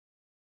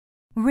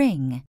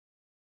 Ring.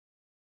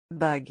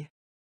 Bague.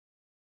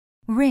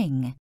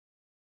 Ring.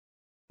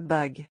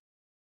 Bague.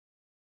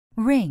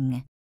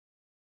 Ring.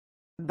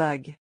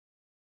 Bague.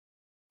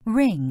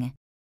 Ring.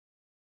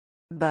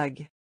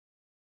 Bague.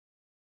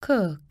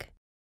 Cook.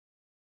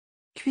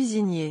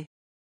 Cuisinier.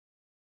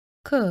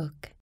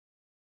 Cook.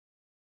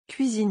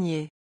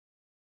 Cuisinier.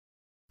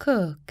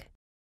 Cook.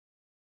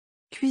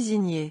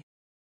 Cuisinier.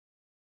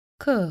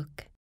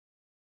 Cook.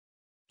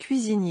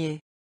 Cuisinier.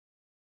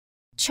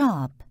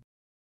 Chop.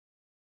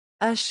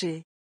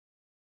 Hacher.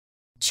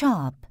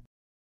 Chop.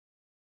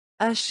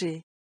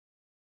 Hacher.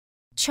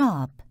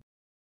 Chop.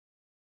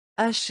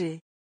 Hacher.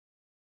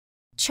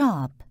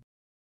 Chop.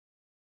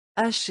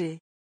 Hacher.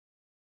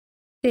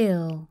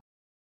 Fill.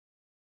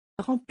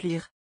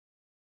 Remplir.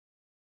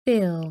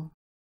 Fill.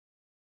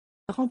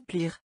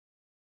 Remplir.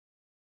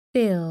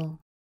 Fill.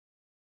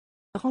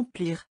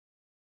 Remplir.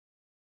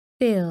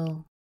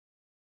 Fill.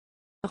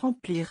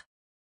 Remplir.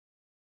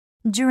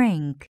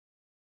 Drink.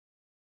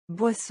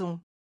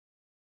 Boisson.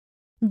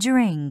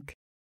 Drink.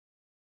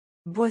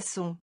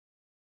 Boisson.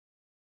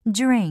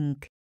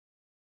 Drink.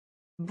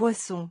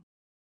 Boisson.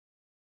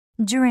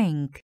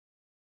 Drink.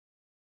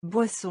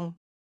 Boisson.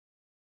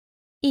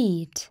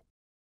 Eat.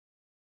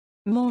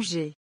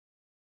 Manger.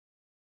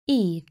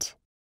 Eat.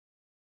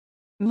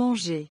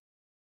 Manger.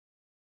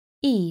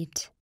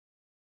 Eat.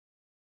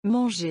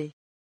 Manger.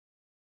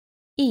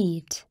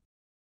 Eat.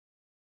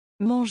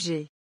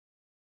 Manger.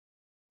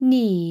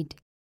 Need.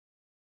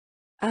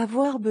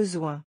 Avoir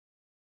besoin.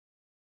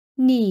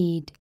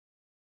 Need.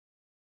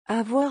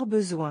 Avoir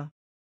besoin.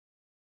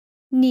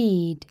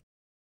 Need.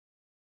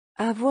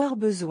 Avoir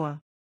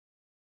besoin.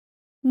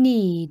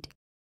 Need.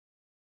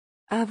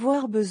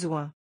 Avoir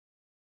besoin.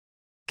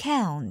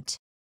 Count.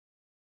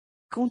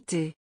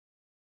 Compter.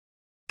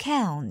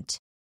 Count.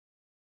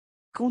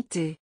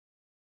 Compter.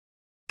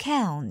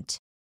 Count.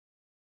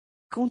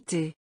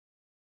 Compter.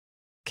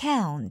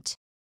 Count.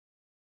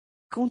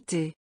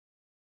 Compter.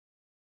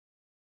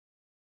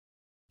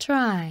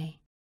 Try.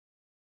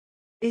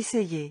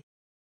 Essayer.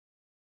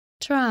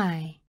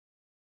 Try.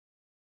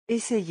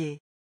 Essayer.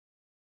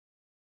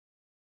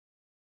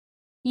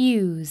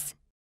 Use.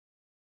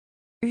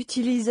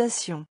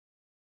 Utilisation.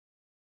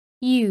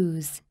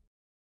 Use.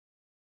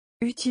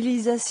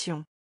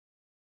 Utilisation.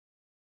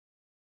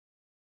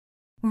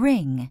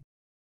 Ring.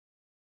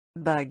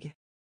 Bague.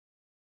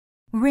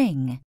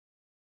 Ring.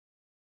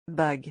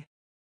 Bague.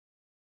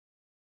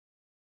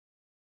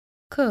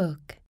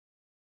 Cook.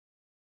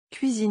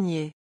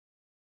 Cuisinier.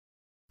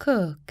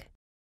 Cook.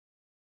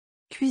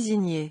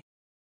 Cuisinier.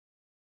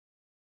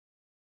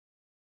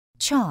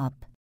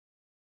 Chop.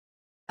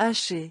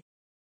 Hacher.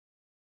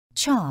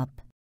 Chop.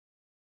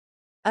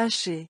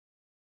 Hacher.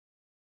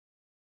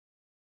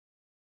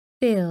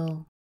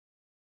 Fill.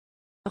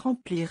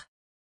 Remplir.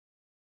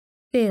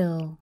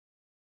 Fill.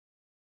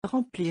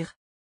 Remplir.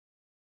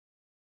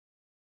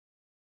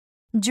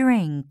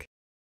 Drink.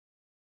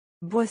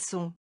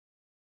 Boisson.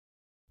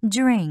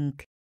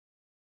 Drink.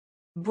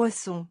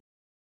 Boisson.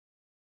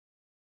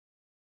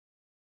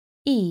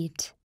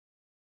 Eat.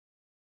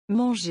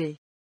 Manger.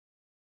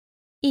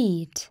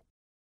 Eat.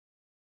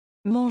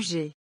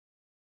 Manger.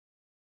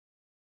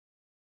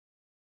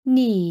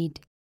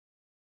 Need.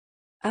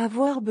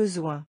 Avoir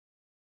besoin.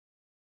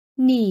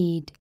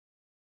 Need.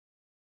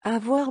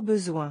 Avoir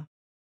besoin.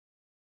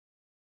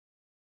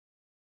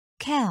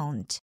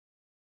 Count.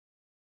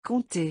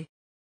 Compter.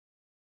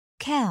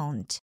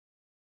 Count.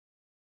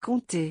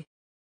 Compter.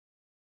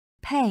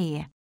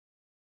 Pay.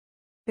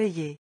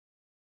 Payer.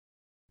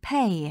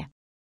 Pay.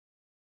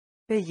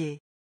 Payer.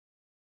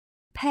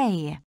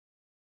 Pay.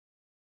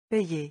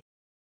 Payer.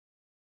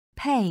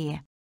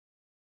 Pay.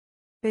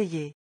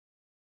 Payer.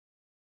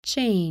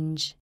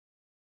 Change.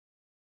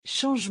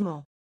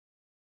 Changement.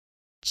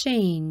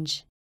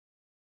 Change.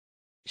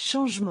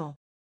 Changement.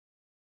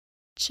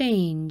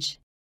 Change.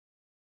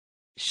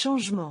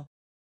 Changement.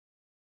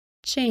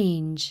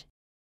 Change.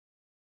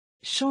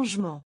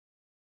 Changement.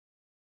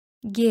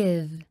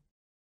 Give.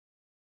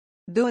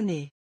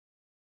 Donner.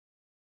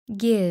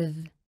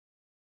 Give.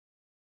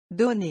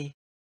 Donner.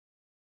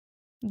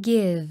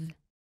 Give.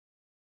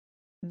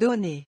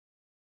 Donner.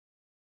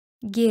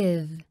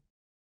 Give.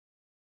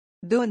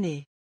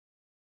 Donner.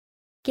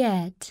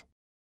 Get.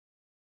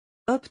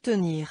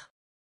 Obtenir.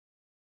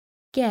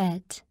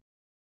 Get.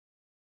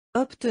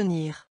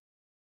 Obtenir.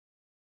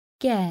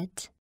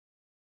 get,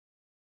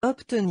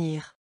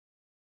 obtenir,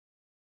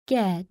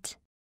 get,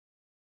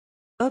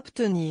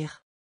 obtenir,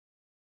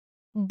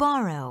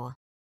 borrow,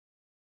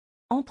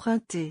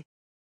 emprunter,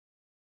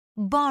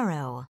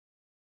 borrow,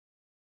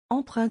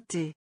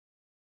 emprunter,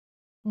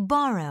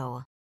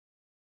 borrow,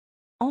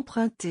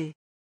 emprunter,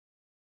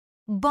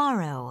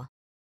 borrow,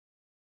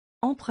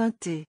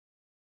 emprunter,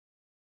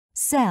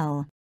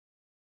 sell,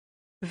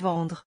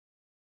 vendre,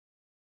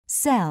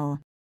 sell,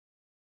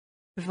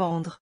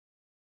 vendre,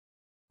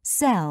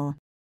 sell,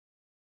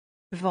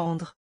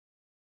 vendre,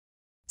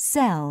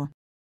 sell,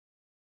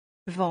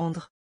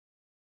 vendre,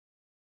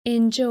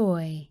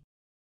 enjoy,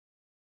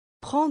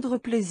 prendre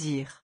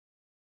plaisir,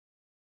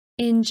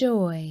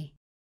 enjoy,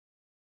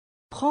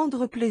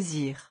 prendre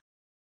plaisir,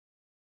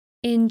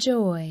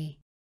 enjoy,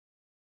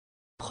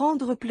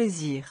 prendre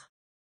plaisir,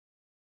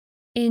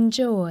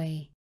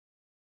 enjoy,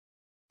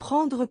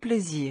 prendre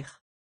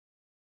plaisir,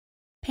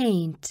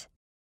 paint,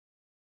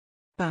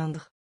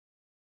 peindre,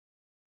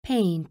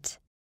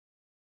 paint,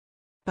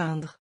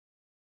 peindre,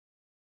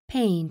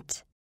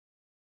 paint,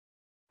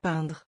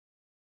 peindre,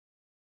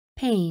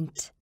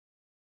 paint,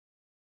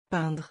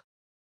 peindre,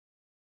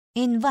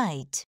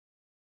 invite,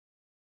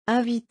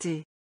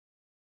 inviter,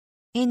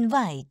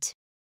 invite,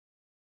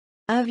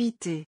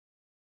 inviter,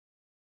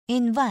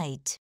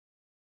 invite,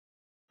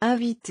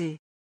 inviter,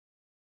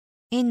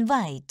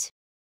 invite,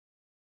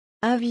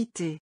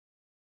 inviter,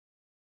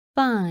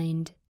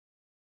 find,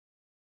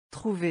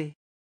 trouver,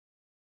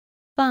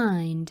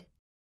 find,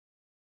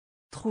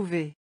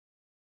 trouver,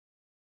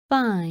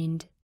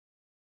 find,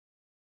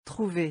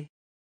 trouver,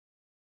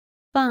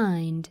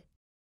 find,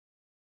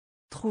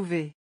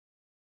 trouver,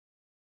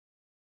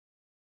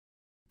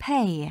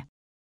 pay,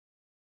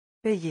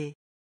 payer,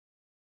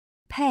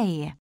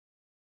 pay,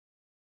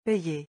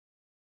 payer,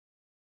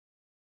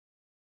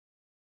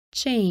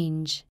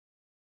 change,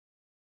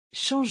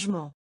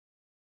 changement,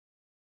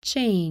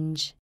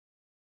 change,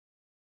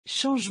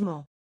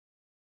 changement,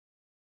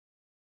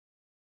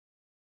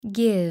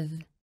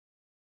 give,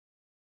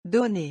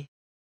 donner,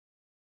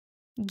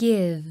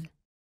 give,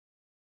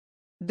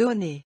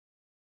 donner,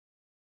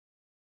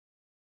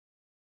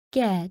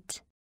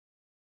 get,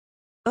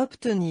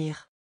 obtenir,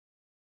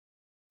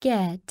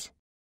 get,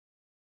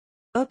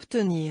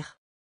 obtenir,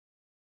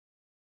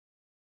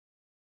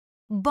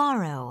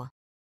 borrow,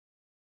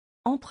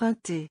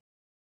 emprunter,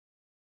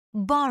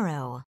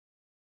 borrow,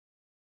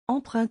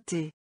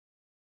 emprunter,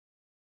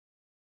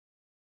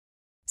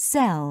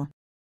 sell,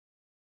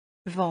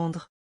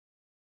 vendre,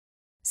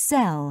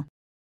 sell,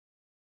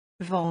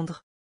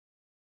 vendre,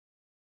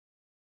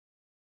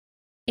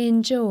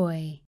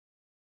 enjoy,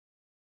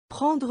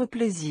 prendre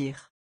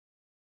plaisir,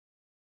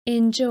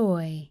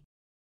 enjoy,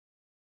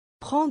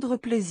 prendre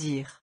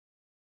plaisir,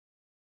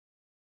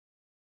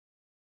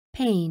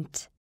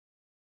 paint,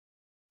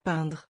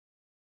 peindre,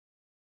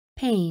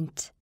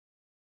 paint,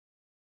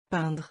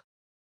 peindre,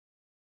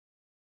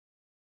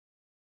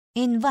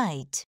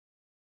 invite,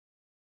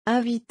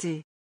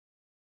 inviter,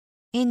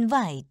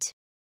 invite,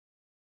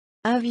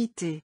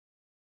 inviter,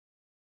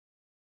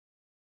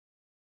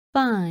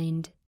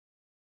 find,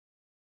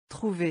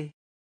 trouver,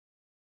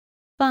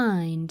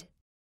 find,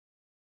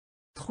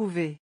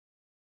 trouver,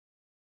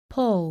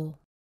 pull,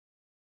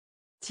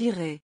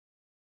 tirer,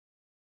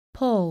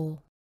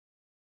 pull,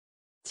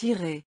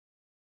 tirer,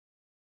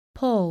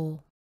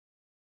 pull,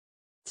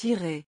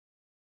 tirer,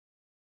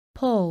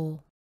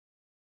 pull,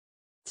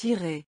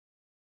 tirer,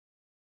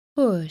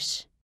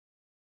 push,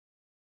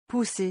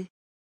 pousser,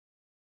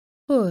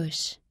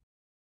 push,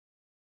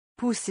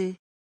 pousser,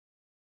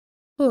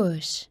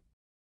 push,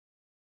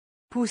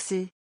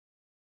 pousser,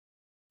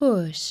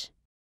 push,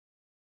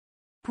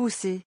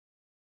 pousser,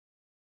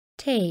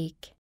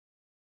 take,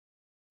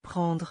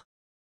 prendre,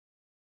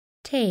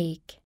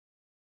 take,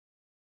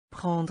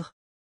 prendre,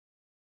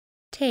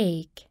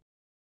 take,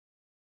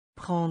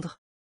 prendre,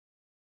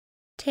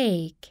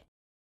 take,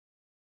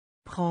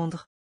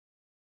 prendre,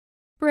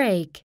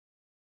 break,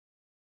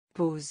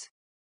 pause,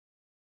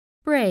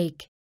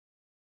 break,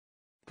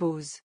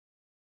 pause,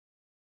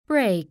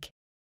 break,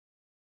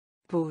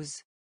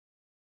 pause,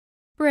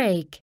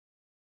 break,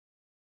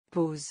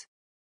 pause,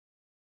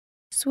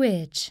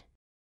 switch,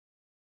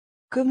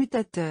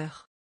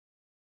 commutateur,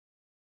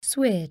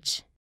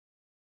 switch,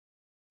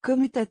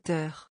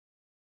 commutateur,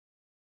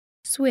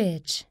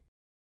 switch,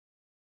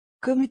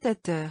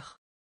 commutateur,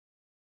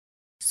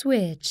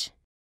 switch,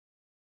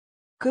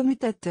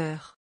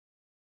 commutateur,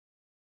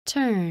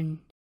 turn,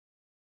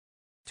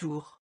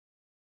 tour,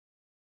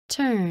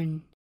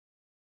 turn,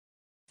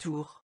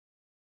 tour,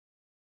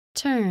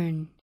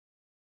 turn,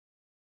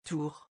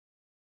 tour,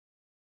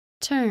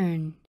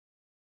 turn,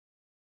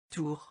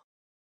 tour,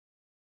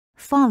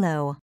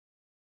 follow,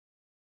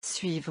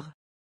 suivre,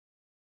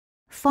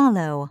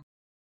 follow,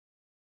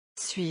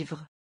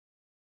 suivre,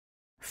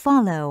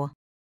 follow,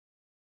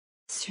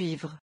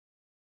 suivre,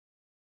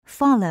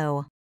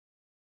 follow,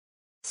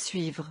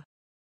 suivre,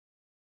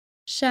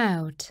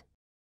 shout,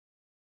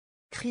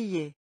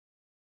 crier,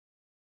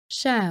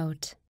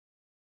 shout,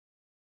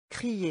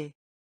 crier,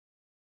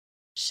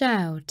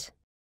 shout,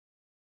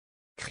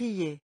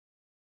 crier,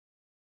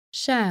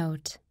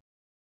 shout,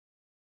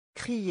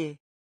 crier,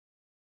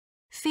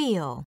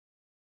 feel,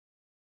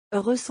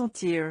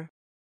 ressentir,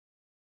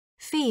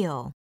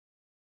 feel,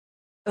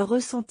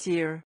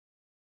 ressentir,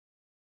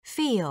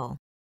 feel,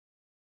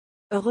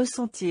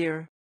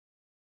 ressentir,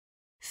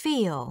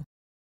 feel,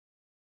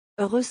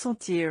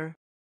 ressentir,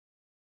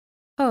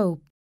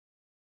 hope,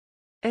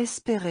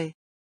 espérer,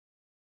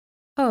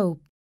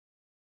 hope,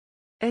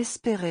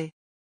 espérer,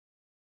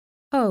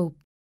 hope,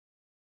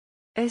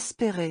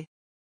 espérer,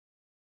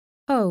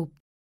 hope,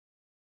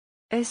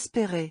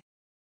 espérer,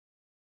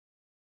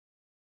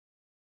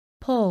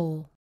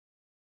 pull,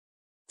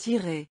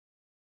 tirer,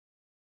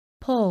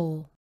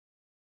 pull,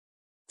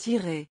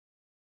 tirer,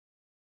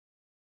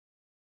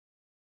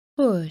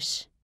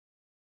 push,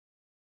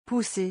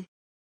 pousser,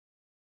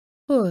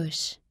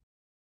 push,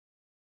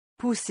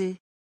 pousser,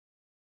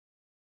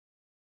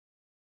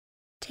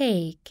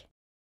 take,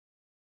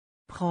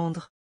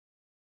 prendre,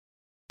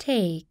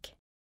 take,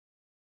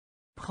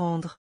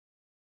 prendre,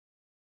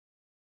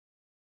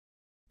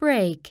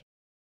 break,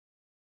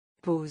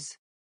 pause,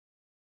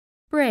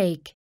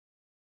 break,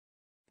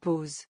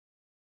 pause,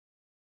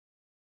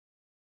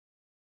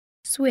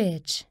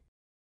 switch,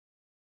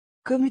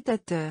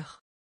 commutateur,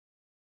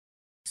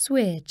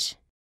 switch,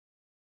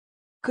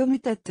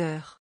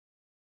 commutateur,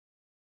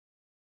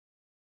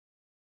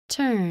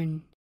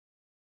 turn,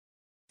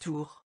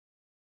 tour,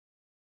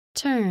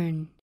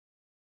 turn,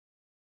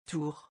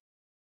 tour,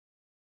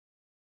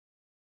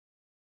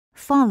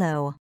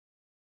 follow,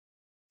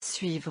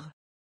 suivre,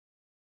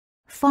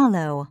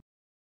 follow,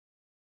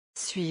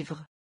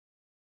 suivre,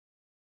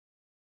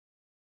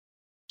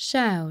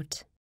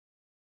 shout,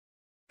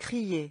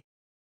 crier,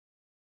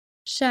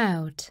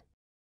 shout,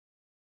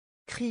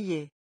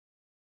 crier,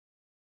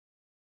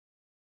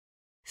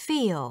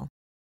 feel,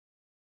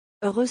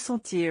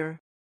 ressentir,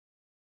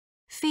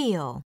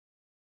 feel,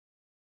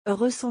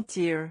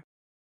 ressentir,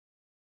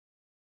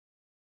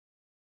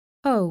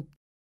 hope,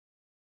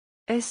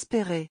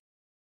 espérer,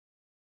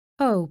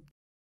 hope,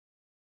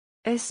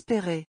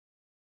 espérer,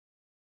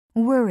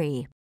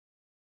 worry,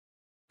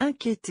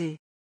 inquiéter,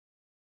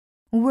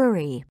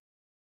 worry,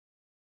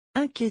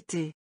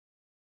 inquiéter,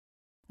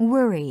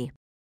 worry,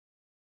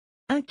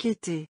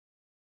 inquiéter,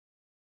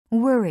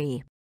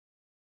 worry,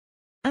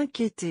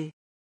 inquiéter,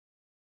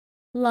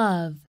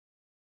 love,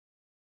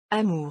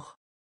 amour,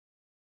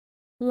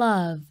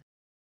 love,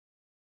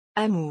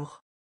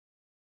 amour,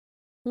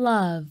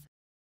 love,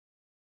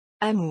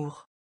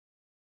 amour,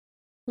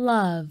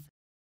 love,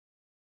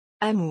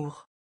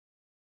 amour,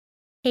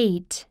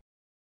 hate,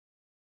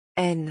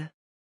 haine,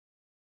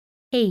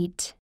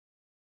 hate,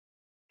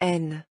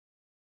 haine,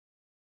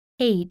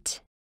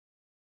 hate,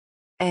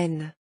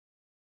 haine,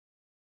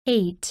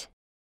 hate,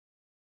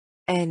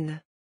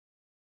 haine,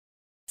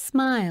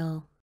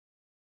 smile,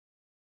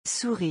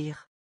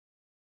 sourire,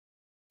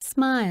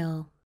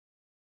 smile,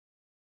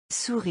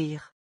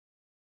 sourire,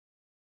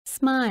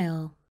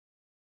 smile,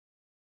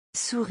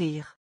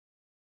 sourire,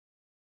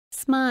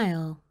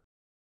 smile,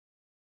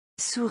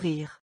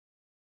 sourire,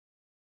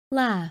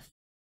 laugh,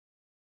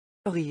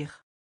 rire,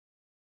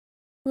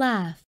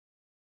 laugh,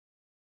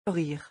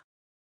 rire,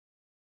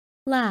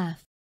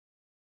 laugh,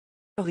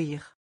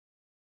 rire,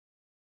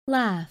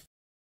 laugh,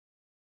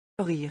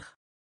 rire,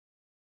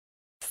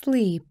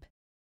 sleep,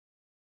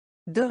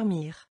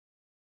 dormir,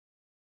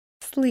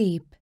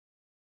 sleep,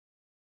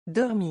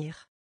 dormir,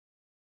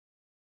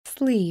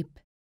 sleep,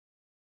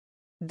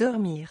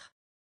 dormir,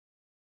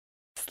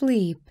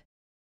 sleep,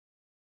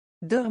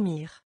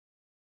 dormir,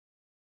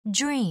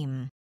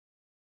 dream,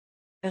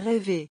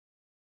 rêver,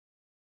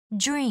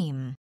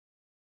 dream,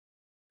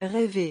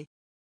 rêver,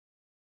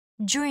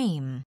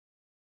 dream,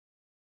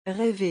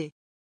 rêver,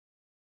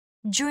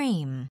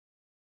 dream,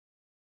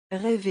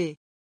 rêver,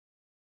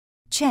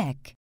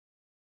 check,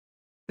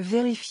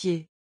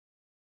 vérifier,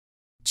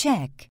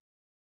 check,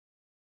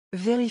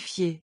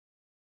 vérifier,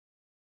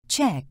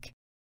 check,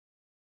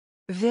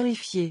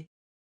 vérifier,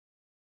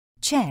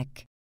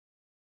 check,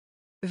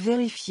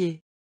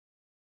 vérifier,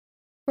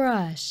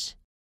 brush,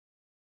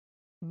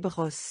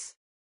 brosse,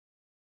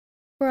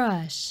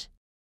 brush,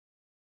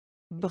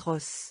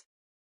 brosse,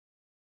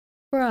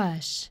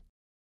 brush,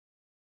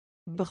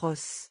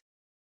 brosse,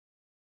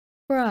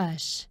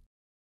 brush,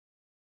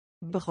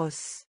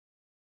 brosse,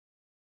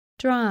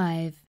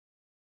 drive,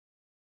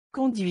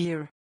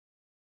 conduire,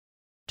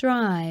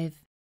 drive,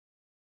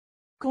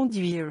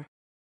 conduire,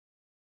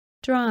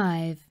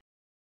 drive,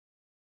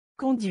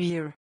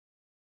 conduire,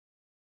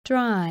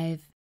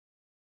 drive,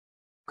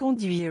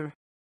 conduire,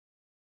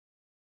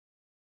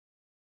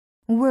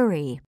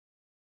 worry,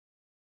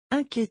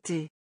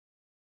 inquiéter,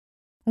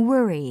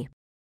 worry,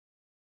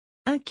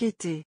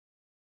 inquiéter,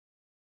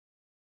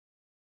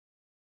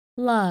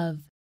 love,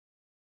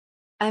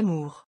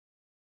 amour,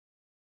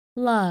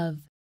 love,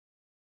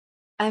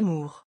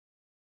 amour,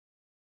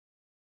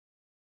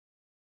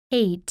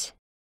 hate,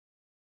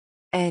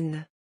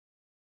 haine,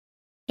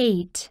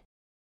 hate,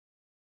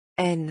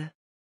 haine,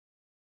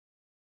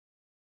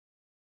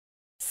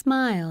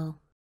 smile,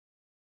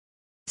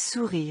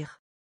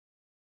 Sourire.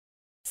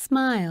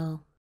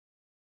 Smile.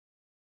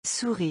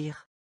 Sourire.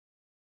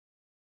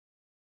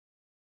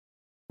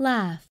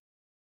 Laugh.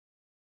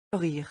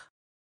 Rire.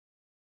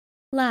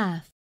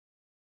 Laugh.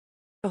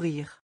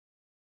 Rire.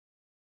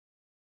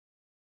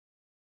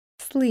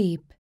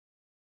 Sleep.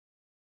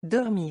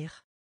 Dormir.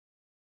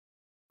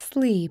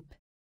 Sleep.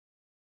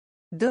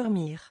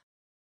 Dormir.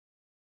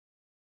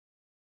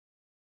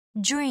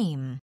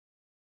 Dream.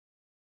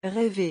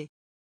 Rêver.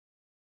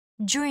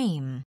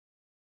 Dream.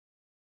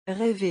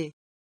 Rêver.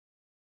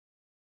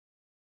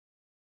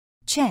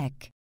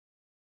 Check.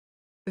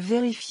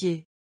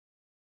 Vérifier.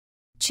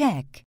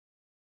 Check.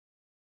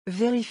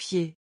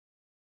 Vérifier.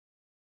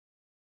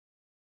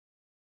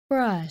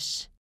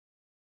 Brush.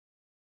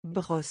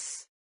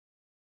 Brosse.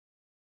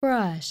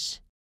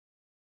 Brush.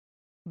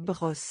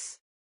 Brosse.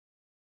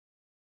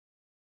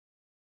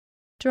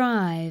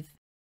 Drive.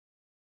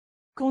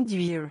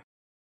 Conduire.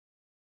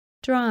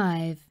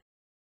 Drive.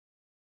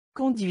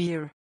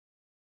 Conduire.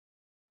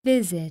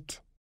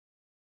 Visit.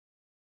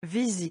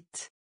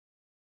 Visite.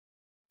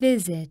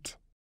 Visit.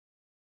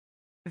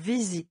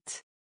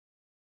 Visite.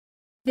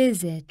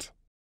 Visit.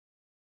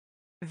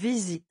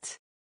 Visite.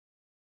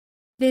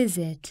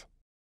 Visit.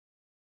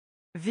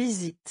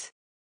 Visite.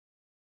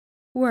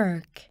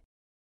 Work.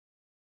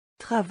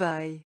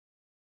 Travail.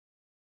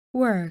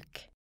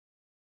 Work.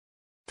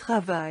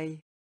 Travail.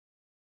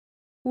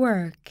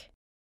 Work.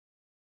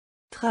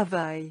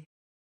 Travail.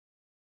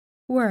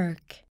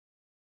 Work.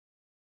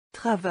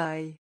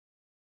 Travail.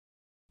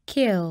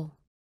 Kill.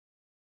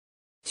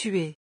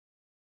 Tuer.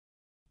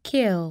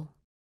 Kill.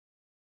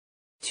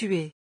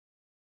 Tuer.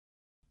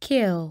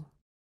 Kill.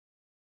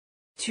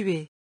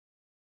 Tuer.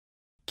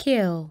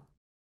 Kill.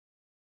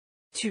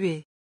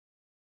 Tuer.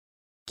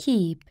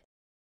 Keep.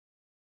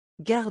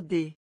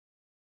 Garder.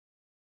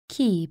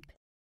 Keep.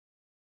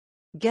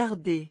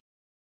 Garder.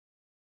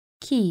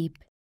 Keep.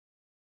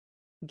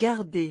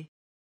 Garder.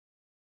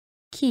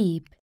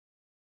 Keep.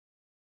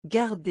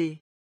 Garder.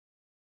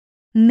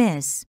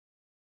 Miss.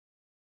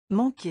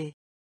 Manquer.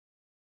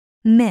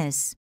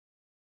 Miss.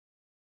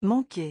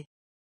 Manquer.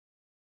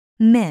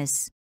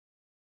 Miss.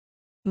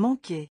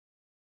 Manquer.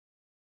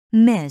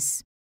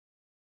 Miss.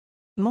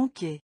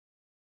 Manquer.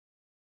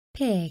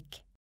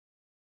 Pick.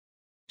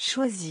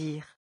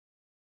 Choisir.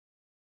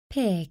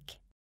 Pick.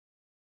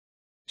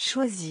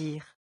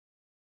 Choisir.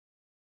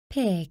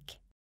 Pick.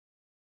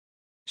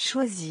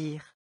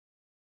 Choisir.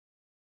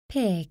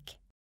 Pick.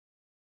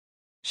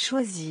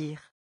 Choisir.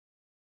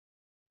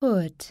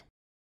 Put.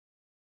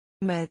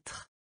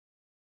 Mettre.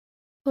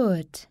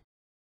 Put.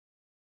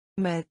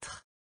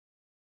 Mettre.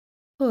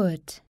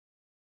 Put.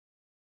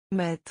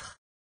 Mettre.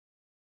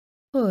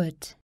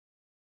 Put.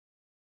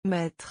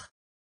 Mettre.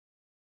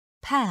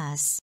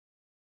 Pass.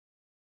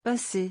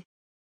 Passer.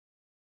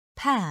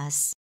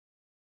 Pass.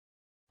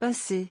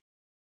 Passer.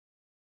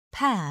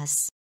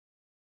 Pass.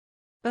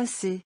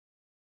 Passer.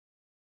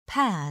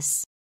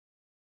 Pass.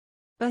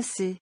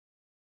 Passer.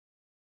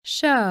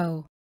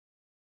 Show.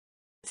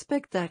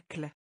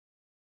 Spectacle.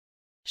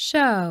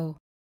 Show.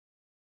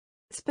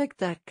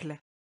 Spectacle.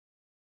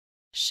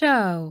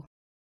 Show.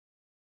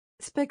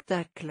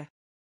 Spectacle.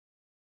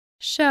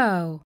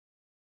 Show.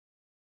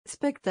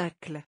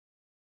 Spectacle.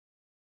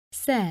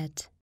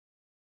 Set.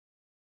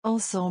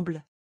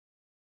 Ensemble.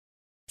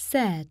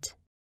 Set.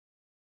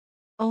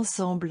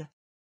 Ensemble.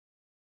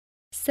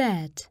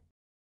 Set.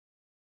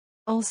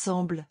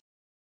 Ensemble.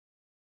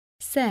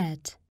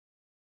 Set.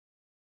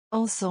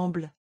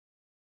 Ensemble.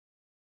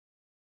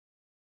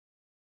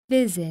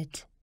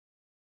 Visit.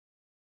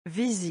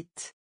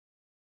 Visite.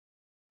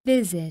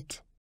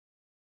 Visit.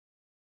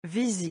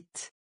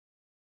 Visite.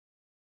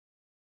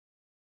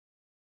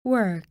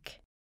 Work.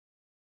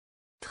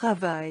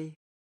 Travail.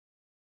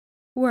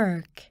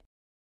 Work.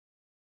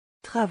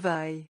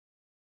 Travail.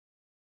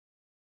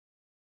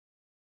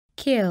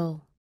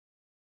 Kill.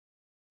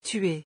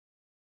 Tuer.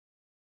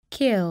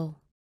 Kill.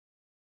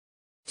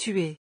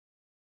 Tuer.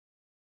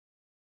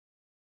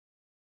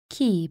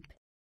 Keep.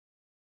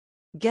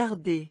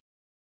 Garder.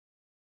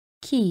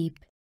 Keep.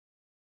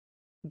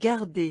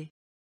 Garder.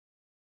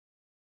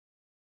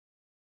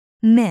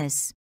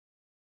 Miss.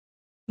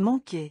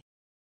 Manquer.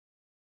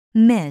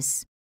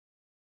 Miss.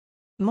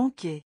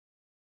 Manquer.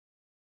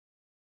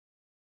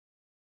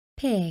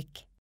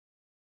 Pick.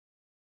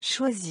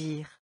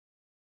 Choisir.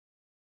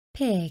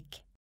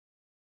 Pick.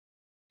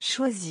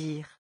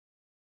 Choisir.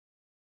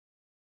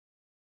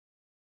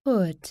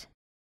 Put.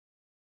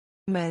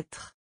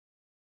 Mettre.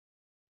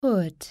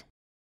 Put.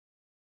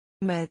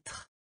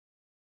 Mettre.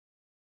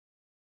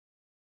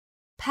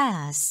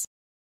 Pass.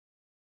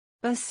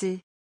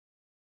 Passer.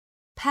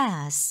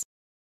 Pass.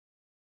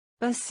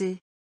 Passer.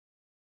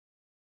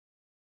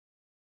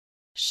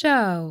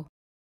 Show.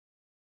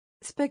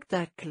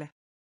 Spectacle.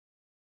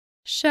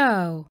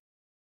 Show.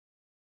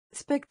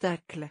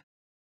 Spectacle.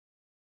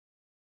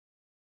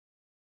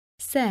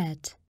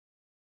 Set.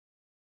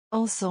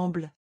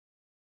 Ensemble.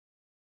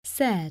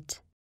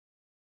 Set.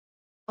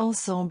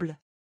 Ensemble.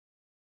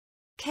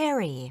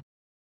 Carry.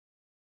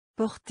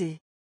 Porter.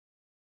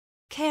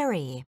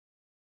 Carry.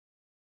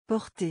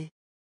 porter,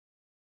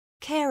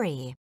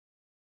 carry,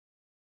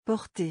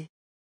 porter,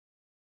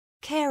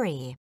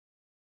 carry,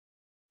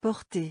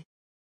 porter,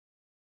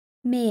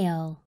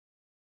 mail,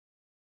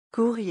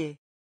 courrier,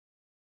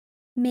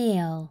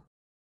 mail,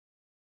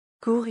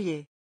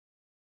 courrier,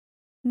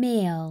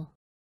 mail,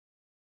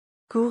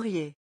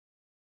 courrier,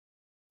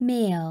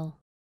 mail,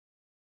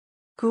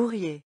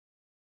 courrier,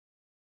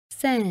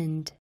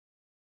 send,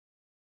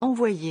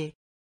 envoyer,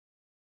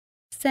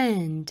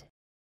 send,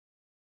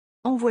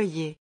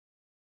 envoyer,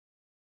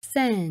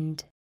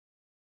 send,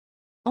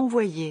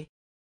 envoyer,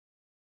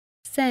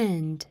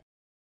 send,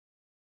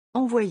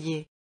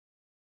 envoyer,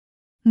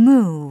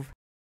 move,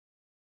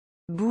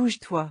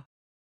 bouge-toi,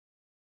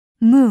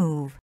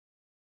 move,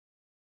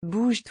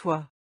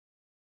 bouge-toi,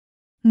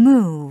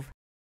 move,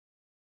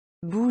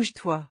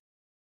 bouge-toi,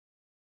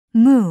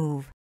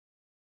 move,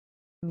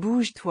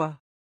 bouge-toi,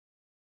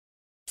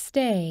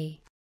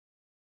 stay,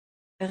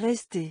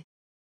 rester,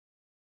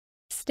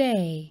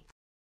 stay,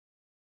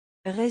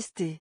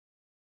 rester,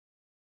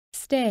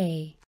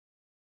 stay,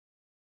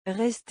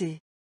 rester,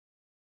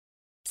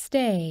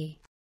 stay,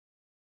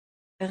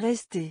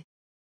 rester,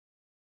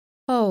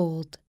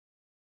 hold,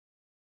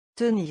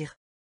 tenir,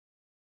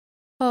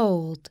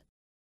 hold,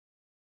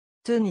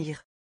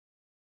 tenir,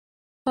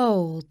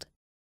 hold,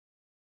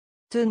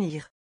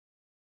 tenir,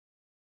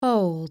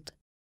 hold,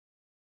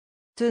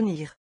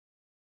 tenir,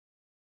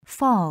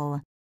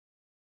 fall,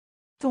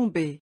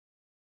 tomber,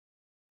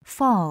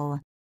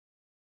 fall,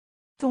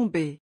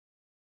 tomber,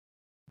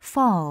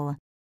 fall,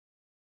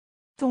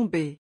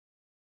 tomber,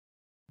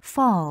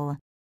 fall,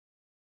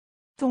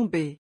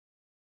 tomber,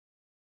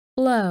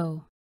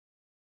 blow,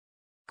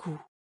 coup,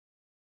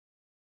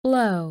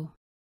 blow,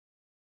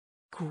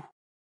 coup,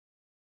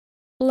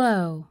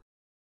 blow,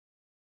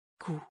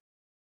 coup,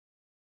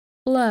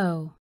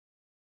 blow,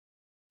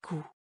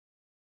 coup,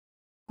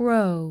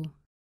 grow,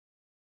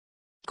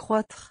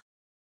 croître,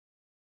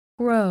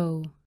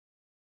 grow,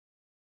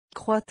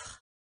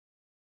 croître,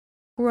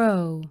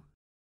 grow,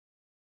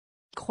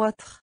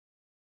 croître,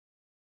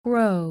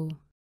 grow,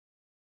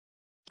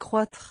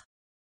 croître,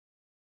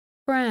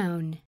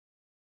 brown,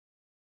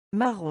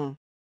 marron,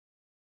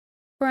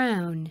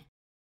 brown,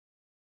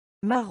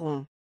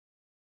 marron,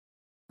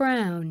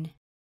 brown,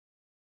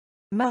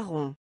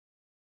 marron,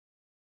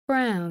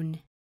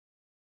 brown,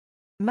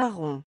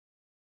 marron,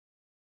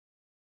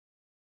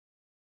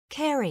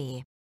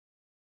 carry,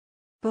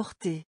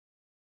 porter,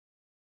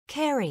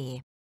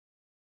 carry,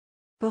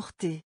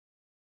 porter,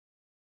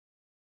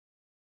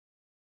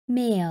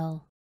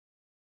 mail,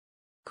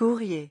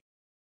 courrier,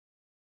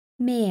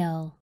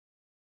 mail,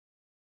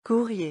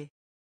 courrier,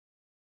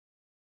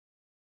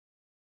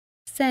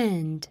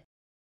 send,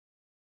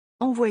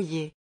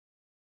 envoyer,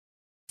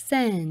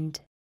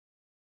 send,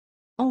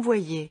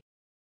 envoyer,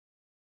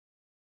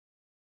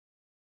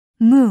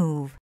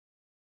 move,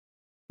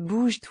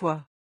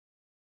 bouge-toi,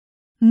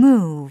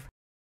 move,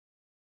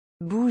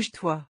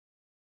 bouge-toi,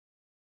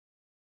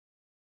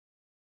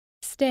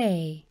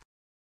 stay,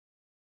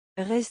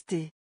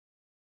 rester,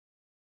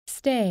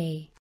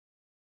 stay,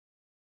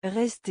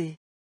 rester,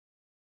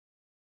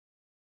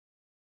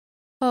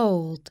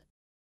 hold,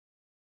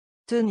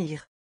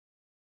 tenir,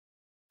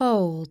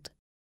 hold,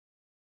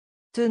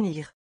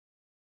 tenir,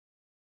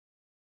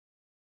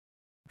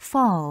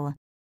 fall,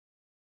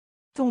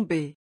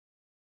 tomber,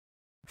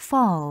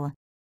 fall,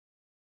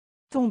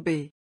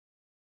 tomber,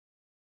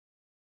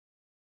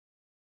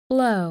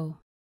 blow,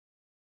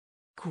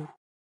 coup,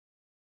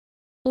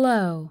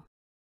 blow,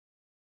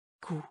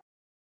 coup,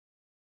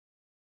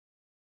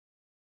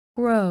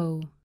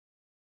 grow,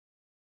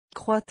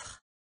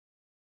 croître,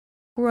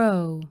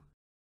 grow,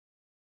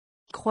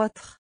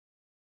 croître,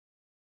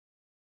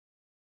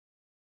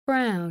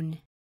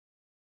 brown,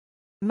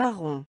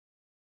 marron,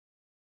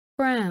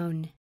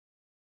 brown,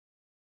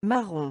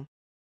 marron,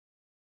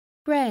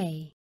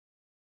 gray,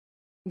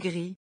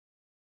 gris,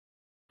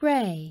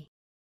 gray,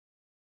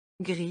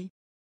 gris,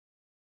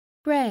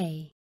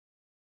 gray,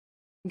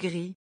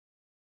 gris,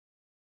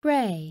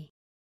 gray,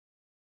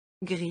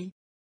 gris,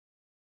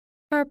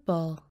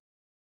 purple,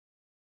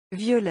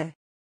 violet,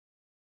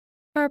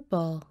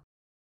 purple,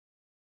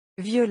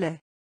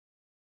 violet,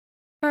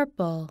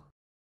 purple,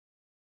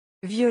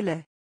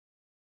 violet,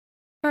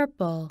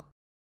 purple,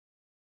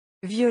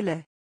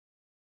 violet,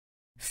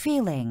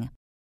 feeling,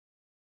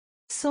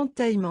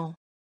 sentaillement,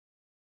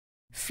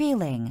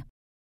 feeling,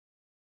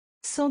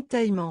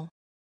 sentaillement,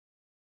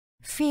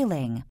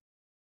 feeling,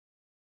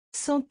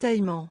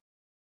 sentaillement,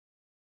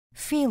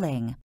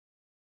 feeling,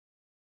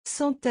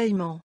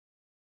 sentaillement,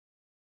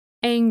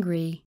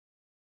 angry,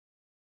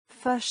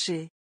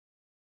 fâché,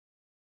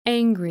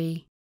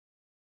 angry,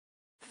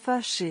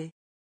 fâché,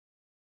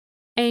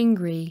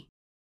 angry,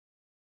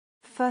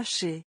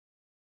 fâché,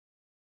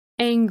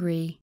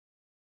 angry,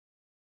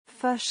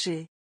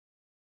 fâché,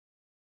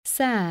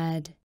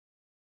 sad,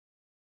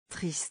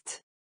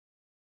 triste,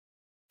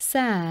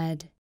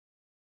 sad,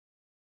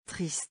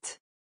 triste,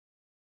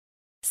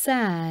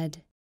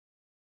 sad,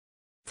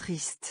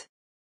 triste,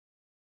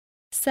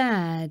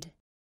 sad,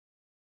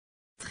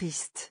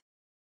 triste.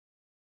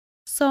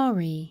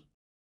 sorry,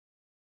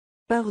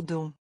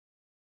 Pardon.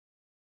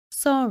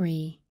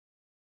 sorry,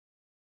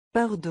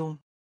 Pardon.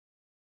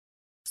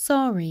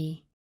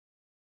 sorry,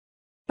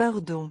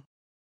 Pardon.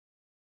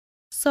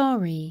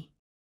 sorry,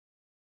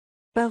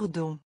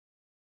 Pardon.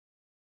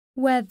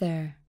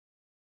 weather,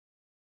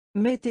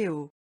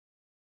 Météo.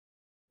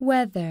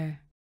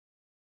 weather,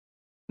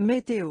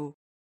 Météo.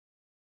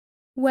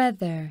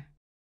 weather,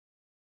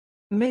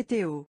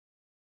 Météo.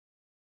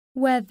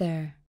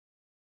 weather,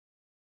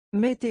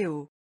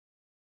 Météo.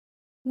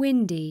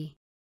 windy,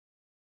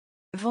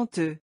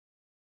 Venteux.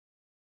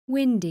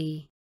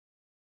 windy,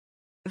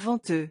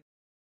 Venteux.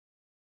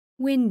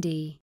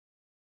 windy,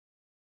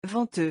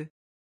 Venteux.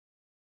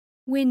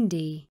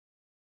 windy,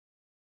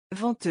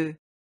 Venteux.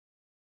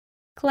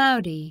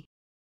 cloudy,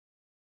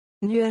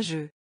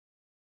 Nuageux.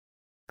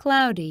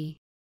 cloudy,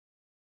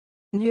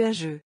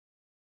 Nuageux.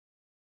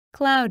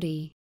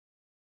 cloudy,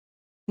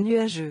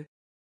 Nuageux.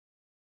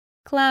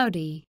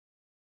 cloudy,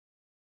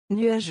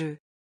 Nuageux.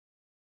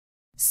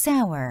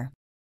 sour,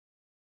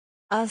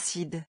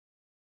 Acide.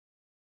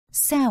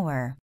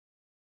 sour,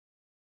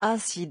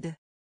 Acide.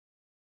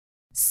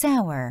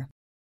 sour,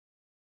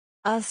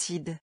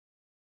 Acide.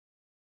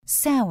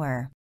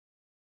 sour,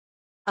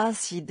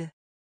 Acide.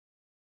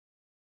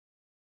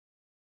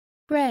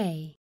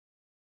 gray,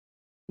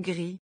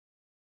 Gris.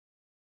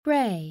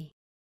 gray,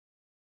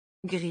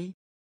 Gris.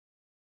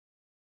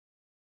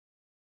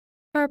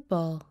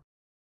 purple,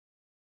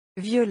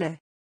 Violet.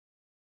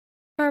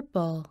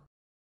 purple,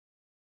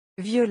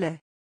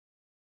 Violet.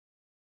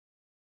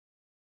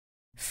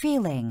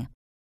 feeling,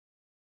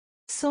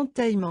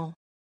 Sentaillement.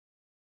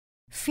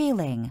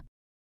 feeling,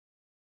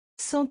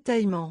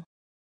 Sentaillement.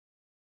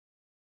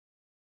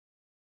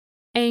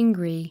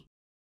 angry,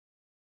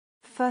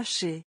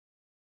 Fâché.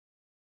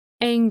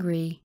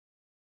 angry,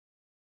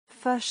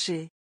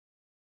 Fâché.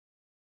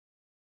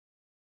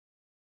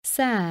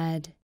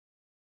 sad,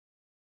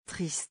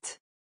 Triste.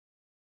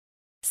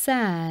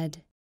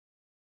 sad,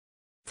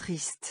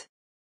 Triste.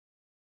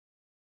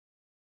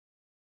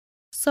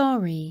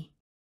 sorry,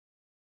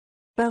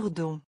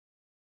 Pardon.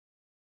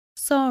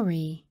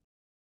 sorry,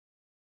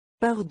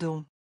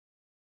 Pardon.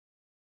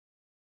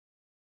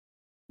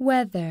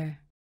 weather,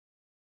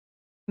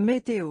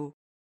 Météo.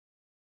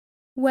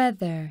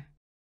 weather,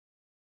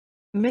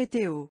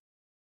 Météo.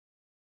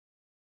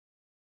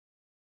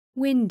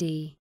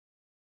 windy,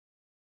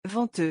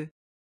 Venteux.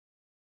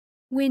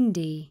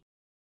 windy,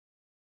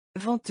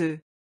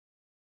 Venteux.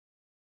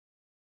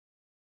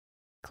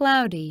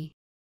 cloudy,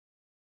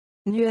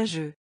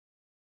 Nuageux.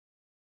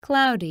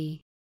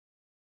 cloudy,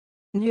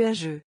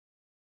 Nuageux.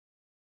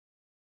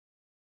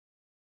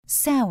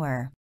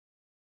 sour,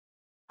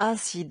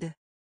 Acide.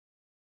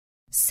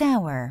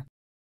 sour,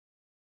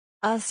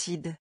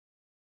 Acide.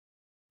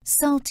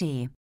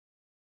 salty,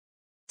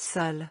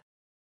 Sale.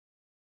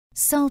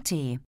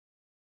 salty,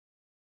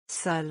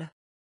 Sale.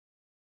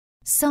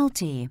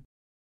 salty,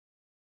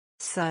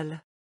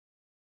 Sale.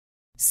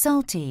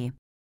 salty,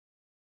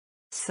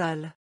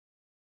 Sale.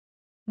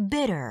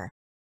 bitter,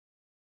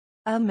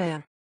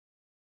 Amer.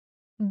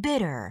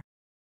 bitter,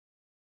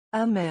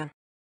 Amer.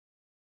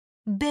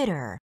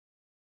 bitter,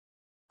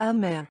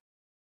 Amer.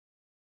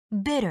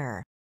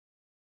 bitter,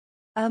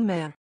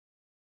 Amer.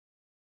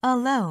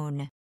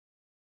 alone,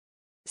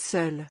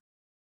 Seul.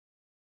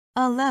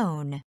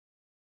 alone,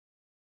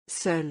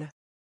 Seul.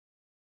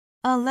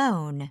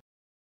 alone,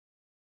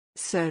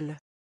 Seul.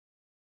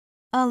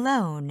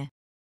 alone,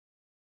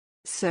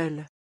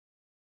 Seul.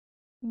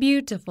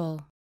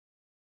 beautiful,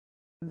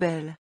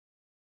 Belle.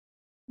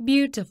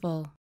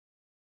 beautiful,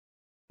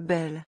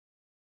 Belle.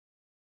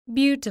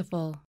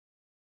 beautiful,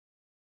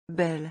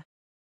 Belle.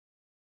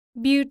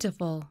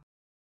 beautiful,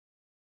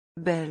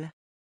 Belle.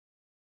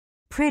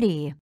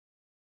 pretty,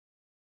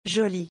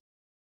 Jolie.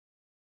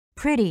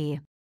 pretty,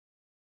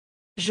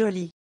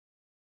 Jolie.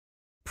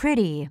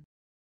 pretty,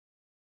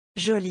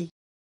 Jolie.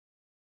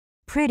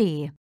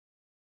 pretty,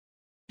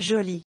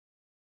 Jolie.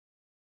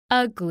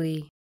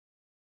 ugly,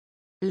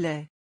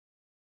 Laid.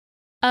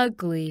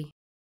 ugly,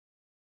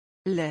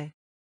 Laid.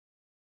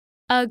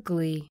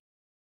 ugly,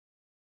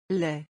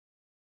 Laid.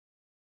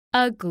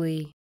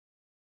 ugly,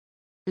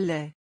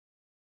 Laid.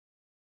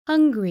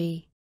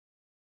 hungry,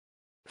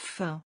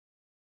 Faim.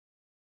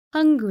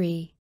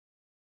 hungry,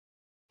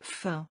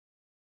 Faim.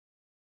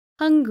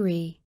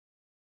 hungry,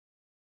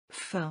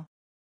 Faim.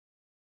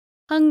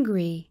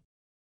 hungry,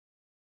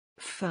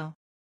 Faim.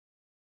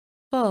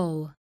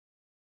 full,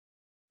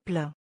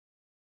 Plein.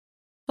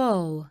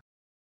 full,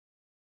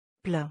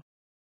 Plein.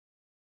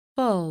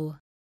 full,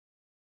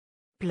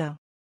 Plein.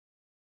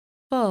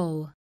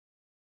 full,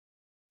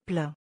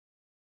 Plein.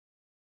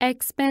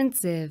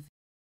 expensive,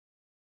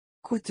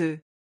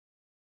 Coûteux.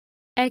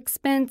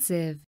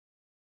 expensive,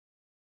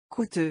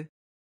 Coûteux.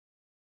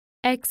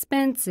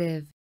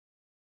 expensive,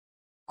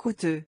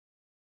 Coûteux.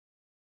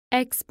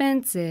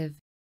 expensive,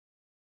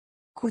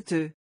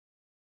 Coûteux.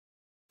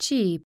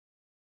 cheap,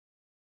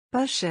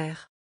 Pas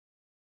cher.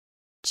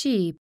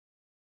 cheap,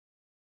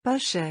 Pas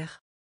cher.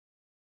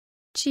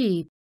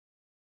 cheap,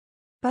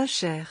 Pas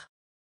cher.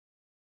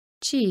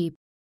 cheap,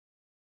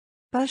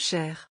 Pas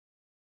cher.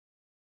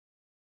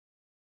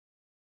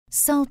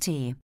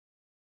 salty,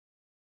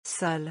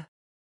 Sale.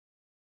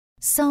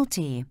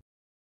 salty,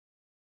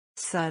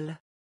 Sale.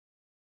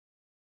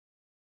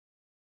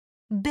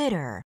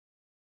 bitter,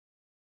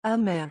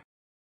 Amer.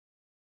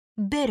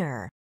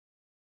 bitter,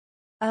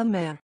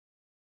 Amer.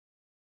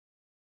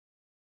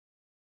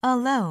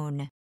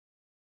 alone,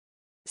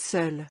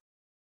 Seul.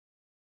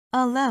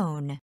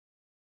 alone,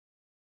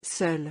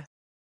 Seul.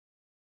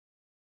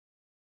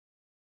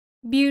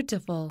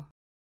 beautiful,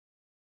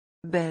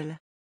 Belle.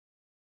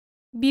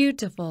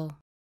 beautiful,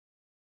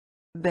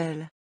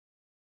 Belle.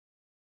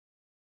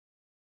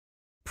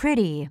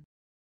 pretty,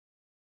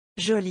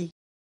 Jolie.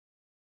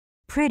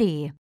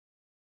 pretty,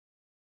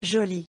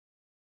 Jolie.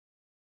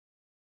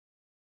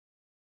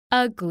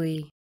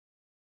 ugly,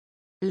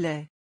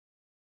 Laid.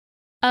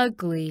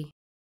 ugly,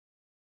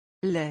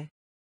 Laid.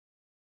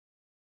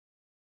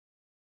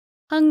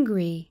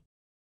 hungry,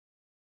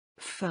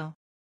 Faim.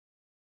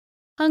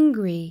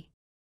 hungry,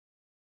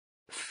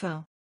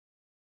 Faim.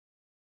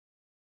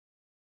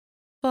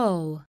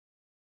 full,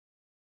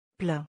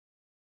 Plein.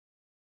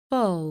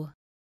 full,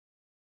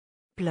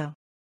 Plein.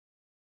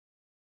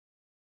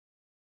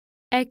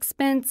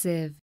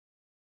 expensive,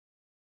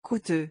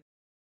 Coûteux.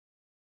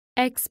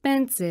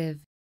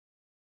 expensive,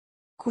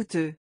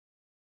 Coûteux.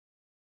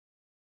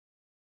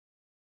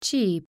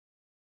 cheap,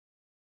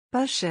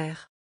 Pas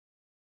cher.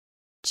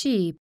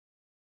 cheap,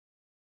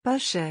 Pas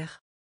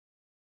cher.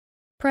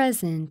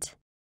 present,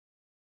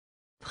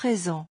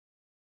 Présent.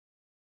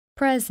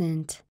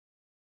 present,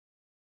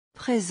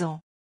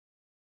 Présent.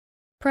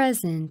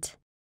 present,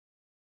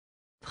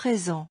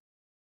 Présent.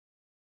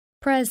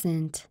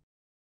 present,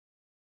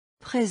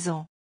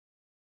 Présent.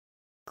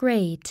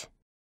 great,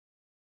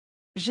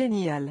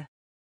 Génial.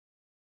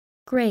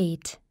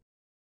 great,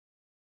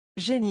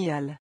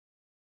 Génial.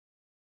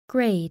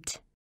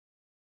 great,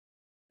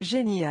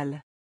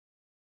 Génial.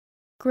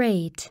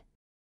 great,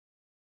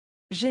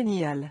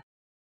 Génial.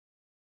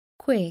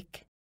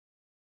 quick,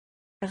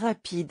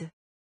 Rapide.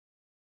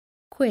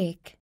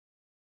 quick,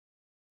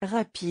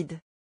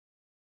 Rapide.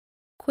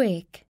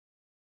 quick,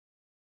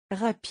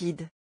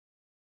 Rapide.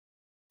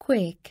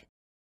 quick,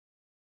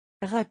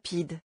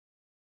 Rapide.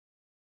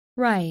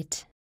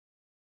 right,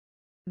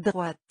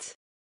 Droite.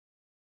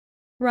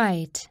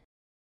 right,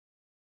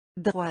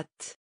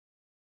 Droite.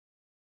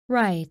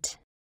 right,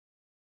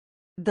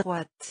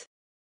 Droite.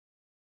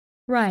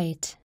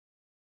 right,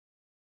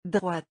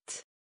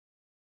 Droite.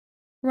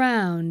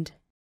 round,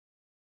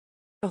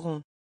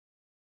 Rond.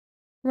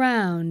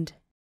 round,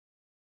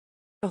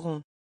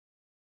 Rond.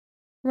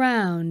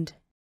 round,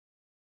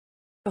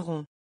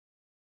 Rond.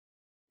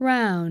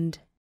 round,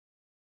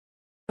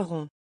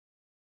 Rond.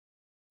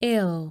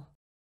 ill,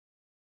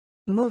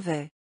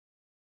 Mauvais.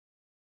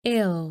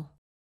 ill,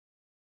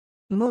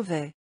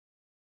 Mauvais.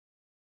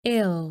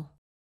 ill,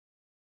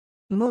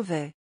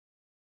 Mauvais.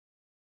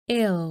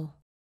 ill,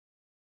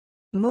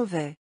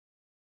 Mauvais.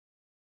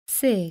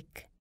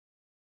 sick,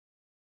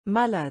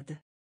 Malade.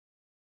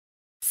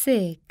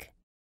 sick,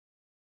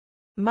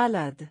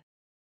 Malade.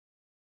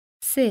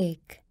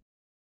 sick,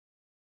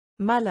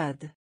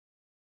 Malade.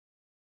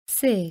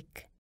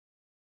 sick,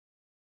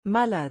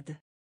 Malade.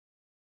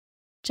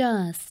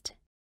 just,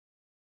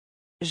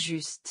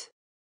 Juste.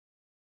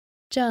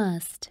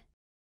 just,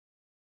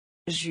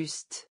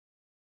 Juste.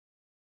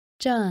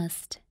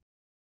 just,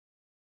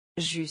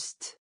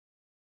 Juste.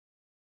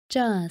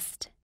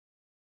 just,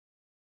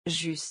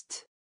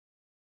 Juste.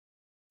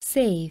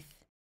 safe,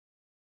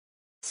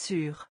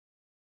 Sûr.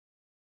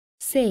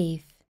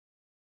 safe,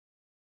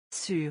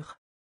 Sûr.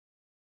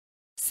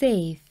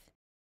 safe,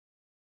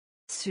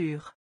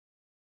 Sûr.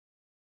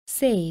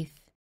 safe,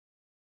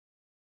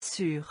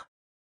 Sûr.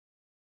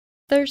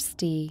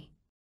 thirsty,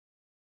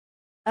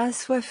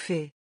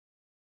 Assoiffé.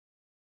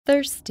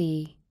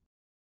 thirsty,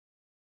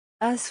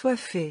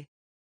 Assoiffé.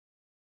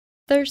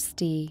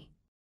 thirsty,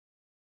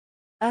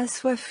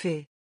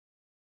 Assoiffé.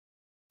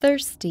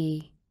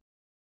 thirsty,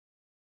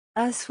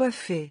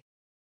 Assoiffé.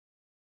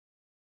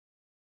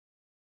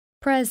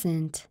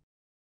 present,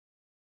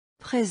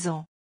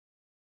 Présent.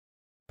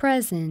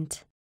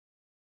 present,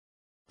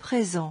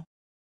 Présent.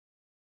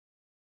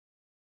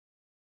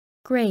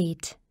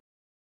 great,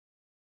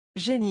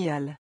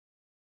 Génial.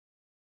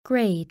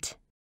 great,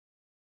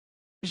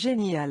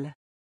 Génial.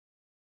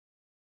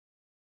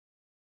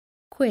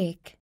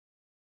 quick,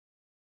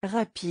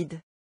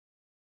 Rapide.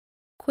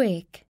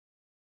 quick,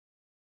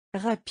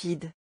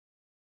 Rapide.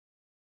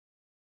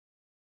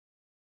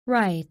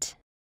 right,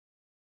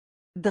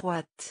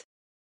 Droite.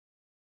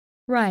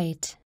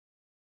 right,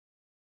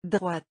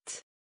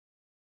 Droite.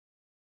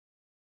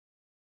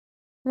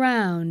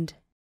 round,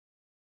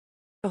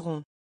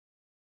 Rond.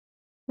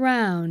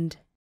 round,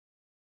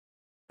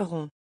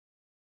 Rond.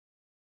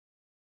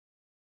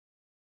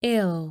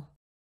 ill,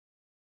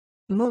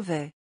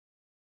 Mauvais.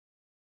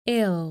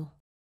 ill,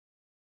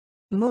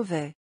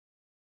 Mauvais.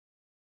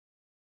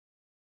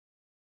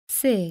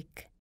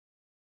 sick,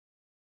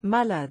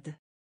 Malade.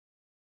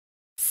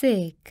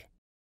 sick,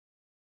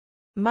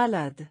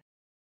 Malade.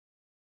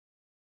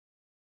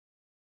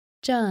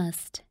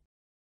 just,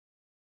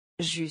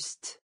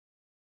 juste,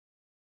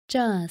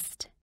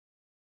 just,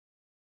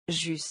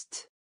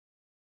 juste,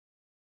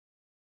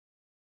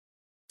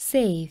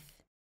 safe,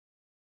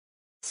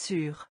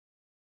 sûr,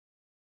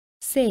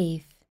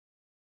 safe,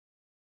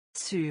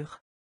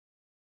 sûr,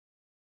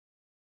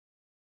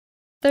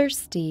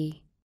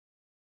 thirsty,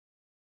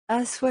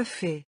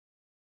 assoiffé,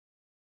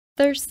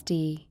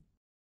 thirsty,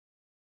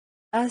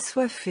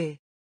 assoiffé,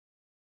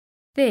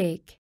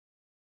 thick,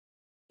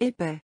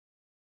 épais,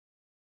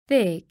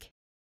 thick,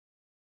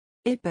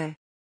 épais,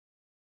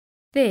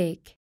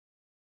 thick,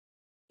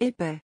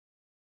 épais,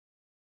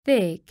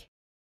 thick,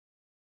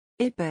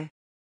 épais,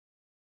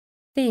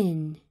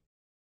 thin,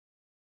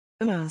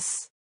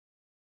 mince,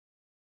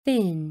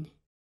 thin,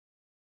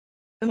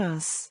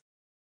 mince,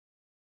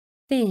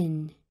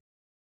 thin,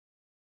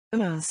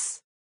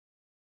 mince,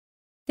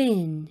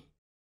 thin,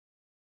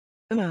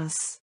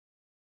 mince,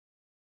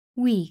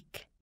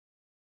 weak,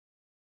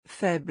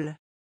 faible,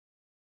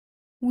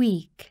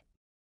 weak,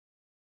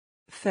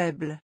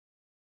 faible,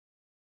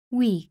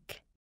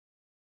 weak,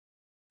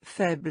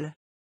 faible,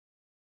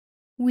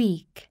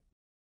 weak,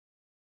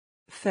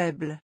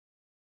 faible,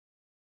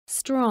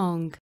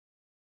 strong,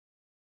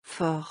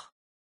 fort,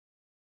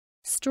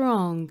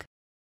 strong,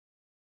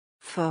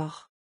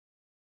 fort,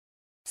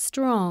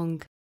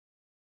 strong,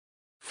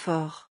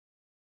 fort,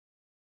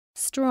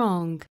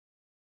 strong,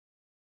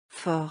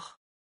 fort,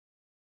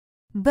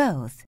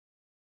 both,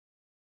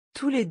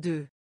 tous les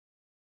deux,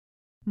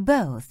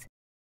 both,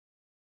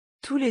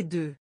 tous les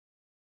deux,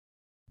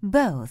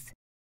 both,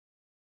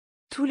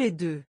 tous les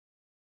deux,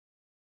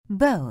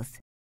 both,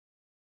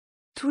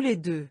 tous les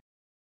deux,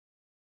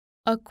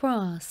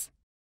 across,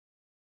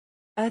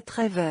 à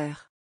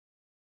travers,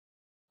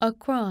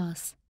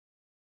 across,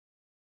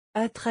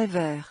 à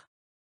travers,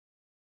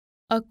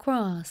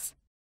 across,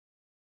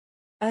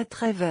 à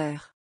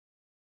travers,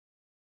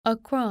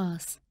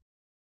 across,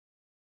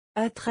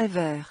 à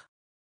travers,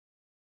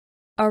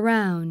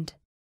 around,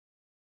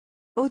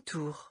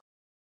 autour,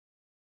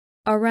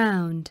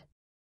 around,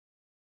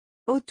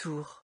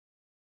 autour,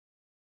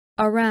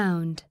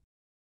 around,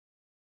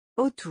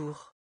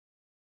 autour,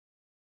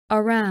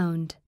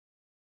 around,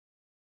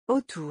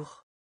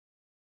 autour,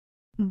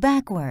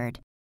 backward,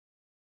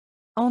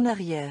 en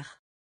arrière,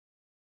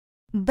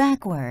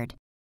 backward,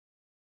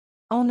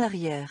 en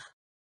arrière,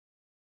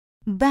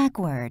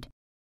 backward,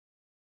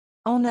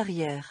 en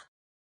arrière,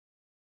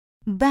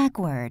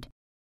 backward,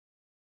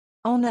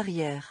 en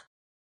arrière,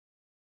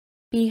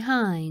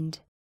 behind,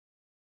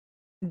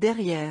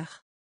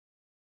 derrière,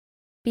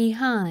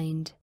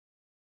 behind,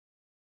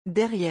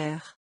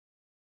 derrière,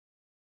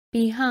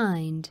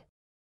 behind,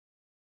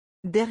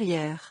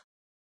 derrière,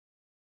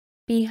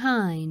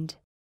 behind,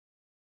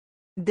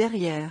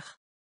 derrière,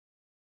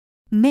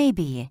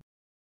 maybe,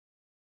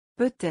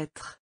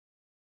 peut-être,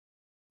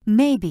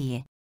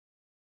 maybe,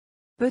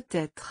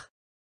 peut-être,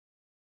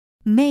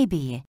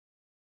 maybe,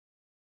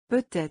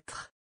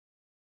 peut-être,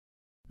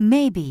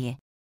 maybe,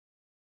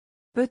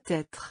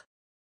 peut-être,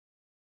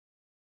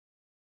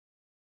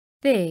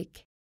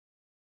 thick,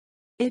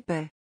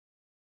 épais,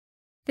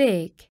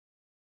 thick,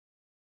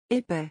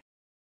 épais,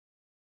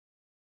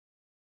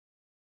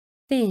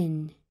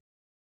 thin,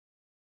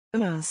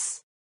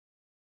 mince,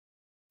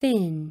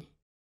 thin,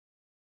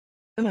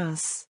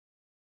 mince,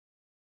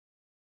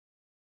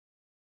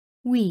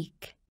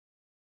 weak,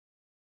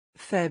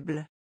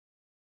 faible,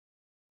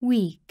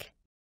 weak,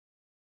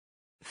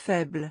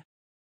 faible,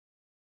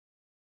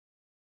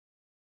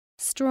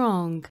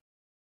 strong,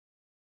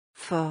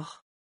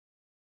 fort,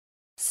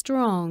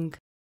 strong,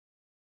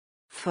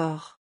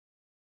 fort,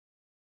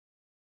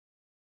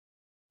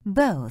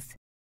 both,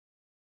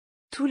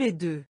 tous les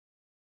deux,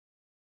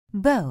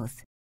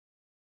 both,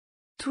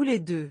 tous les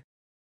deux,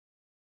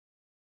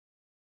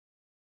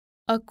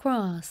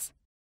 across,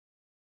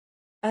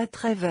 à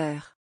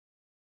travers,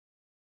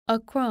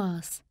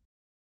 across,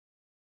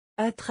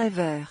 à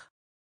travers,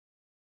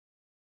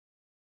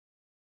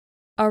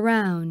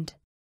 around,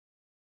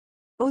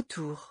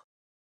 autour,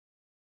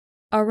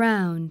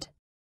 around,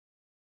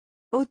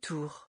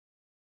 autour,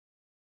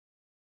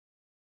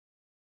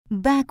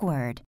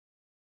 backward,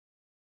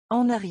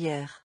 en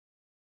arrière,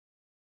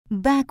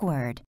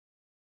 backward,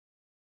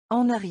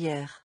 en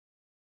arrière,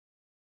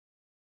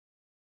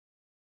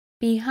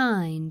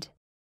 behind,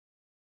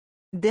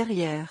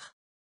 derrière,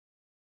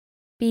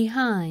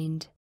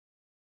 behind,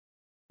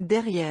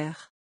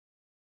 derrière,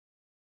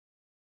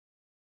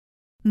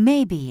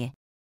 maybe,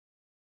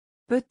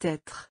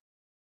 peut-être,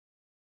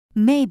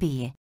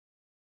 maybe,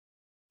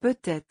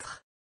 peut-être,